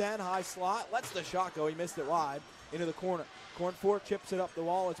Saints end, high slot. Lets the shot go. He missed it wide into the corner. Cornforth chips it up the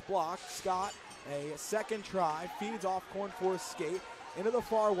wall. It's blocked. Scott, a second try, feeds off Cornforth's skate. Into the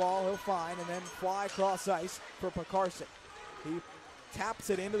far wall, he'll find, and then fly across ice for Pekarsik. He taps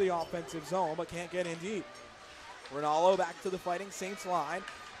it into the offensive zone, but can't get in deep. Rinaldo back to the Fighting Saints line.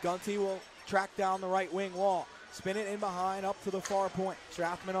 Gunty will track down the right wing wall. Spin it in behind, up to the far point.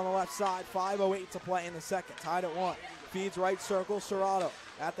 Strathman on the left side, 5:08 to play in the second. Tied at 1. Feeds right circle, Serrato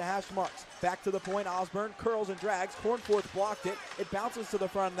at the hash marks. Back to the point, Osborne curls and drags. Cornforth blocked it. It bounces to the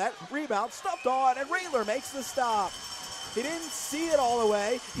front net. Rebound, stuffed on, and Raylor makes the stop. He didn't see it all the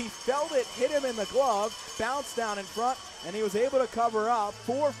way. He felt it hit him in the glove, bounced down in front, and he was able to cover up.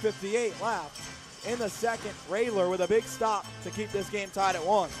 4:58 left in the second. Raylor with a big stop to keep this game tied at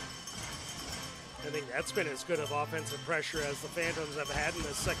 1. I think that's been as good of offensive pressure as the Phantoms have had in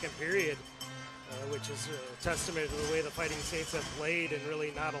this second period, which is a testament to the way the Fighting Saints have played and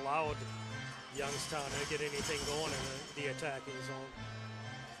really not allowed Youngstown to get anything going in the attacking zone.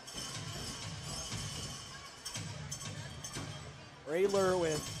 Raylor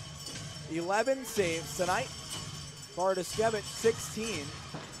with 11 saves tonight. Bartoszewicz 16.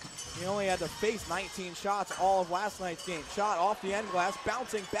 He only had to face 19 shots all of last night's game. Shot off the end glass,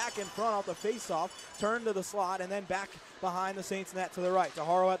 bouncing back in front off the face-off, turned to the slot, and then back behind the Saints net to the right.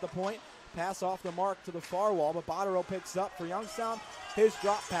 DeHaro at the point, pass off the mark to the far wall, but Botterill picks up for Youngstown. His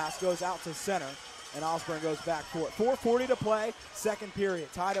drop pass goes out to center, and Osborne goes back for it. 4:40 to play, second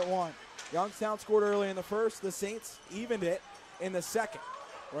period, tied at 1. Youngstown scored early in the first. The Saints evened it in the second.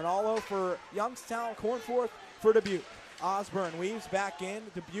 Ronaldo for Youngstown, Cornforth for Dubuque. Osborne weaves back in,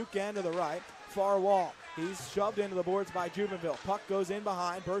 Dubuque end to the right, far wall. He's shoved into the boards by Jubenville. Puck goes in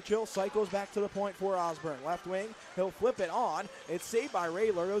behind. Burchill cycles back to the point for Osborne. Left wing, he'll flip it on. It's saved by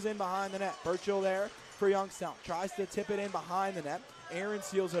Raylor, goes in behind the net. Burchill there for Youngstown. Tries to tip it in behind the net. Aaron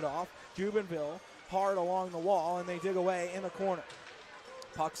seals it off. Jubenville hard along the wall, and they dig away in the corner.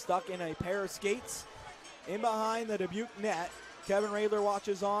 Puck stuck in a pair of skates in behind the Dubuque net. Kevin Raylor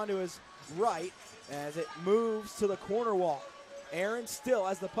watches on to his right as it moves to the corner wall. Aaron still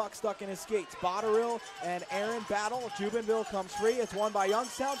has the puck stuck in his skates. Botterill and Aaron battle. Jubenville comes free. It's won by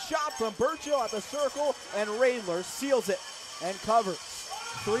Youngstown. Shot from Burchill at the circle, and Raylor seals it and covers.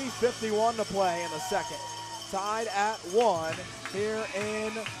 3:51 to play in the second. Tied at 1 here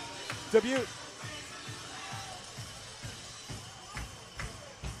in Dubuque.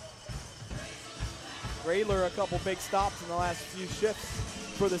 Raylor a couple big stops in the last few shifts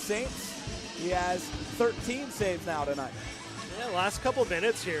for the Saints. He has 13 saves now tonight. Yeah, last couple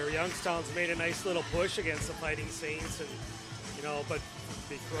minutes here, Youngstown's made a nice little push against the Fighting Saints, and but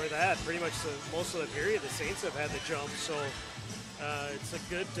before that, pretty much most of the period, the Saints have had the jump. So it's a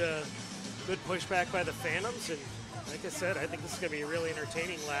good pushback by the Phantoms, and like I said, I think this is going to be a really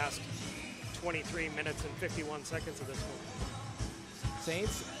entertaining last 23 minutes and 51 seconds of this one.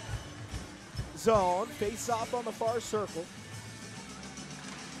 Saints zone, face off on the far circle.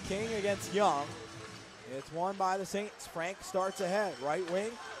 King against Young. It's won by the Saints. Frank starts ahead. Right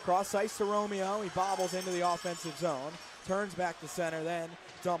wing, cross ice to Romeo. He bobbles into the offensive zone. Turns back to center, then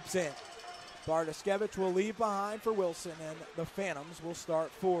dumps in. Bartoszewicz will leave behind for Wilson, and the Phantoms will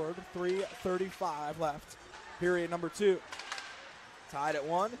start forward. 3:35 left. Period number 2. Tied at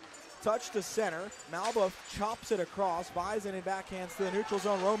 1. Touch to center. Malbuff chops it across. Bison and backhands to the neutral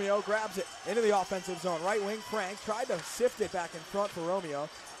zone. Romeo grabs it into the offensive zone. Right wing, Frank tried to sift it back in front for Romeo.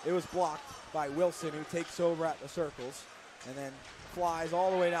 It was blocked by Wilson, who takes over at the circles and then flies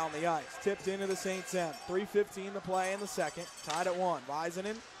all the way down the ice. Tipped into the Saints end. 3:15 to play in the second. Tied at 1.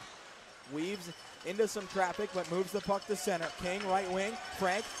 Bisonen weaves into some traffic, but moves the puck to center. King, right wing.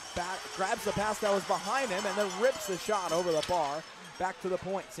 Frank back, grabs the pass that was behind him and then rips the shot over the bar. Back to the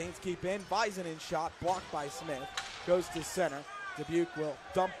point. Saints keep in. Bisonen shot blocked by Smith. Goes to center. Dubuque will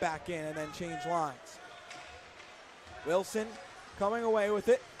dump back in and then change lines. Wilson coming away with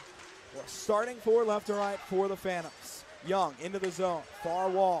it. We're starting forward left to right for the Phantoms. Young into the zone. Far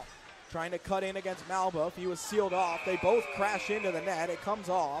wall. Trying to cut in against Malbuff. He was sealed off. They both crash into the net. It comes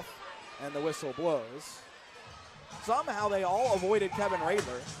off and the whistle blows. Somehow they all avoided Kevin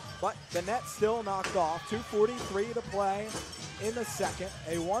Raylor, but the net still knocked off. 2:43 to play in the second.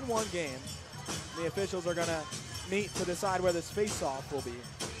 A 1-1 game. The officials are going to meet to decide where this face-off will be.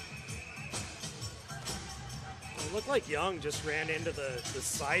 It looked like Young just ran into the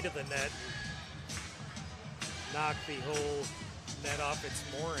side of the net and knocked the whole net off its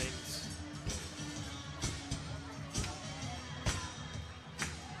moorings.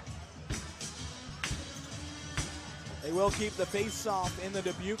 They will keep the face-off in the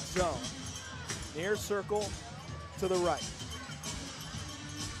Dubuque zone. Near circle to the right.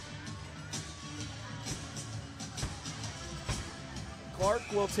 Clark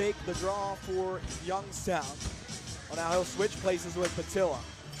will take the draw for Youngstown. Well, now he'll switch places with Patilla.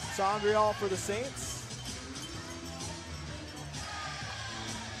 Sangreal for the Saints.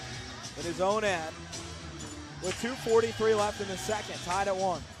 In his own end. With 2:43 left in the second, tied at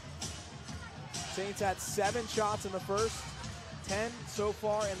 1. Saints had 7 shots in the first, 10 so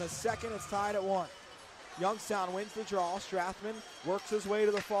far in the second. It's tied at 1. Youngstown wins the draw. Strathman works his way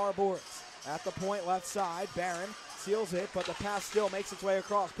to the far boards. At the point, left side, Barron seals it, but the pass still makes its way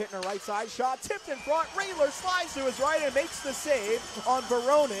across. Pittner right side, shot tipped in front. Raidler slides to his right and makes the save on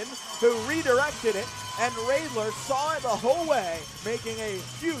Baronin, who redirected it, and Raidler saw it the whole way, making a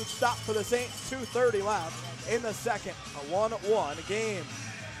huge stop for the Saints. 2:30 left in the second. A 1-1 game.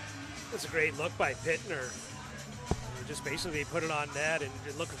 That's a great look by Pittner. Just basically put it on net and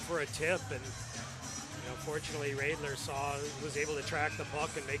looking for a tip, and fortunately Raidler was able to track the puck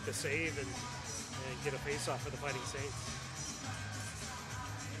and make the save and get a face-off for the Fighting Saints.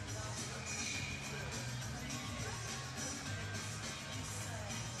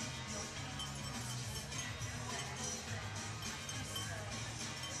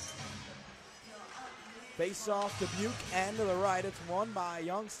 Face-off, Dubuque end to the right. It's won by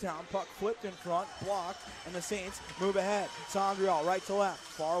Youngstown. Puck flipped in front, blocked, and the Saints move ahead. Sondriel right to left.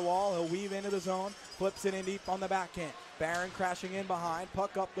 Far wall, he'll weave into the zone, flips it in deep on the backhand. Barron crashing in behind,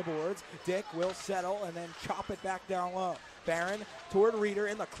 puck up the boards. Dick will settle and then chop it back down low. Barron toward Reeder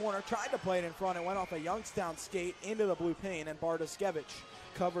in the corner, tried to play it in front. It went off a Youngstown skate into the blue paint, and Bartoskevich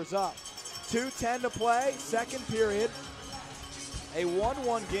covers up. 2:10 to play, second period. A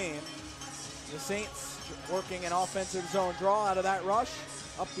 1-1 game. The Saints working an offensive zone draw out of that rush,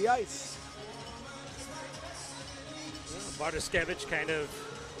 up the ice. Bartoskevich kind of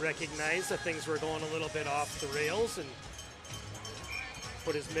recognized that things were going a little bit off the rails and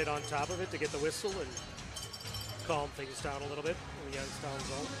put his mitt on top of it to get the whistle and calm things down a little bit in the Youngstown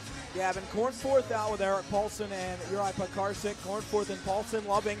zone. Gavin Cornforth out with Eric Paulson and Uri Pekarsik. Cornforth and Paulson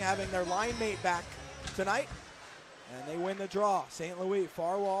loving having their line mate back tonight. And they win the draw. St. Louis,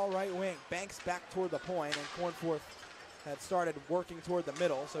 far wall, right wing. Banks back toward the point, and Cornforth had started working toward the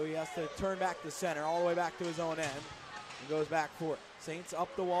middle, so he has to turn back to center, all the way back to his own end, and goes back for it. Saints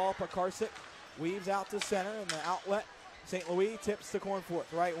up the wall. Pekarsik weaves out to center, and the outlet. St. Louis tips to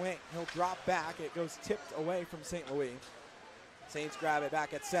Cornforth, right wing. He'll drop back. It goes tipped away from St. Louis. Saints grab it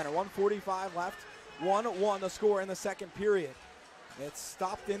back at center. 1:45 left. 1-1 the score in the second period. It's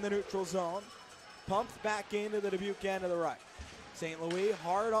stopped in the neutral zone. Pumped back into the Dubuque end to the right. St. Louis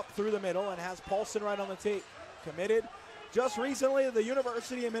hard up through the middle and has Paulson right on the tape. Committed just recently to the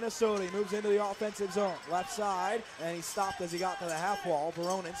University of Minnesota. He moves into the offensive zone. Left side, and he stopped as he got to the half wall.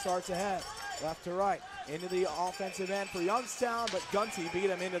 Baronin starts ahead. Left to right. Into the offensive end for Youngstown, but Gunty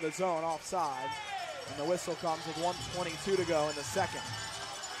beat him into the zone offside. And the whistle comes with 1:22 to go in the second.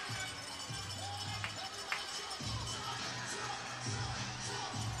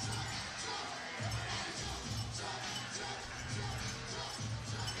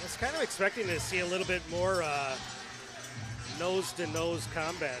 Kind of expecting to see a little bit more nose-to-nose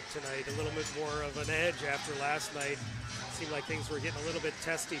combat tonight, a little bit more of an edge after last night. It seemed like things were getting a little bit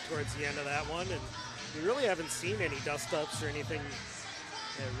testy towards the end of that one, and we really haven't seen any dust-ups or anything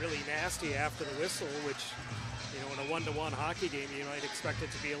really nasty after the whistle, which, in a one-to-one hockey game, you might expect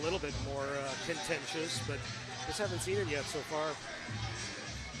it to be a little bit more contentious, but just haven't seen it yet so far.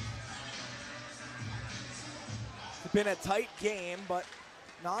 It's been a tight game, but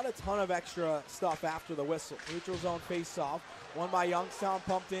not a ton of extra stuff after the whistle. Neutral zone face-off. Won by Youngstown,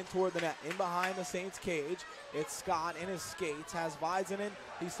 pumped in toward the net. In behind the Saints cage, it's Scott in his skates. Has Visinen.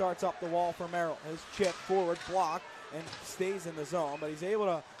 He starts up the wall for Merrill. His chip forward, blocked, and stays in the zone. But he's able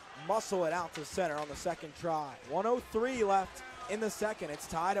to muscle it out to center on the second try. 1:03 left in the second. It's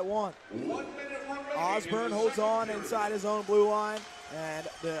tied at 1. Osborne holds on inside his own blue line. And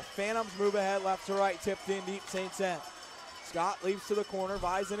the Phantoms move ahead left to right. Tipped in deep Saints end. Scott leaves to the corner.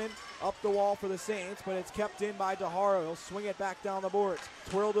 Visinen up the wall for the Saints, but it's kept in by DeHaro. He'll swing it back down the boards.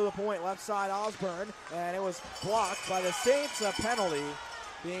 Twirl to the point, left side Osborne, and it was blocked by the Saints. A penalty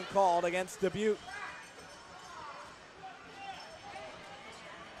being called against Dubuque.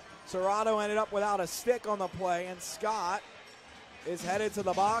 Serrato ended up without a stick on the play, and Scott is headed to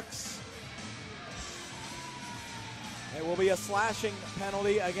the box. It will be a slashing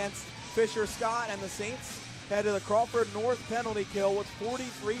penalty against Fisher Scott, and the Saints head to the Crawford North penalty kill with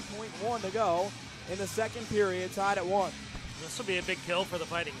 43.1 to go in the second period, tied at 1. This will be a big kill for the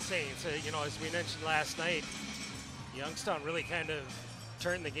Fighting Saints. As we mentioned last night, Youngstown really kind of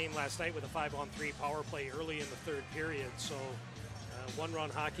turned the game last night with a 5-on-3 power play early in the third period. So one-run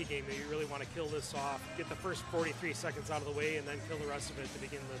hockey game, you really want to kill this off, get the first 43 seconds out of the way, and then kill the rest of it to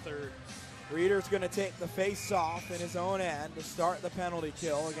begin the third. Reeder's going to take the face-off in his own end to start the penalty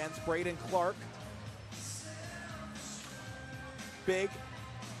kill against Braden Clark. Big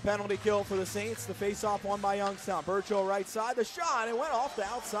penalty kill for the Saints. The face-off won by Youngstown. Burchill right side. The shot, it went off the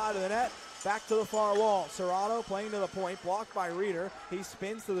outside of the net. back to the far wall. Serrato playing to the point, blocked by Reeder. He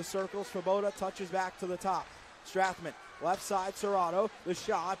spins to the circle. Svoboda touches back to the top. Strathman, left side, Serrato. The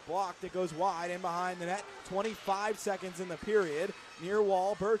shot blocked. It goes wide in behind the net. 25 seconds in the period. Near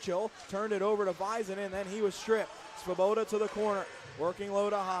wall, Burchill turned it over to Bison, and then he was stripped. Svoboda to the corner, working low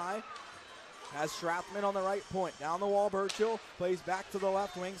to high. Has Strathman on the right point. Down the wall, Burchill plays back to the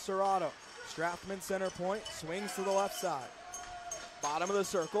left wing, Serrato. Strathman center point, swings to the left side. Bottom of the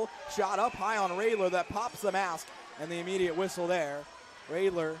circle, shot up high on Radler that pops the mask, and the immediate whistle there.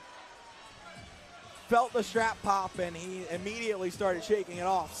 Radler felt the strap pop, and he immediately started shaking it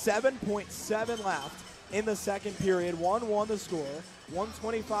off. 7.7 left in the second period, 1-1 the score,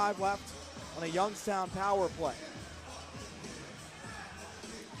 1:25 left on a Youngstown power play.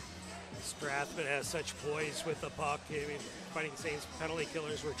 Strathman has such poise with the puck. I mean, Fighting Saints penalty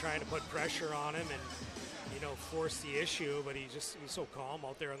killers were trying to put pressure on him and, force the issue, but he's so calm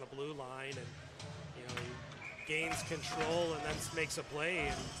out there on the blue line, and, he gains control and then makes a play,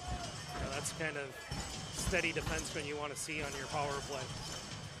 and that's kind of steady defenseman you want to see on your power play.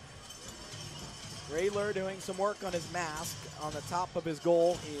 Radler doing some work on his mask on the top of his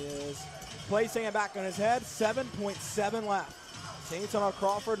goal. He is placing it back on his head. 7.7 left. Saints on a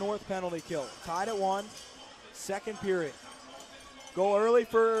Crawford North penalty kill. Tied at 1. Second period. Goal early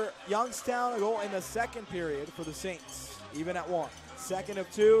for Youngstown. A goal in the second period for the Saints. Even at 1. Second of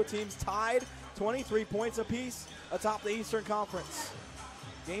 2. Teams tied. 23 points apiece atop the Eastern Conference.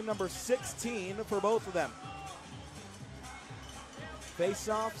 Game number 16 for both of them.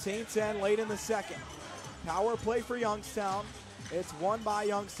 Face-off, Saints end late in the second. Power play for Youngstown. It's won by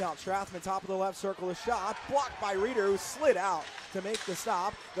Youngstown. Strathman, top of the left circle, a shot. Blocked by Reeder, who slid out to make the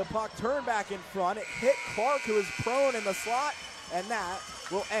stop. The puck turned back in front. It hit Clark, who is prone in the slot, and that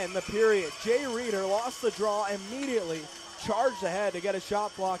will end the period. Jay Reeder lost the draw immediately, charged ahead to get a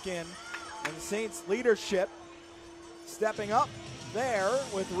shot block in. And the Saints leadership stepping up there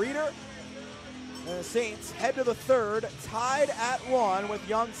with Reeder. And the Saints head to the third, tied at 1 with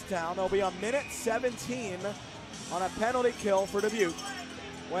Youngstown. There'll be a minute 17 on a penalty kill for Dubuque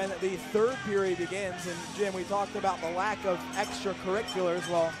when the third period begins. And Jim, we talked about the lack of extracurriculars.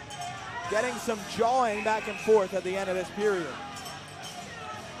 Well, getting some jawing back and forth at the end of this period.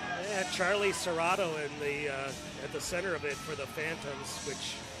 Yeah, Charlie Serrato at the center of it for the Phantoms,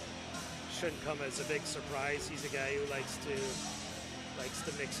 which shouldn't come as a big surprise. He's a guy who likes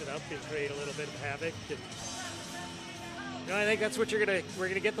to mix it up and create a little bit of havoc. And I think that's what we're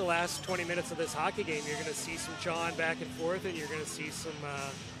gonna get the last 20 minutes of this hockey game. You're gonna see some jawing back and forth, and you're gonna see some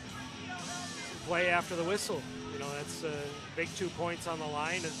play after the whistle. That's big 2 points on the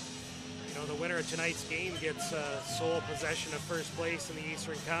line, and the winner of tonight's game gets sole possession of first place in the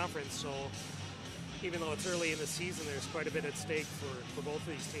Eastern Conference. So even though it's early in the season, there's quite a bit at stake for both of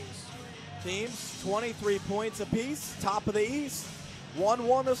these teams. Teams 23 points apiece, top of the East.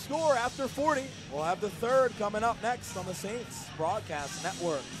 1-1 the score after 40. We'll have the third coming up next on the Saints Broadcast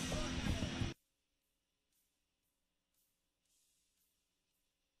Network.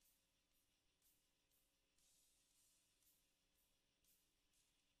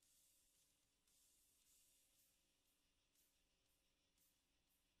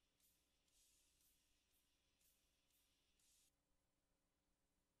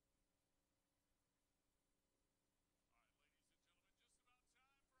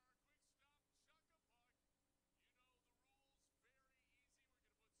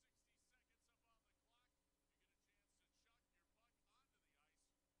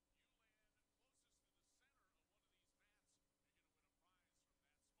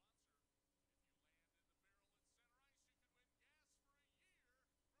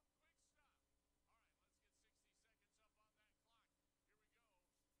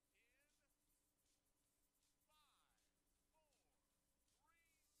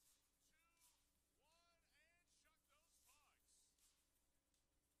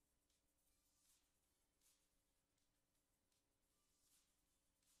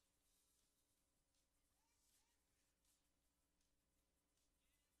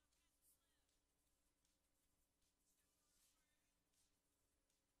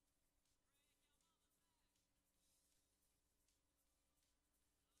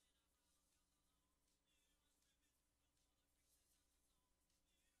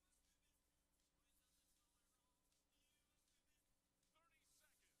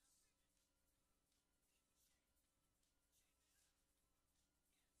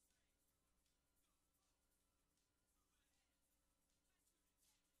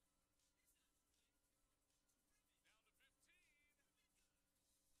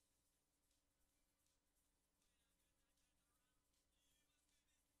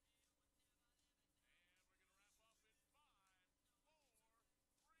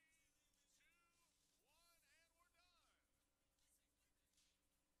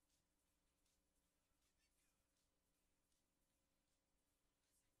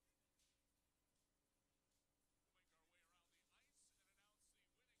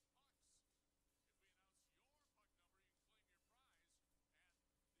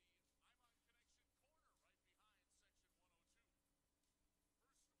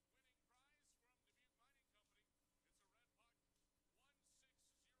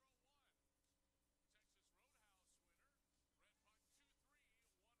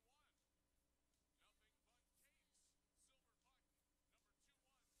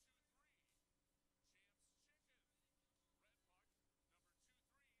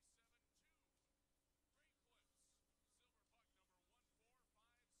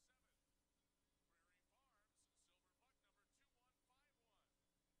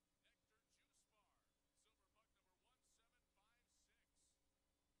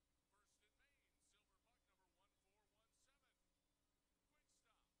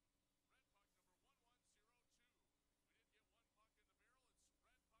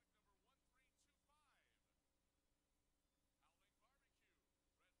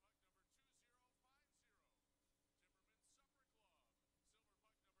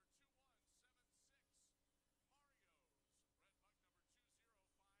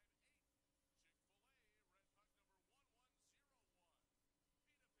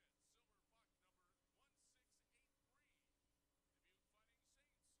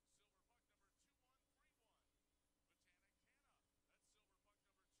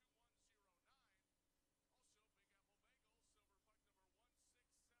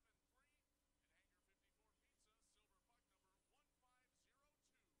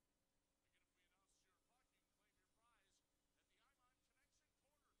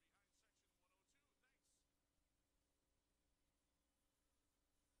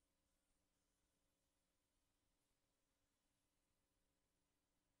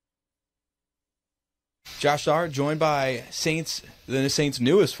 Josh Starr, joined by the Saints'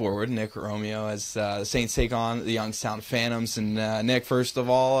 newest forward, Nick Romeo, as the Saints take on the Youngstown Phantoms. And Nick, first of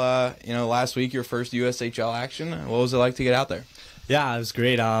all, last week your first USHL action. What was it like to get out there? Yeah, it was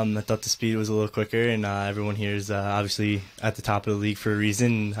great. I thought the speed was a little quicker, and everyone here is obviously at the top of the league for a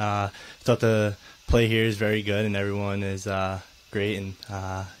reason. I thought the play here is very good, and everyone is great, and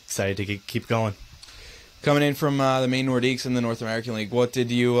excited to keep going. Coming in from the Maine Nordiques in the North American League, what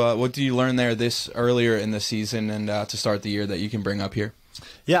did you learn there this earlier in the season and to start the year that you can bring up here?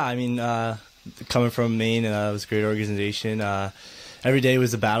 Yeah, I mean, coming from Maine, it was a great organization. Every day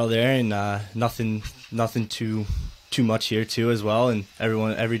was a battle there, and nothing too much here too as well. And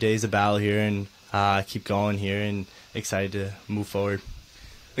every day is a battle here, and keep going here, and excited to move forward.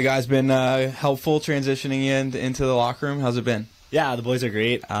 The guys been helpful transitioning into the locker room. How's it been? Yeah, the boys are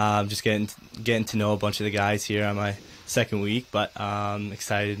great. Just getting to know a bunch of the guys here on my second week, but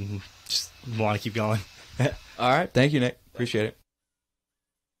excited and just want to keep going. All right. Thank you, Nick. Appreciate it.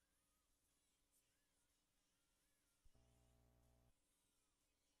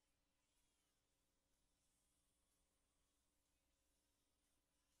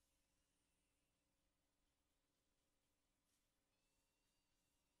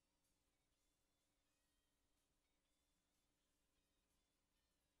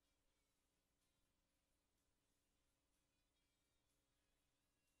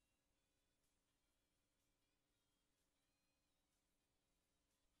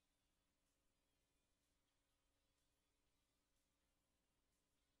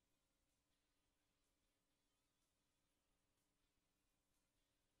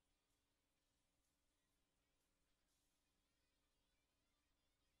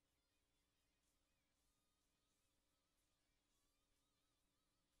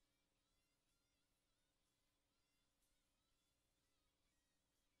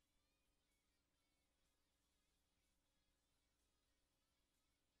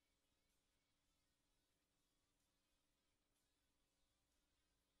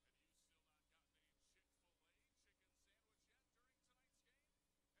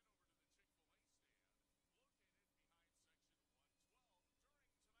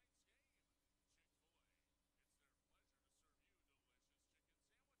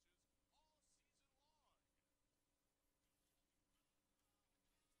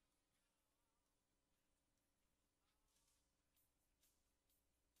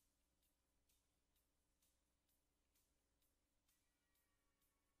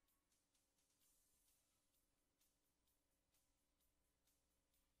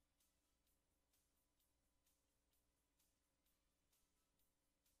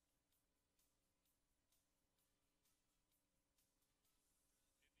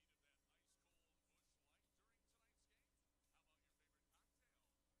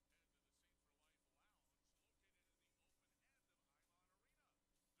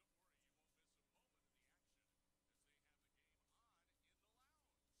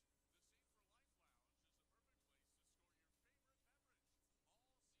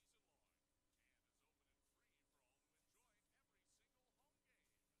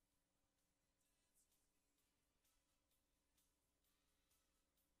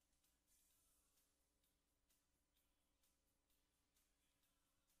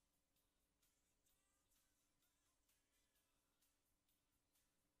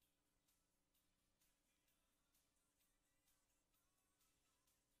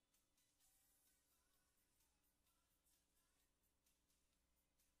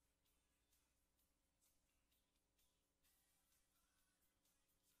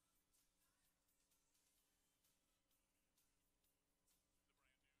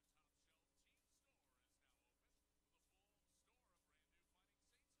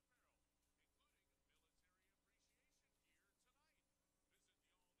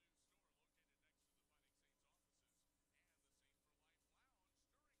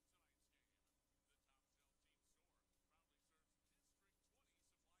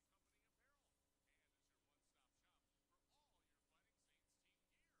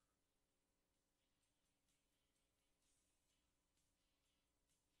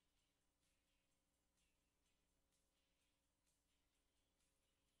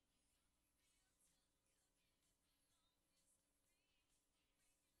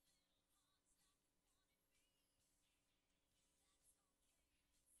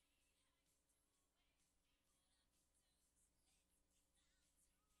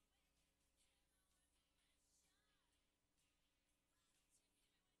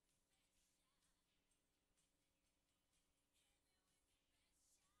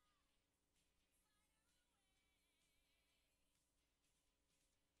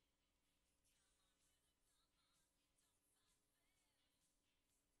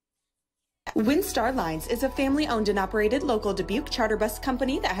 Windstar Lines is a family-owned and operated local Dubuque charter bus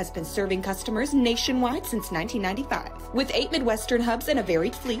company that has been serving customers nationwide since 1995. With 8 Midwestern hubs and a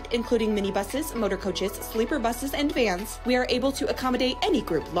varied fleet, including minibuses, motor coaches, sleeper buses, and vans, we are able to accommodate any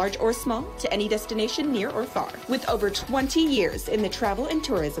group, large or small, to any destination near or far. With over 20 years in the travel and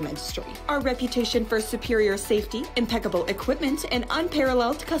tourism industry, our reputation for superior safety, impeccable equipment, and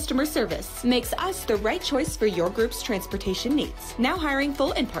unparalleled customer service makes us the right choice for your group's transportation needs. Now hiring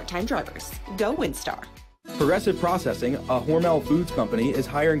full and part-time drivers. Go Windstar. Progressive Processing, a Hormel Foods company, is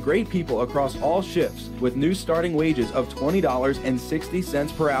hiring great people across all shifts with new starting wages of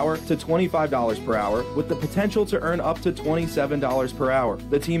 $20.60 per hour to $25 per hour with the potential to earn up to $27 per hour.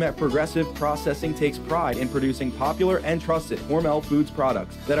 The team at Progressive Processing takes pride in producing popular and trusted Hormel Foods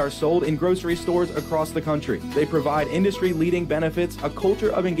products that are sold in grocery stores across the country. They provide industry-leading benefits, a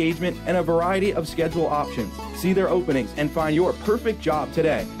culture of engagement, and a variety of schedule options. See their openings and find your perfect job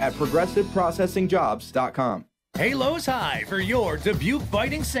today at progressiveprocessingjobs.com. Halos high for your Dubuque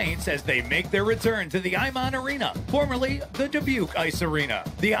Fighting Saints as they make their return to the Imon Arena, formerly the Dubuque Ice Arena.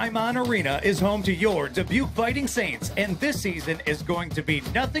 The Imon Arena is home to your Dubuque Fighting Saints, and this season is going to be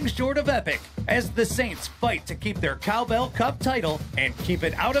nothing short of epic as the Saints fight to keep their Cowbell Cup title and keep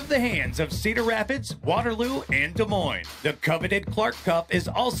it out of the hands of Cedar Rapids, Waterloo, and Des Moines. The coveted Clark Cup is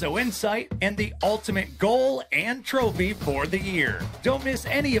also in sight and the ultimate goal and trophy for the year. Don't miss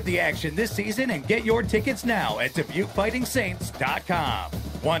any of the action this season and get your tickets now at DubuqueFightingSaints.com.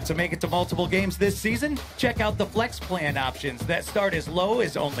 Want to make it to multiple games this season? Check out the Flex Plan options that start as low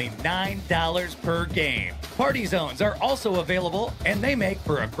as only $9 per game. Party zones are also available, and they make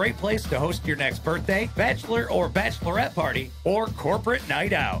for a great place to host your next birthday, bachelor or bachelorette party, or corporate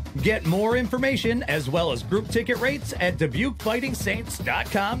night out. Get more information as well as group ticket rates at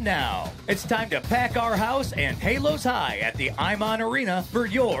DubuqueFightingSaints.com now. It's time to pack our house and halos high at the Imon Arena for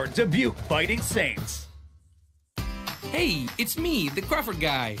your Dubuque Fighting Saints. Hey, it's me, the Crawford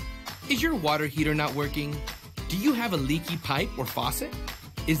guy. Is your water heater not working? Do you have a leaky pipe or faucet?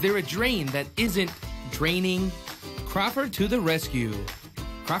 Is there a drain that isn't draining? Crawford to the rescue.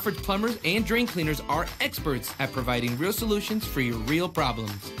 Crawford's plumbers and drain cleaners are experts at providing real solutions for your real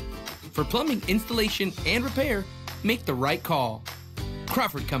problems. For plumbing installation and repair, make the right call.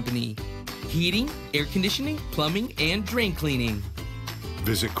 Crawford Company. Heating, air conditioning, plumbing, and drain cleaning.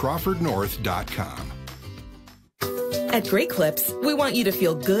 Visit CrawfordNorth.com. At Great Clips, we want you to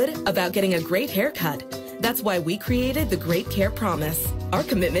feel good about getting a great haircut. That's why we created the Great Care Promise, our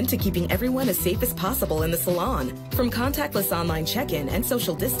commitment to keeping everyone as safe as possible in the salon. From contactless online check-in and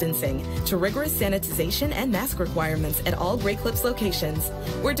social distancing to rigorous sanitization and mask requirements at all Great Clips locations,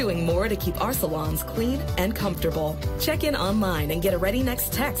 we're doing more to keep our salons clean and comfortable. Check in online and get a Ready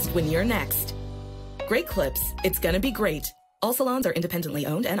Next text when you're next. Great Clips, it's gonna be great. All salons are independently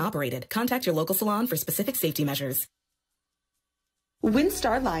owned and operated. Contact your local salon for specific safety measures.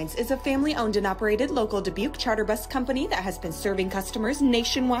 Windstar Lines is a family-owned and operated local Dubuque charter bus company that has been serving customers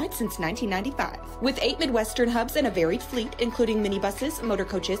nationwide since 1995. With 8 Midwestern hubs and a varied fleet, including minibuses, motor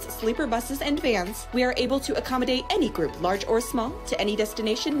coaches, sleeper buses, and vans, we are able to accommodate any group, large or small, to any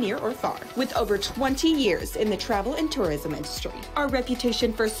destination near or far. With over 20 years in the travel and tourism industry, our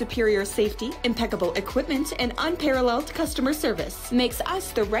reputation for superior safety, impeccable equipment, and unparalleled customer service makes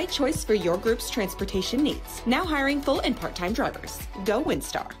us the right choice for your group's transportation needs. Now hiring full and part-time drivers. Go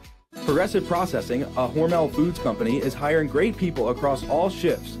Windstar. Progressive Processing, a Hormel Foods company, is hiring great people across all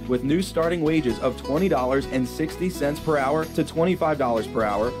shifts with new starting wages of $20.60 per hour to $25 per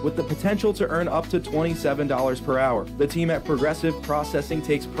hour with the potential to earn up to $27 per hour. The team at Progressive Processing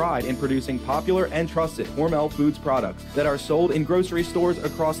takes pride in producing popular and trusted Hormel Foods products that are sold in grocery stores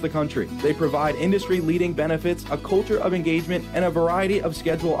across the country. They provide industry-leading benefits, a culture of engagement, and a variety of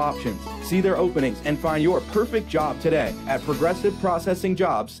schedule options. See their openings and find your perfect job today at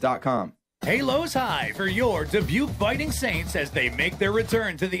progressiveprocessingjobs.com. Halos high for your Dubuque Fighting Saints as they make their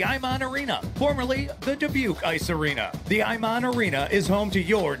return to the Imon Arena, formerly the Dubuque Ice Arena. The Imon Arena is home to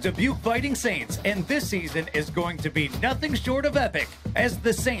your Dubuque Fighting Saints, and this season is going to be nothing short of epic as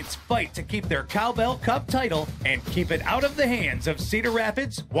the Saints fight to keep their Cowbell Cup title and keep it out of the hands of Cedar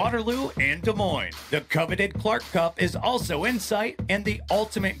Rapids, Waterloo, and Des Moines. The coveted Clark Cup is also in sight and the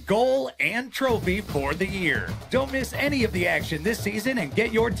ultimate goal and trophy for the year. Don't miss any of the action this season and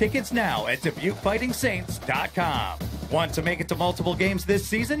get your tickets now at DubuqueFightingSaints.com. Want to make it to multiple games this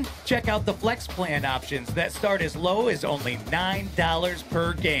season? Check out the Flex Plan options that start as low as only $9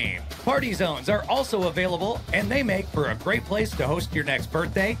 per game. Party zones are also available, and they make for a great place to host your next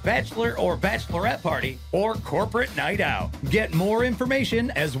birthday, bachelor or bachelorette party, or corporate night out. Get more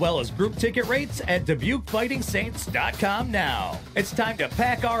information as well as group ticket rates at DubuqueFightingSaints.com now. It's time to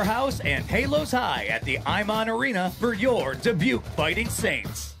pack our house and halos high at the Imon Arena for your Dubuque Fighting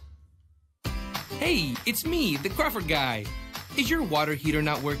Saints. Hey, it's me, the Crawford guy. Is your water heater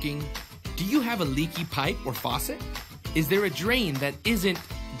not working? Do you have a leaky pipe or faucet? Is there a drain that isn't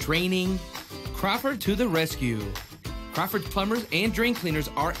draining? Crawford to the rescue. Crawford plumbers and drain cleaners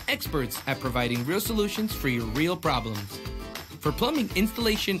are experts at providing real solutions for your real problems. For plumbing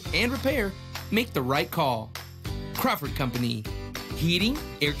installation and repair, make the right call. Crawford Company. Heating,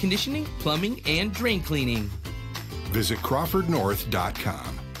 air conditioning, plumbing, and drain cleaning. Visit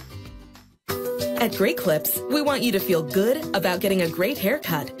CrawfordNorth.com. At Great Clips, we want you to feel good about getting a great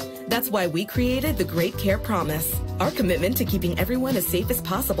haircut. That's why we created the Great Care Promise, our commitment to keeping everyone as safe as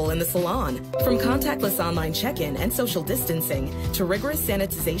possible in the salon. From contactless online check-in and social distancing to rigorous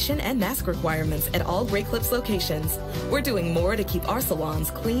sanitization and mask requirements at all Great Clips locations, we're doing more to keep our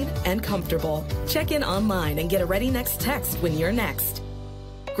salons clean and comfortable. Check in online and get a ready next text when you're next.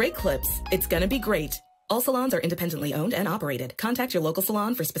 Great Clips, it's gonna be great. All salons are independently owned and operated. Contact your local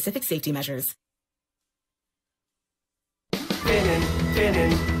salon for specific safety measures. Finnin',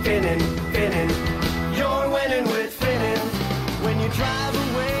 finnin', finnin', finnin'. You're winning with Finnin'. When you drive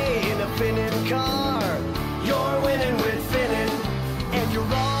away in a Finnin' car, you're winning with Finnin'. And you're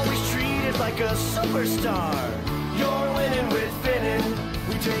always treated like a superstar. You're winning with Finnin'.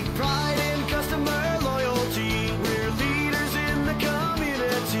 We take pride in customer loyalty. We're leaders in the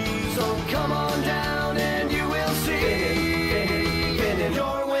community. So come on down and you will see. Finnin', Finnin',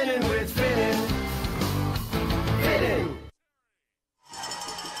 you're winning with Finnin'. Finnin'.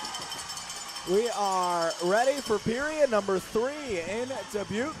 We are ready for period number 3 in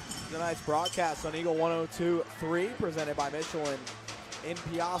Dubuque. Tonight's broadcast on Eagle 102.3, presented by Michelin in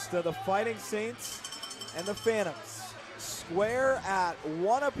Piasta. The Fighting Saints and the Phantoms square at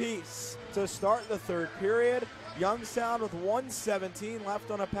 1 apiece to start the third period. Youngstown with 1:17 left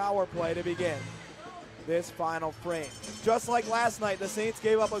on a power play to begin this final frame. Just like last night, the Saints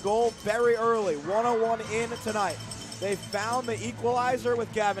gave up a goal very early, 1:01 in tonight. They found the equalizer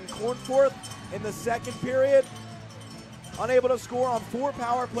with Gavin Cornforth in the second period. Unable to score on 4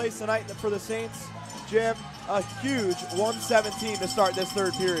 power plays tonight for the Saints. Jim, a huge 1:17 to start this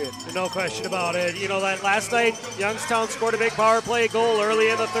third period. No question about it. You know, that last night, Youngstown scored a big power play goal early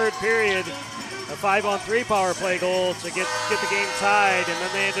in the third period. A 5-on-3 power play goal to get the game tied, and then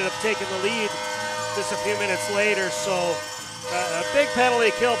they ended up taking the lead just a few minutes later. So a big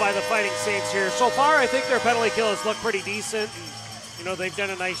penalty kill by the Fighting Saints here. So far, I think their penalty kill has looked pretty decent. And, you know, they've done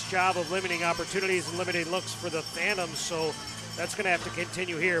a nice job of limiting opportunities and limiting looks for the Phantoms. So that's going to have to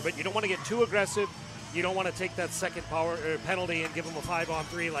continue here. But you don't want to get too aggressive. You don't want to take that second penalty and give them a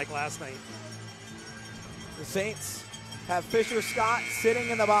 5-on-3 like last night. The Saints have Fisher Scott sitting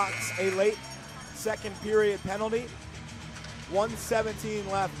in the box, a late second period penalty. 1:17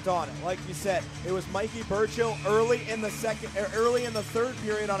 left on it. Like you said, it was Mikey Burchill early in the third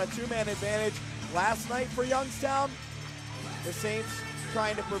period on a 2-man advantage last night for Youngstown. The Saints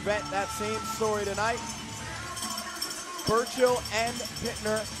trying to prevent that same story tonight. Burchill and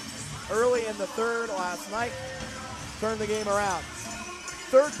Pittner early in the third last night turned the game around.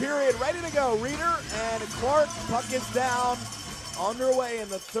 Third period ready to go. Reeder and Clark, puck is down. Underway in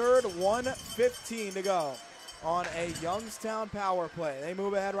the third, 1:15 to go on a Youngstown power play. They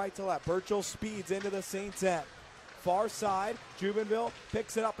move ahead right to left. Burchill speeds into the Saints end. Far side, Jubenville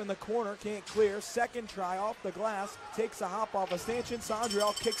picks it up in the corner, can't clear. Second try off the glass, takes a hop off a stanchion.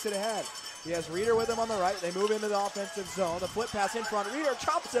 Sondriel kicks it ahead. He has Reeder with him on the right. They move into the offensive zone. The flip pass in front. Reeder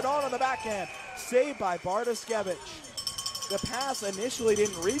chops it on the backhand. Saved by Bartoskevich. The pass initially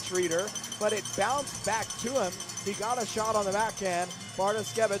didn't reach Reeder, but it bounced back to him. He got a shot on the backhand.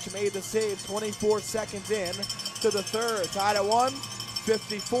 Bartoskevich made the save 24 seconds in to the third. Tied at 1,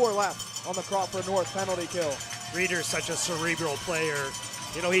 54 left on the Crawford North penalty kill. Reeder's such a cerebral player.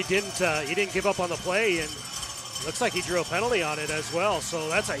 You know, he didn't give up on the play, and looks like he drew a penalty on it as well. So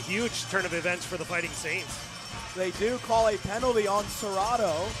that's a huge turn of events for the Fighting Saints. They do call a penalty on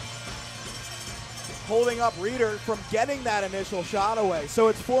Serrato, holding up Reeder from getting that initial shot away. So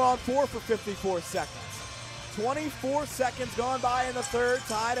it's 4-on-4 for 54 seconds. 24 seconds gone by in the third,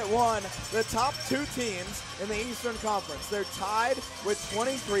 tied at 1. The top 2 teams in the Eastern Conference, they're tied with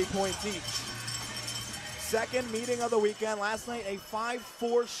 23 points each. Second meeting of the weekend last night, a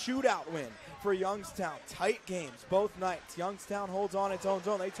 5-4 shootout win for Youngstown. Tight games both nights. Youngstown holds on its own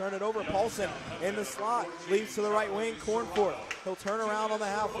zone. They turn it over. Paulson in the slot. Leads to the right wing. Cornforth. He'll turn around on the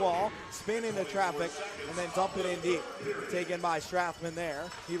half wall, spin into traffic, and then dump it in deep. Taken by Strathman there.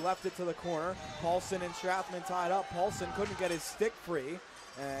 He left it to the corner. Paulson and Strathman tied up. Paulson couldn't get his stick free,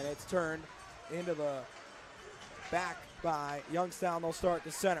 and it's turned into the back by Youngstown. They'll start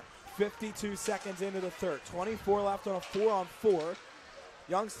to center. 52 seconds into the third. 24 left on a 4-on-4.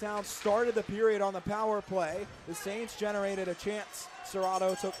 Youngstown started the period on the power play. The Saints generated a chance.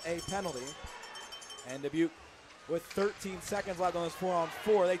 Serrato took a penalty. And Dubuque, with 13 seconds left on this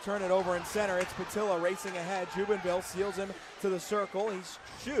 4-on-4, they turn it over in center. It's Patilla racing ahead. Jubinville seals him to the circle. He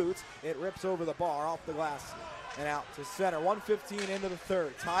shoots. It rips over the bar, off the glass, and out to center. 1:15 into the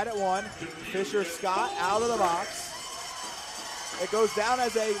third. Tied at 1. Fisher Scott out of the box. It goes down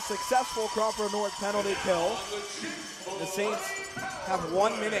as a successful Crawford North penalty kill. The Saints have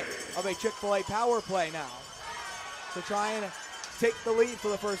 1 minute of a Chick-fil-A power play now to try and take the lead for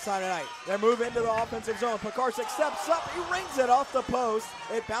the first time tonight. They move into the offensive zone. Pekarsik steps up. He rings it off the post.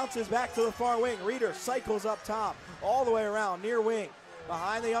 It bounces back to the far wing. Reeder cycles up top, all the way around, near wing,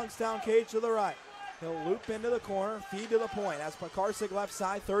 behind the Youngstown cage to the right. He'll loop into the corner, feed to the point as Pekarsik left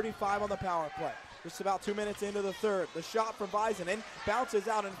side, 35 on the power play. Just about 2 minutes into the third. The shot from Visenen bounces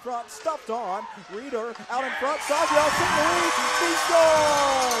out in front, stuffed on. Reeder out in front. Sandriel, St. Louis, he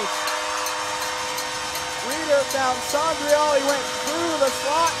scores! Reeder found Sandriel. He went through the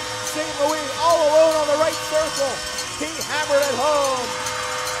slot. St. Louis all alone on the right circle. He hammered it home.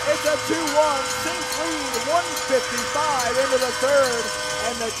 It's a 2-1 Saints lead, 1:55 into the third,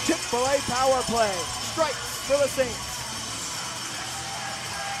 and the Chick-fil-A power play strikes for the Saints.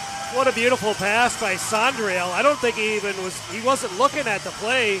 What a beautiful pass by Sandriel. I don't think he wasn't looking at the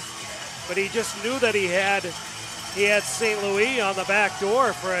play, but he just knew that he had St. Louis on the back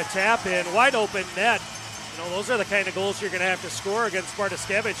door for a tap in, wide open net. You know, those are the kind of goals you're going to have to score against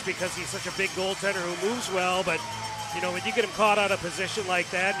Bartoskevich because he's such a big goaltender who moves well. But you know, when you get him caught out of position like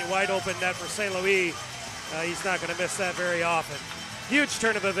that and you wide open net for St. Louis, he's not going to miss that very often. Huge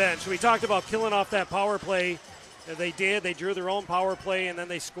turn of events. We talked about killing off that power play. They did. They drew their own power play, and then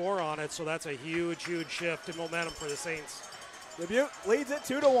they score on it. So that's a huge, huge shift in momentum for the Saints. Dubuque leads it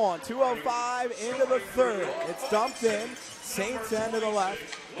 2-1. 2:05 into the third. It's dumped in. Saints end to the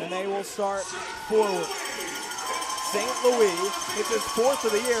left, and they will start forward. St. Louis, it's his fourth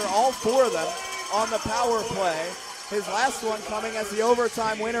of the year, all four of them on the power play. His last one coming as the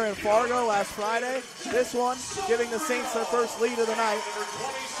overtime winner in Fargo last Friday. This one giving the Saints their first lead of the night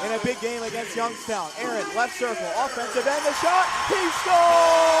in a big game against Youngstown. Aaron, left circle, offensive end, the shot, he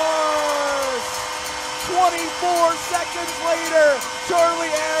scores! 24 seconds later,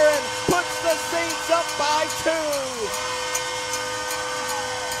 Charlie Aaron puts the Saints up by 2.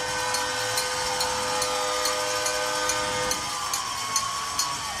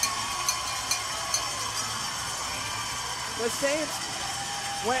 The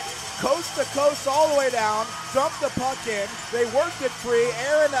Saints went coast to coast all the way down, dumped the puck in. They worked it free.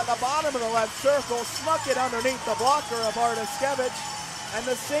 Aaron at the bottom of the left circle snuck it underneath the blocker of Bartoskevich. And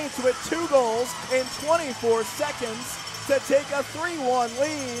the Saints with 2 goals in 24 seconds to take a 3-1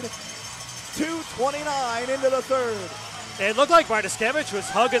 lead. 2:29 into the third. It looked like Bartoskevich was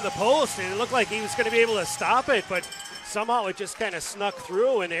hugging the post, and it looked like he was going to be able to stop it, but somehow it just kind of snuck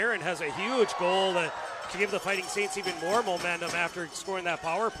through, and Aaron has a huge goal to give the Fighting Saints even more momentum after scoring that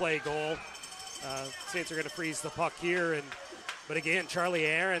power play goal. Saints are going to freeze the puck here, but again, Charlie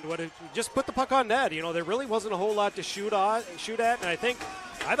Aaron just put the puck on net. You know, there really wasn't a whole lot to shoot at, and I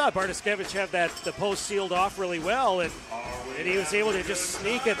thought Bartoskevich had the post sealed off really well, and he was able to just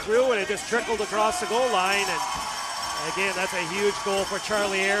sneak it through, and it just trickled across the goal line. And again, that's a huge goal for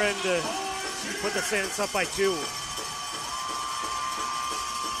Charlie Aaron to put the Saints up by 2.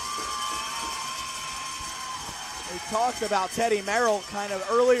 We talked about Teddy Merrill kind of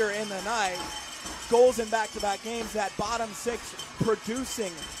earlier in the night. Goals in back-to-back games, that bottom 6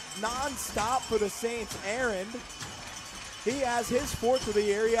 producing non-stop for the Saints. Aaron, he has his 4th of the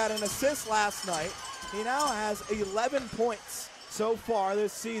year. He had an assist last night. He now has 11 points so far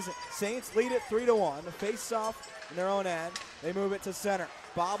this season. Saints lead it 3-1. The face-off in their own end. They move it to center.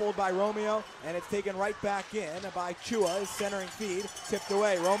 Bobbled by Romeo, and it's taken right back in by Chua. His centering feed tipped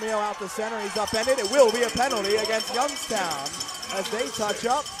away. Romeo out the center. He's upended. It will be a penalty against Youngstown as they touch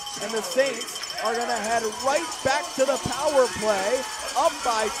up, and the Saints are going to head right back to the power play, up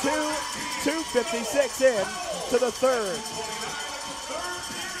by 2. 2:56 in to the third.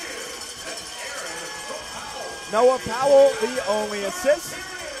 Noah Powell, the only assist,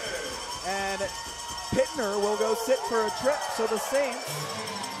 and Pittner will go sit for a trip, so the Saints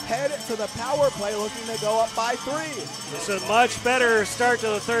head to the power play, looking to go up by 3. It's a much better start to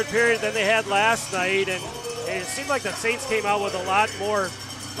the third period than they had last night, and it seemed like the Saints came out with a lot more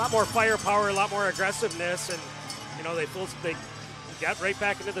firepower, a lot more aggressiveness, and they got right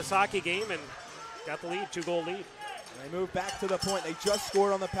back into this hockey game and got the lead, 2-goal lead. They move back to the point. They just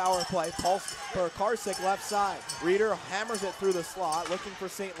scored on the power play. Pulse for Karsick left side. Reeder hammers it through the slot, looking for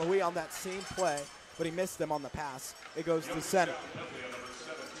St. Louis on that same play, but he missed them on the pass. It goes to center.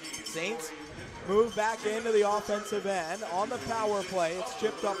 Saints move back into the offensive end. On the power play, it's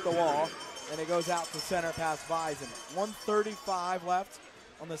chipped up the wall, and it goes out to center past Bison. 1:35 left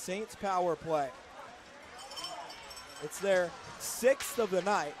on the Saints power play. It's their 6th of the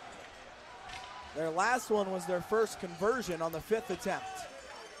night. Their last one was their first conversion on the 5th attempt.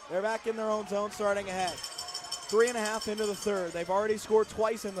 They're back in their own zone, starting ahead. 3.5 into the third. They've already scored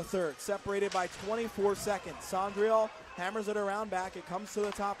twice in the third, separated by 24 seconds. Sondriel hammers it around back. It comes to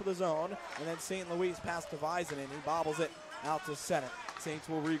the top of the zone, and then St. Louis pass to Bison, and he bobbles it out to center. Saints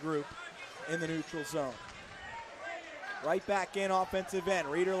will regroup in the neutral zone. Right back in offensive end.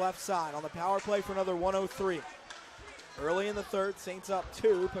 Reeder left side on the power play for another 1:03. Early in the third, Saints up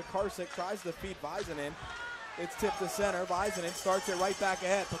 2. Pekarsik tries to feed Visanen. It's tipped to center. Visanen starts it right back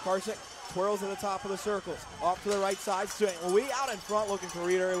ahead. Pekarsik twirls at the top of the circles. Off to the right side. St. Louis out in front looking for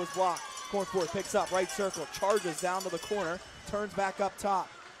Reeder. It was blocked. Cornforth picks up right circle. Charges down to the corner. Turns back up top.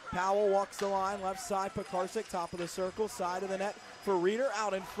 Powell walks the line. Left side. Pekarsik top of the circle. Side of the net for Reeder.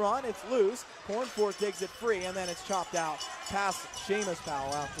 Out in front. It's loose. Cornforth digs it free, and then it's chopped out past Seamus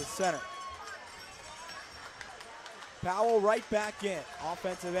Powell out to center. Powell right back in.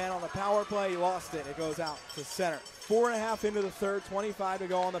 Offensive end on the power play. He lost it. It goes out to center. 4.5 into the third. 25 to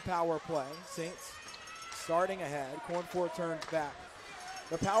go on the power play. Saints starting ahead. Cornforth turns back.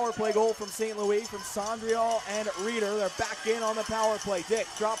 The power play goal from St. Louis from Sondriel and Reeder. They're back in on the power play. Dick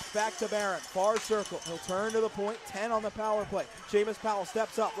drops back to Barron. Far circle. He'll turn to the point. 10 on the power play. Seamus Powell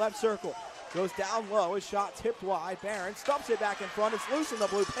steps up. Left circle. Goes down low. His shot tipped wide. Barron stumps it back in front. It's loose in the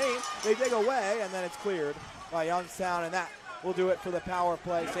blue paint. They dig away, and then it's cleared by Youngstown, and that will do it for the power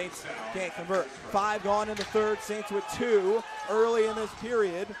play. Saints can't convert. 5 gone in the third. Saints with 2 early in this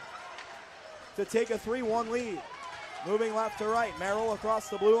period to take a 3-1 lead. Moving left to right. Merrill across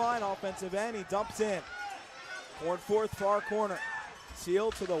the blue line. Offensive end. He dumps in. Cornforth far corner.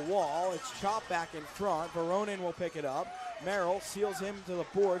 Sealed to the wall. It's chopped back in front. Veronin will pick it up. Merrill seals him to the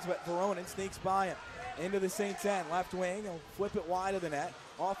boards, but Veronin sneaks by him. Into the Saints end. Left wing. He'll flip it wide of the net.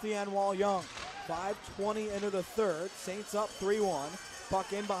 Off the end wall, Young. 5:20 into the third. Saints up 3-1.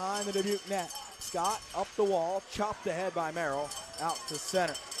 Puck in behind the Dubuque net. Scott up the wall. Chopped ahead by Merrill. Out to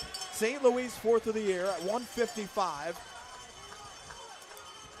center. St. Louis 4th of the year at 1:55.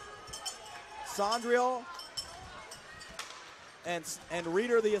 Sondriel and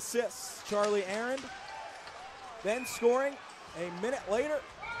Reeder the assists. Charlie Aaron then scoring a minute later,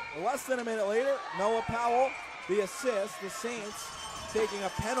 or less than a minute later, Noah Powell the assist. The Saints taking a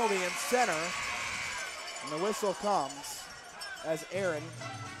penalty in center, and the whistle comes as Aaron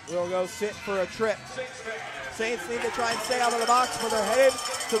will go sit for a trip. Saints need to try and stay out of the box, but they're headed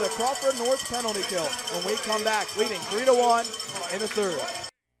to the Crawford North penalty kill when we come back, leading 3-1 in the third.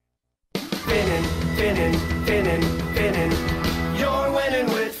 Finnin, finnin, finnin, finnin. You're winning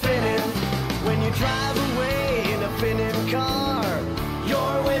with Finnin. When you drive away in a Finnin car,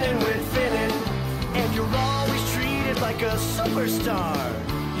 you're winning with Finnin. And you're always treated like a superstar.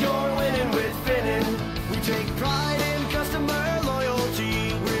 You're winning with Finnin. We take pride in customer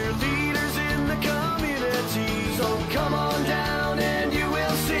loyalty. We're leaders in the community. So come on down and you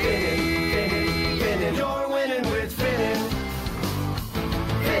will see. Finnin, Finnin, you're winning with Finnin.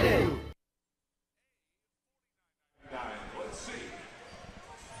 Finnin.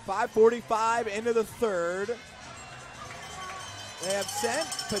 5:45 into the third. They have sent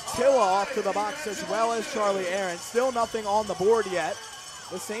Patilla off to the box as well as Charlie Aaron. Still nothing on the board yet.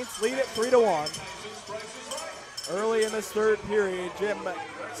 The Saints lead it 3-1. Early in this third period, Jim,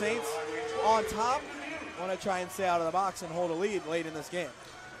 Saints on top. Want to try and stay out of the box and hold a lead late in this game.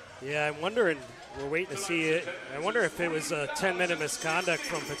 Yeah, I'm wondering, we're waiting to see it. I wonder if it was a 10-minute misconduct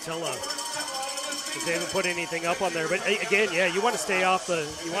from Patilla, because they haven't put anything up on there. But again, yeah, you want to stay off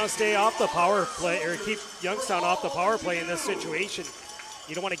the power play, or keep Youngstown off the power play in this situation.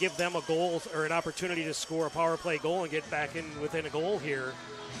 You don't want to give them a goal or an opportunity to score a power play goal and get back in within a goal here.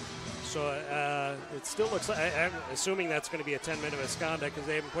 So it still looks like, I'm assuming that's going to be a 10-minute misconduct, because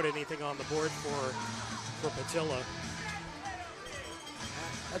they haven't put anything on the board for Patilla.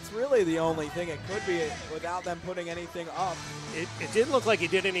 That's really the only thing it could be without them putting anything up. It didn't look like he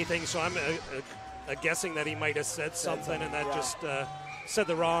did anything, so I'm guessing that he might have said something, and that just said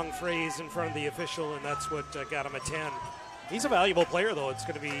the wrong phrase in front of the official, and that's what got him a 10. He's a valuable player, though. It's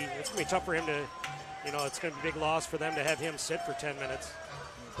going to be tough for him to, it's going to be a big loss for them to have him sit for 10 minutes.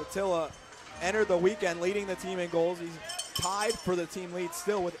 Patilla entered the weekend leading the team in goals. He's tied for the team lead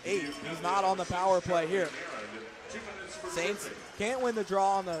still with 8. He's not on the power play here. Saints can't win the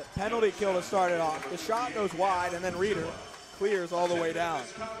draw on the penalty kill to start it off. The shot goes wide, and then Reeder clears all the way down.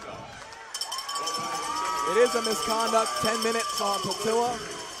 It is a misconduct, 10 minutes on Patilla.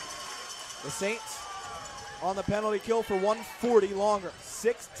 The Saints on the penalty kill for 140 longer.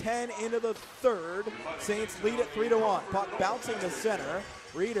 6:10 into the third. Saints lead it 3-1. Puck bouncing to center.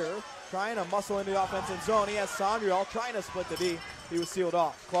 Reeder trying to muscle into the offensive zone. He has Sondriel trying to split the D. He was sealed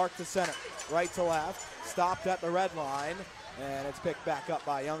off. Clark to center. Right to left. Stopped at the red line. And it's picked back up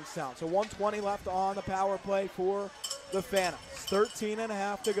by Youngstown. So 1:20 left on the power play for the Phantoms.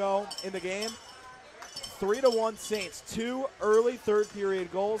 13.5 to go in the game. 3-1 Saints. 2 early third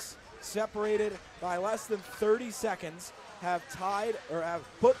period goals separated by less than 30 seconds have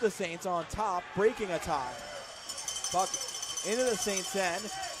put the Saints on top, breaking a tie. Puck into the Saints' end.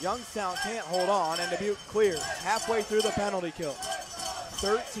 Youngstown can't hold on, and Dubuque clears halfway through the penalty kill.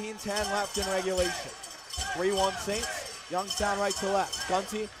 13:10 left in regulation. 3-1 Saints. Youngstown right to left.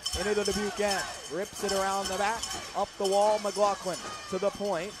 Gunty into the Dubuque end. Rips it around the back. Up the wall, McLaughlin to the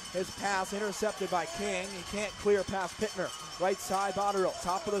point. His pass intercepted by King. He can't clear past Pittner. Right side, Botterill,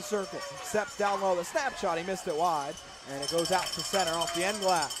 top of the circle. Steps down low. The snapshot, he missed it wide. And it goes out to center off the end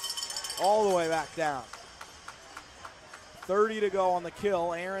glass. All the way back down. 30 to go on the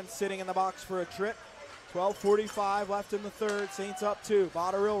kill. Aaron sitting in the box for a trip. 12:45 left in the third. Saints up 2.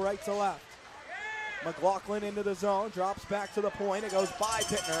 Botterill right to left. McLaughlin into the zone, drops back to the point. It goes by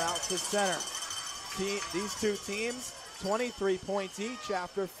Pittner out to center. These two teams, 23 points each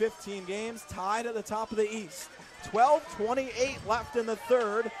after 15 games, tied at the top of the East. 12:28 left in the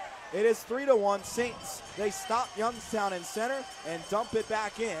third. It is 3-1 Saints. They stop Youngstown in center and dump it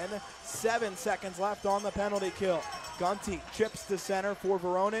back in. 7 seconds left on the penalty kill. Gunty chips to center for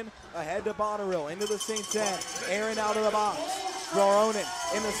Veronin. Ahead to Botterill into the Saints end. Aaron out of the box. Veronin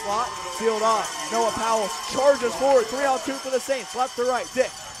in the slot, sealed off. Noah Powell charges forward. 3-on-2 for the Saints. Left to right. Dick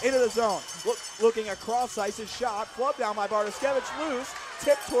into the zone. Looking across ice. His shot. Flubbed down by Bartoskevich. Loose.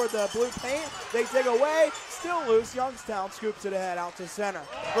 Tipped toward the blue paint. They dig away. Still loose. Youngstown scoops it ahead out to center.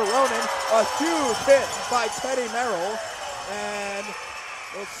 Veronin, a huge hit by Teddy Merrill. And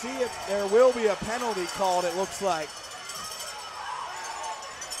we'll see if there will be a penalty called, it looks like.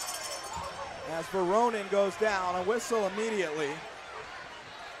 As Veronin goes down, a whistle immediately.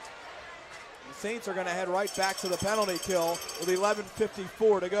 The Saints are going to head right back to the penalty kill with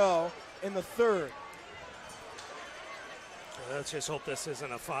 11:54 to go in the third. Let's just hope this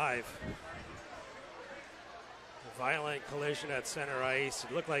isn't a 5. A violent collision at center ice.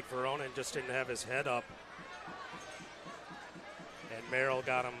 It looked like Veronin just didn't have his head up. And Merrill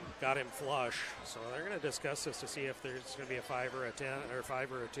got him flush. So they're going to discuss this to see if there's going to be a 5 or a 10 or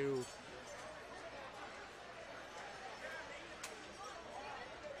 5 or a 2.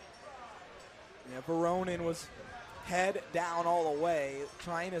 Yeah, Veronin was head down all the way,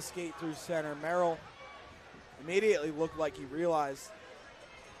 trying to skate through center. Merrill immediately looked like he realized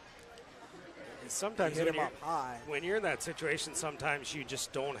sometimes he hit him up high. When you're in that situation, sometimes you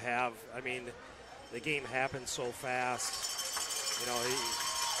just don't have, the game happens so fast.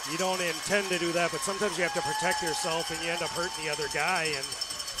 You don't intend to do that, but sometimes you have to protect yourself and you end up hurting the other guy. And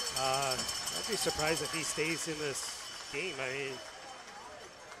I'd be surprised if he stays in this game.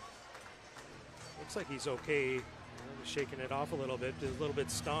 Looks like he's okay. Shaking it off a little bit, a little bit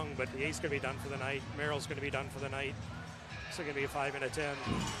stung, but he's going to be done for the night. Merrill's going to be done for the night. It's going to be a 5 and a 10.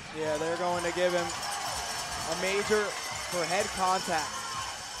 Yeah, they're going to give him a major for head contact.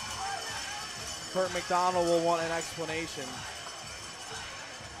 Kurt McDonald will want an explanation.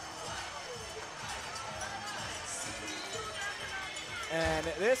 And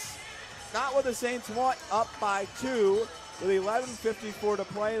this, not what the Saints want, up by 2. With 11:54 to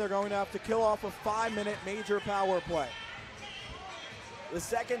play, they're going to have to kill off a 5-minute major power play. The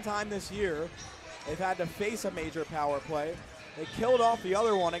second time this year they've had to face a major power play. They killed off the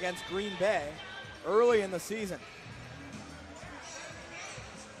other one against Green Bay early in the season.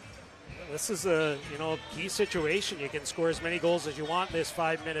 This is a key situation. You can score as many goals as you want in this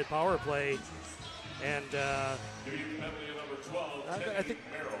 5-minute power play. And I think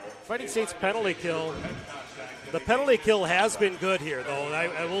Fighting Saints penalty kill. The penalty kill has been good here, though.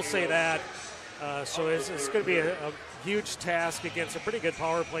 I will say that. So it's going to be a huge task against a pretty good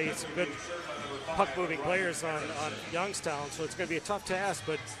power play, some good puck-moving players on Youngstown. So it's going to be a tough task.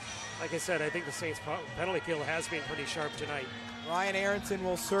 But Like I said, I think the Saints penalty kill has been pretty sharp tonight. Ryan Aronson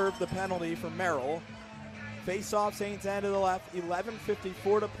will serve the penalty for Merrill. Face-off, Saints end to the left,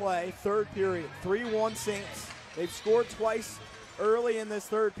 11:54 to play, third period, 3-1 Saints. They've scored twice early in this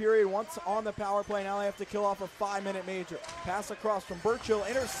third period, once on the power play. Now they have to kill off a 5-minute major. Pass across from Burchill,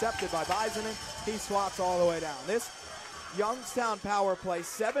 intercepted by Bisonen. He swats all the way down. This Youngstown power play,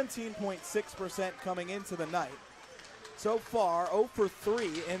 17.6% coming into the night. So far, 0 for 3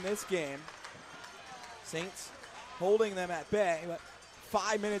 in this game. Saints holding them at bay, but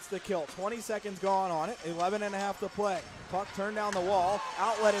 5 minutes to kill. 20 seconds gone on it. 11.5 to play. Puck turned down the wall.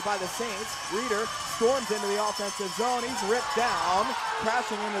 Outletted by the Saints. Reeder storms into the offensive zone. He's ripped down.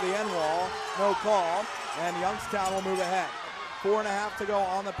 Crashing into the end wall. No call. And Youngstown will move ahead. 4.5 to go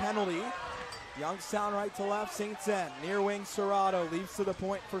on the penalty. Youngstown right to left. Saints end. Near wing Serrato leaps to the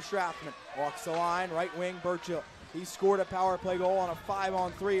point for Strathman. Walks the line. Right wing Burchill. He scored a power play goal on a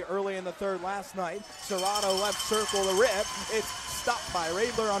 5-on-3 early in the third last night. Serrato left circle the rip. It's stopped by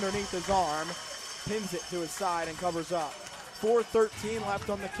Radler underneath his arm. Pins it to his side and covers up. 4:13 left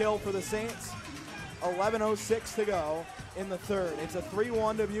on the kill for the Saints. 11:06 to go in the third. It's a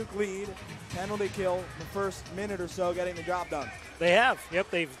 3-1 Dubuque lead. Penalty kill the first minute or so, getting the job done. They have.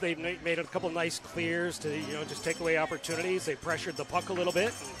 Yep, they've made a couple nice clears to just take away opportunities. They pressured the puck a little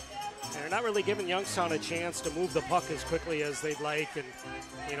bit. And they're not really giving Youngstown a chance to move the puck as quickly as they'd like, and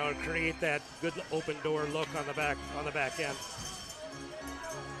create that good open door look on the back end.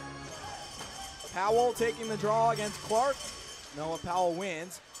 Powell taking the draw against Clark. Noah Powell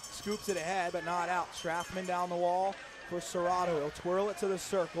wins, scoops it ahead, but not out. Strathman down the wall for Serrato. He'll twirl it to the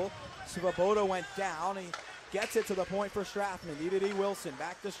circle. Svoboda went down. He gets it to the point for Strathman. D. Wilson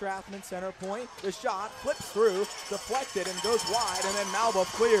back to Strathman, center point. The shot flips through, deflected, and goes wide, and then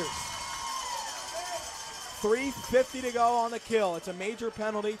Malbuff clears. 3:50 to go on the kill. It's a major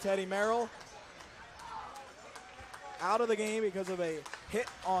penalty. Teddy Merrill out of the game because of a hit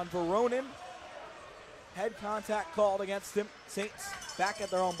on Veronin. Head contact called against him. Saints back at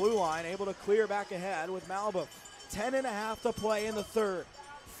their own blue line, able to clear back ahead with Malbuff. 10.5 to play in the third.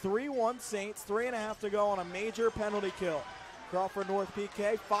 3-1 Saints, 3.5 to go on a major penalty kill. Crawford North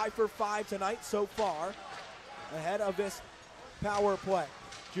PK, 5 for 5 tonight so far, ahead of this power play.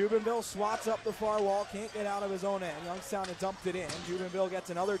 Jubenville swats up the far wall, can't get out of his own end. Youngstown had dumped it in. Jubenville gets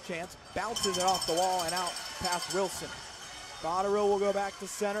another chance, bounces it off the wall and out past Wilson. Botterill will go back to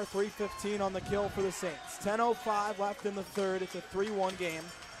center, 3:15 on the kill for the Saints. 10:05 left in the third. It's a 3-1 game.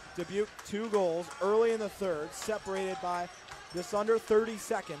 Dubuque 2 goals early in the third, separated by just under 30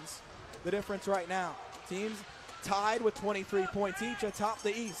 seconds. The difference right now. Teams tied with 23 points each atop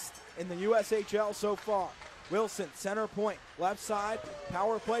the East in the USHL so far. Wilson, center point, left side,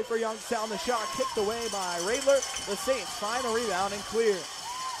 power play for Youngstown. The shot kicked away by Radler. The Saints find a rebound and clear.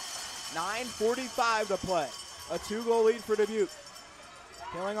 9:45 to play. A 2-goal lead for Dubuque.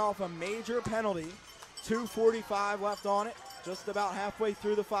 Killing off a major penalty. 2:45 left on it. Just about halfway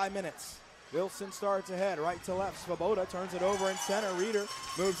through the 5 minutes. Wilson starts ahead, right to left. Svoboda turns it over in center. Reeder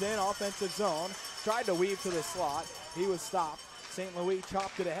moves in, offensive zone. Tried to weave to the slot. He was stopped. St. Louis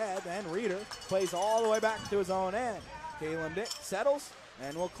chopped it ahead, and Reeder plays all the way back to his own end. Caleb Dick settles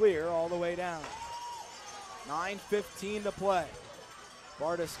and will clear all the way down. 9:15 to play.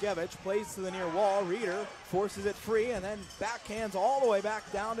 Bartoskevich plays to the near wall. Reeder forces it free and then backhands all the way back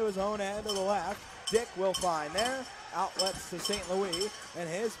down to his own end to the left. Dick will find there. Outlets to St. Louis, and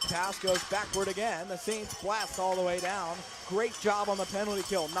his pass goes backward again. The Saints blast all the way down. Great job on the penalty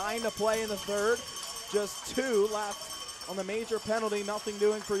kill. 9 to play in the third. Just 2 left on the major penalty. Nothing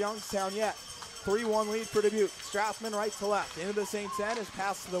doing for Youngstown yet. 3-1 lead for Dubuque. Strathman right to left. Into the Saints end. His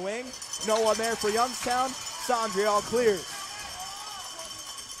pass to the wing. No one there for Youngstown. Sondriel clears.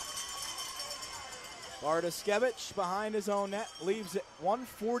 Bartoskevich behind his own net. Leaves it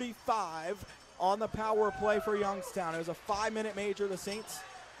 1:45 on the power play for Youngstown. It was a 5-minute major. The Saints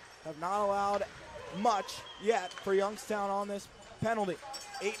have not allowed much yet for Youngstown on this penalty.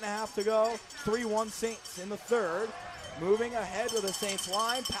 8.5 to go. 3-1 Saints in the third. Moving ahead to the Saints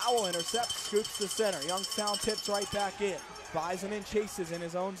line. Powell intercepts, scoops to center. Youngstown tips right back in. Bisonen chases in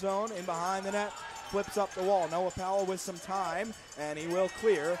his own zone, in behind the net. Flips up the wall. Noah Powell with some time, and he will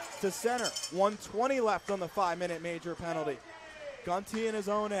clear to center. 1:20 left on the 5-minute major penalty. Gunty in his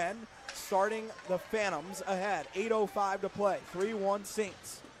own end, starting the Phantoms ahead. 8:05 to play. 3-1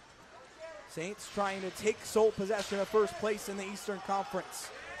 Saints. Saints trying to take sole possession of first place in the Eastern Conference.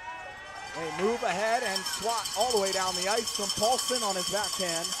 They move ahead and swat all the way down the ice from Paulson on his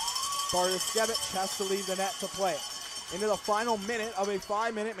backhand. Bartoskevich has to leave the net to play it. Into the final minute of a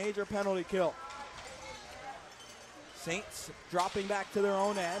 5-minute major penalty kill. Saints dropping back to their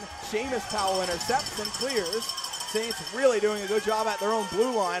own end. Seamus Powell intercepts and clears. Saints really doing a good job at their own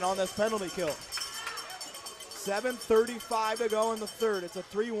blue line on this penalty kill. 7:35 to go in the third. It's a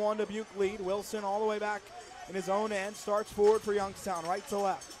 3-1 Dubuque lead. Wilson all the way back in his own end. Starts forward for Youngstown, right to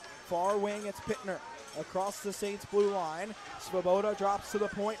left. Far wing, it's Pittner. Across the Saints blue line. Svoboda drops to the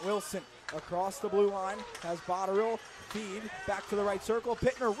point. Wilson across the blue line. Has Botterill feed back to the right circle.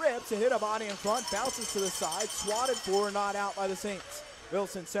 Pittner rips and hit a body in front. Bounces to the side. Swatted for, not out by the Saints.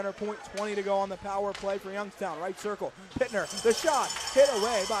 Wilson, center point, 20 to go on the power play for Youngstown. Right circle. Pittner, the shot, hit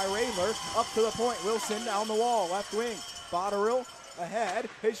away by Raylor. Up to the point. Wilson down the wall, left wing. Botterill ahead.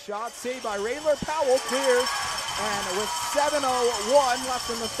 His shot saved by Raylor. Powell clears. And with 7:01 left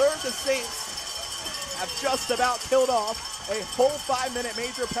in the third, the Saints have just about killed off a whole 5-minute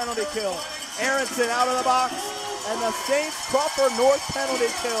major penalty kill. Aronson out of the box. And the Saints Crawford North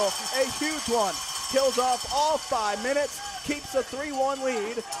penalty kill. A huge one. Kills off all 5 minutes. Keeps a 3-1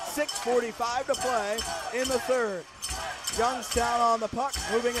 lead, 6:45 to play in the third. Youngstown on the puck,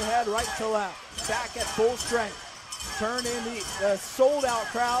 moving ahead right to left. Back at full strength. Turn in the sold-out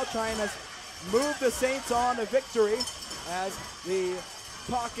crowd, trying to move the Saints on to victory as the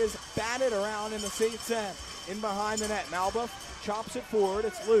puck is batted around in the Saints' end. In behind the net, Malbuff chops it forward,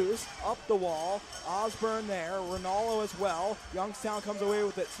 it's loose, up the wall. Osborne there, Rinaldo as well. Youngstown comes away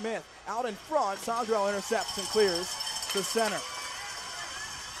with it. Smith out in front, Sandrell intercepts and clears to center.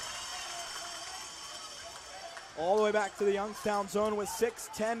 All the way back to the Youngstown zone with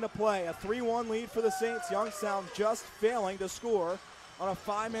 6:10 to play. A 3-1 lead for the Saints. Youngstown just failing to score on a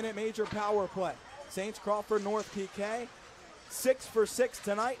 5-minute major power play. Saints Crawford North PK. 6 for 6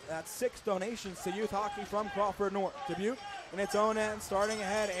 tonight. That's 6 donations to youth hockey from Crawford North. Dubuque in its own end, starting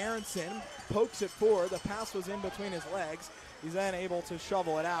ahead. Aronson pokes it forward. The pass was in between his legs. He's then able to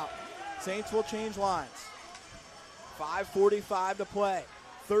shovel it out. Saints will change lines. 5:45 to play.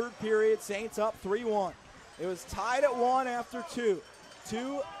 Third period, Saints up 3-1. It was tied at 1 after 2.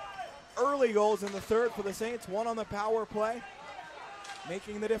 2 early goals in the third for the Saints, 1 on the power play.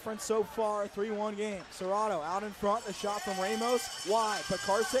 Making the difference so far, 3-1 game. Serrato out in front, the shot from Ramos, wide.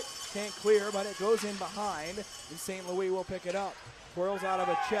 Pekarsik can't clear, but it goes in behind, and St. Louis will pick it up. Twirls out of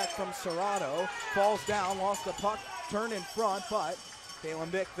a check from Serrato, falls down, lost the puck, turned in front, but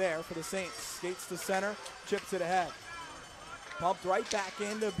Kalen Bick there for the Saints. Skates to center, chips it ahead. Pumped right back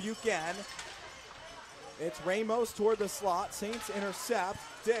into Buchanan. It's Ramos toward the slot. Saints intercept.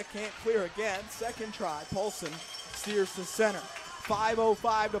 Dick can't clear again. Second try. Paulson steers to center.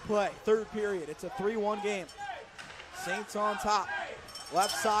 5:05 to play. Third period. It's a 3-1 game. Saints on top.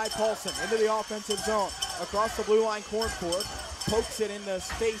 Left side, Paulson into the offensive zone. Across the blue line, Cornford pokes it into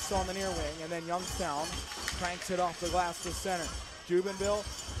space on the near wing, and then Youngstown cranks it off the glass to center. Jubinville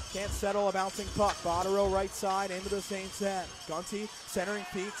can't settle a bouncing puck. Botterill right side into the Saints' end. Gunty centering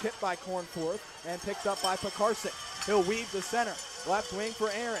feet, hit by Cornforth and picked up by Pekarsik. He'll weave the center. Left wing for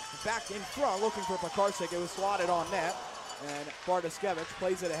Aaron. Back in front looking for Pekarsik. It was swatted on net. And Bartoskevich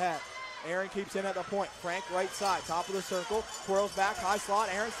plays it ahead. Aaron keeps in at the point. Frank right side, top of the circle. Twirls back, high slot.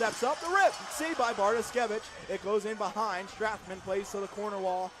 Aaron steps up, the rip. Saved by Bartoskevich. It goes in behind. Strathman plays to the corner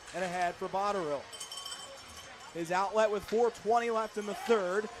wall and ahead for Botterill. His outlet with 4:20 left in the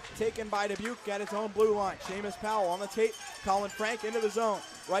third. Taken by Dubuque at its own blue line. Seamus Powell on the tape. Colin Frank into the zone.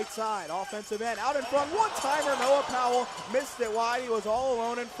 Right side, offensive end. Out in front, one-timer. Noah Powell missed it wide. He was all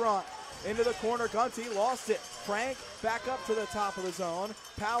alone in front. Into the corner, Gunty lost it. Frank back up to the top of the zone.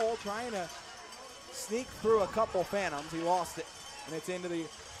 Powell trying to sneak through a couple phantoms. He lost it, and it's into the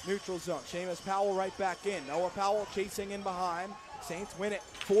neutral zone. Seamus Powell right back in. Noah Powell chasing in behind. Saints win it.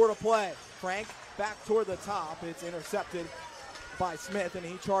 4 to play. Frank back toward the top. It's intercepted by Smith, and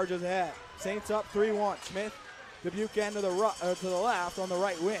he charges ahead. Saints up 3-1. Smith, Dubuque end to the left on the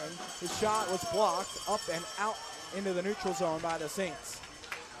right wing. His shot was blocked up and out into the neutral zone by the Saints.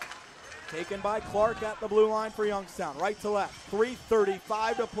 Taken by Clark at the blue line for Youngstown. Right to left.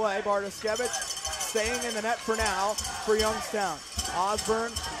 3:35 to play. Bartoskevich staying in the net for now for Youngstown.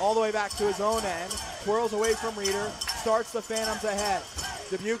 Osborne all the way back to his own end. Twirls away from Reeder. Starts the Phantoms ahead.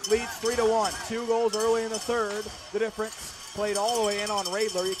 Dubuque leads 3-1. 2 goals early in the third. The difference played all the way in on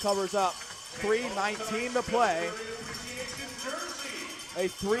Radler. He covers up. 3:19 to play. A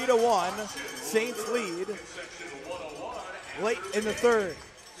 3-1 Saints lead late in the third.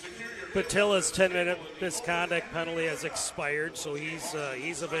 Patilla's 10-minute misconduct penalty has expired, so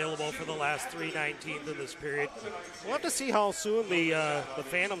he's available for the last 3:19 of this period. We'll have to see how soon the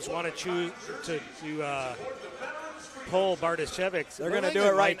Phantoms want to choose to pull Bartoskevich. They're going to do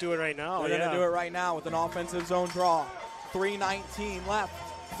it right. Do it right now. They're going to do it right now with an offensive zone draw. 3:19 left,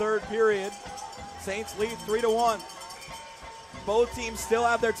 third period. Saints lead 3-1. Both teams still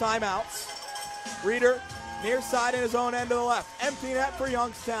have their timeouts. Reeder, near side in his own end to the left. Empty net for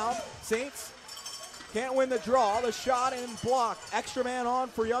Youngstown. Saints can't win the draw. The shot and block. Extra man on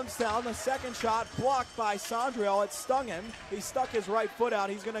for Youngstown. The second shot blocked by Sondriel. It stung him. He stuck his right foot out.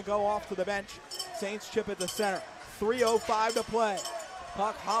 He's going to go off to the bench. Saints chip at the center. 3:05 to play.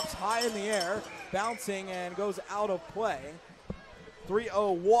 Puck hops high in the air, bouncing and goes out of play.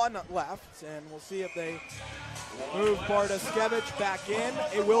 3:01 left, and we'll see if they move Bartoskevich back in.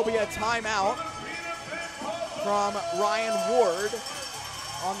 It will be a timeout from Ryan Ward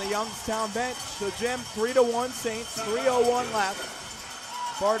on the Youngstown bench. So Jim, 3-1 Saints, 3:01 left.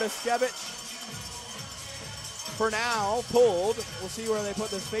 Bartoskevich for now pulled. We'll see where they put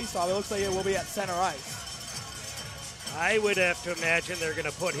this face off. It looks like it will be at center ice. I would have to imagine they're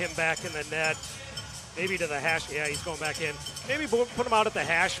going to put him back in the net, maybe to the hash. Yeah, he's going back in. Maybe put him out at the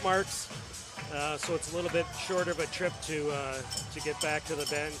hash marks, so it's a little bit shorter of a trip to get back to the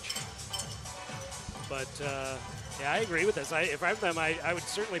bench. But yeah, I agree with this. If I'm them, I would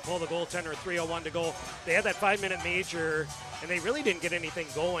certainly pull the goaltender. 3:01 to go. They had that 5-minute major, and they really didn't get anything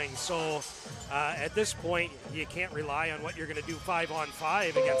going. So at this point, you can't rely on what you're going to do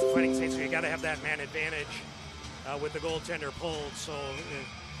 5-on-5 against the Fighting Saints. So you got to have that man advantage with the goaltender pulled. So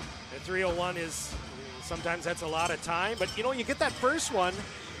at 3:01 is sometimes that's a lot of time. But you know, you get that first one,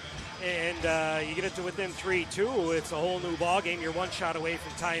 and you get it to within 3-2. It's a whole new ball game. You're one shot away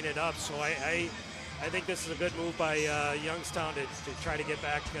from tying it up. So I think this is a good move by Youngstown to try to get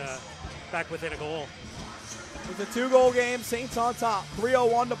back within a goal. It's a 2-goal game. Saints on top.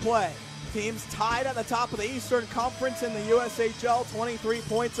 3:01 to play. Teams tied at the top of the Eastern Conference in the USHL, 23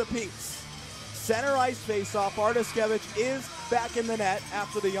 points apiece. Center ice faceoff. Bartoskevich is back in the net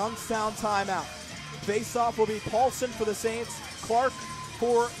after the Youngstown timeout. Faceoff will be Paulson for the Saints, Clark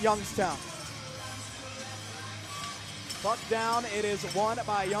for Youngstown. Puck down, it is won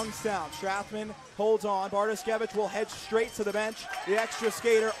by Youngstown. Strathman holds on. Bartoskevich will head straight to the bench. The extra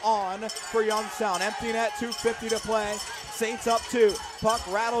skater on for Youngstown. Empty net, 2:50 to play. Saints up 2. Puck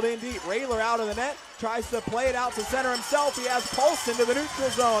rattled in deep. Rayler out of the net. Tries to play it out to center himself. He has Paulson to the neutral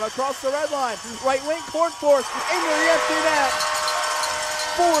zone across the red line. Right wing, Cornforth into the empty net.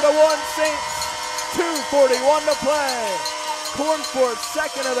 4-1 Saints. 2:41 to play. Cornforth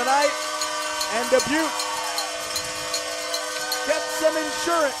second of the night. And Dubuque gets some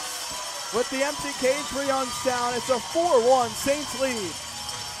insurance with the empty cage for Youngstown. It's a 4-1 Saints lead.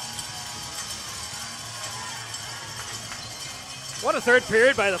 What a third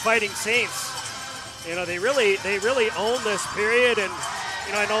period by the Fighting Saints. You know, they really own this period. And,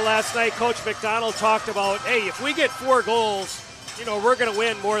 you know, I know last night Coach McDonald talked about, hey, if we get 4 goals, you know, we're going to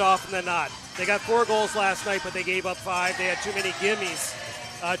win more often than not. They got 4 goals last night, but they gave up 5. They had too many gimmies.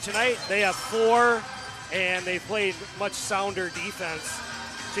 Tonight they have 4, and they played much sounder defense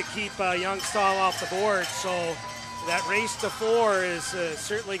to keep Youngstown off the board. So that race to 4 is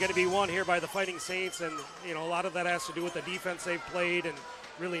certainly going to be won here by the Fighting Saints. And, you know, a lot of that has to do with the defense they've played and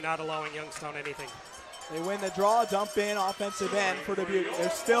really not allowing Youngstown anything. They win the draw, dump in, offensive end for Dubuque.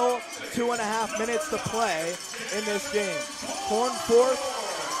 There's still 2.5 minutes to play in this game. Cornforth,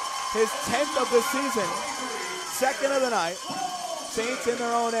 his 10th of the season, second of the night. Saints in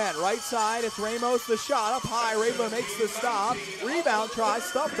their own end. Right side, it's Ramos, the shot up high. Rabler makes the stop. Rebound try,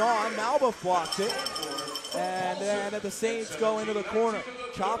 stuffed on. Malbuff blocked it. And then the Saints go into the corner.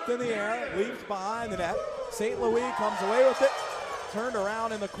 Chopped in the air, leaps behind the net. St. Louis comes away with it. Turned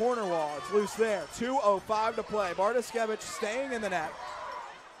around in the corner wall. It's loose there. 2:05 to play. Bartoskevich staying in the net.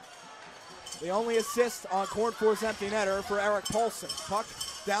 The only assist on Cornforth's empty netter for Eric Paulson. Puck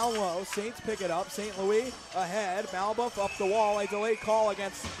down low. Saints pick it up. St. Louis ahead. Malbuff up the wall. A delayed call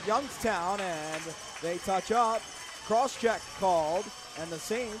against Youngstown, and they touch up. Cross-check called, and the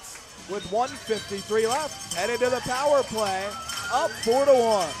Saints, with 1:53 left, headed to the power play. Up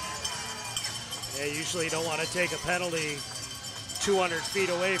 4-1. Yeah, usually you don't want to take a penalty 200 feet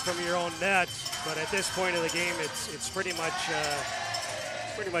away from your own net, but at this point of the game, it's pretty much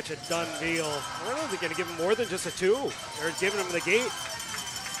a done deal. I don't know if they're going to give him more than just a 2. They're giving him the gate.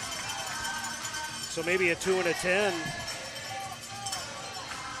 So maybe a 2 and a 10.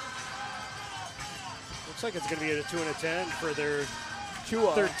 Looks like it's going to be a 2 and a 10 for their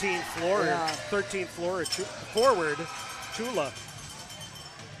 13th floor, Yeah. 13th floor forward, Chula.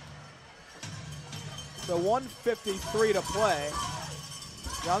 So 1:53 to play.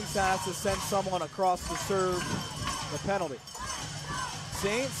 Youngstown has to send someone across to serve the penalty.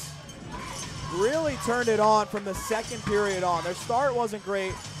 Saints really turned it on from the second period on. Their start wasn't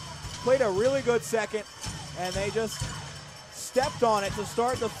great. Played a really good second, and they just stepped on it to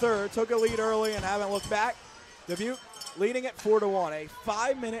start the third. Took a lead early and haven't looked back. Dubuque leading it 4-1. A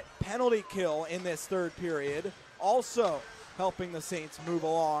 5-minute penalty kill in this third period, also helping the Saints move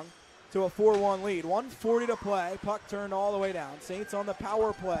along to a 4-1 lead. 1:40 to play. Puck turned all the way down. Saints on the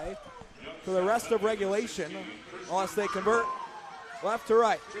power play for the rest of regulation, unless they convert left to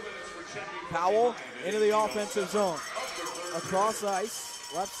right. Powell into the offensive zone. Across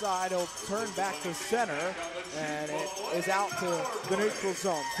ice, left side, he'll turn back to center, and it is out to the neutral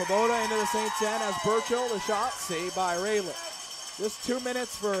zone. Kubota into the Saints end as Burchill, the shot, saved by Rayleigh. Just 2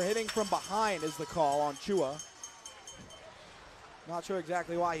 minutes for hitting from behind is the call on Chua. Not sure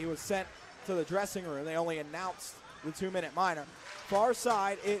exactly why he was sent to the dressing room. They only announced the 2-minute minor. Far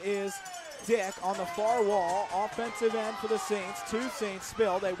side, it is Dick on the far wall. Offensive end for the Saints. 2 Saints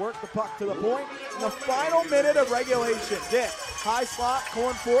spill. They work the puck to the point. In the final minute of regulation, Dick, high slot,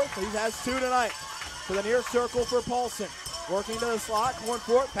 Cornforth. He has 2 tonight. To the near circle for Paulson. Working to the slot,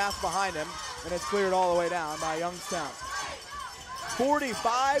 Cornforth, pass behind him, and it's cleared all the way down by Youngstown.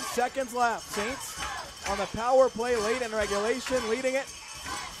 45 seconds left. Saints on the power play late in regulation, leading it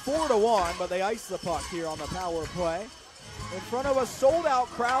 4-1, but they ice the puck here on the power play. In front of a sold-out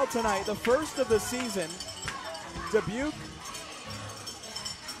crowd tonight, the first of the season, Dubuque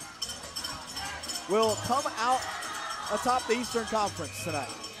will come out atop the Eastern Conference tonight.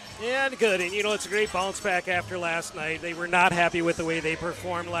 Yeah, good. And, it's a great bounce back after last night. They were not happy with the way they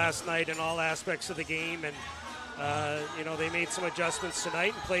performed last night in all aspects of the game. And, they made some adjustments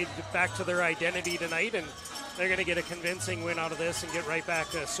tonight and played back to their identity tonight. And they're going to get a convincing win out of this and get right back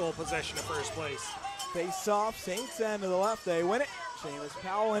to sole possession of first place. Face off, Saints end to the left. They win it. Seamus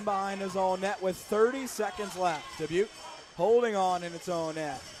Powell in behind his own net with 30 seconds left. Dubuque holding on in its own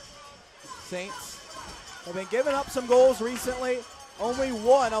net. Saints have been giving up some goals recently. Only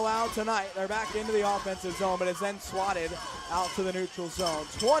 1 allowed tonight. They're back into the offensive zone, but it's then swatted out to the neutral zone.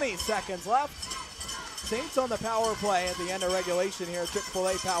 20 seconds left. Saints on the power play at the end of regulation here.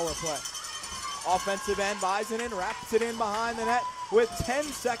 Chick-fil-A power play. Offensive end, Bison in, wraps it in behind the net with 10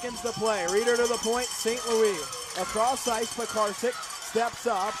 seconds to play. Reader to the point, St. Louis. Across ice, Pekarsik steps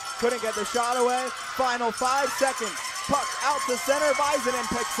up, couldn't get the shot away. Final 5 seconds. Puck out to center, Bison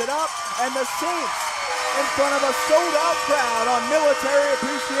picks it up, and the Saints in front of a sold-out crowd on Military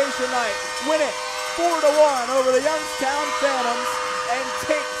Appreciation Night win it 4-1 over the Youngstown Phantoms and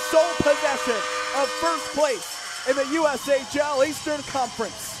take sole possession of first place in the USHL Eastern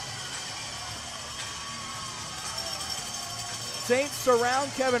Conference. Saints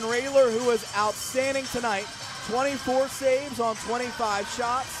surround Kevin Rayler, who was outstanding tonight. 24 saves on 25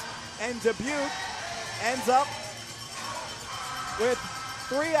 shots. And Dubuque ends up with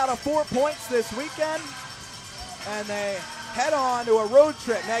 3 out of 4 points this weekend. And they head on to a road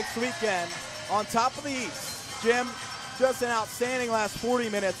trip next weekend on top of the East. Jim, just an outstanding last 40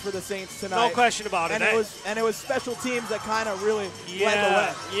 minutes for the Saints tonight. No question about it. And it was special teams that kind of really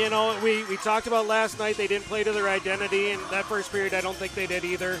led the way. We talked about last night. They didn't play to their identity, and that first period I don't think they did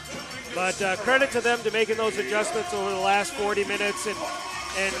either. But credit to them to making those adjustments over the last 40 minutes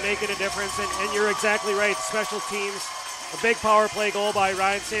and making a difference. And you're exactly right. Special teams, a big power play goal by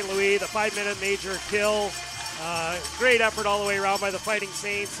Ryan St. Louis, the 5-minute major kill. Great effort all the way around by the Fighting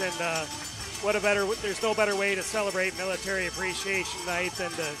Saints, and there's no better way to celebrate Military Appreciation Night than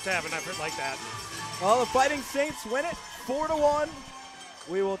to have an effort like that. Well, the Fighting Saints win it 4-1.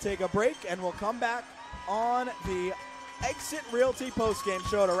 We will take a break, and we'll come back on the Exit Realty postgame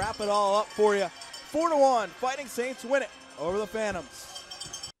show to wrap it all up for you. 4-1, Fighting Saints win it over the Phantoms.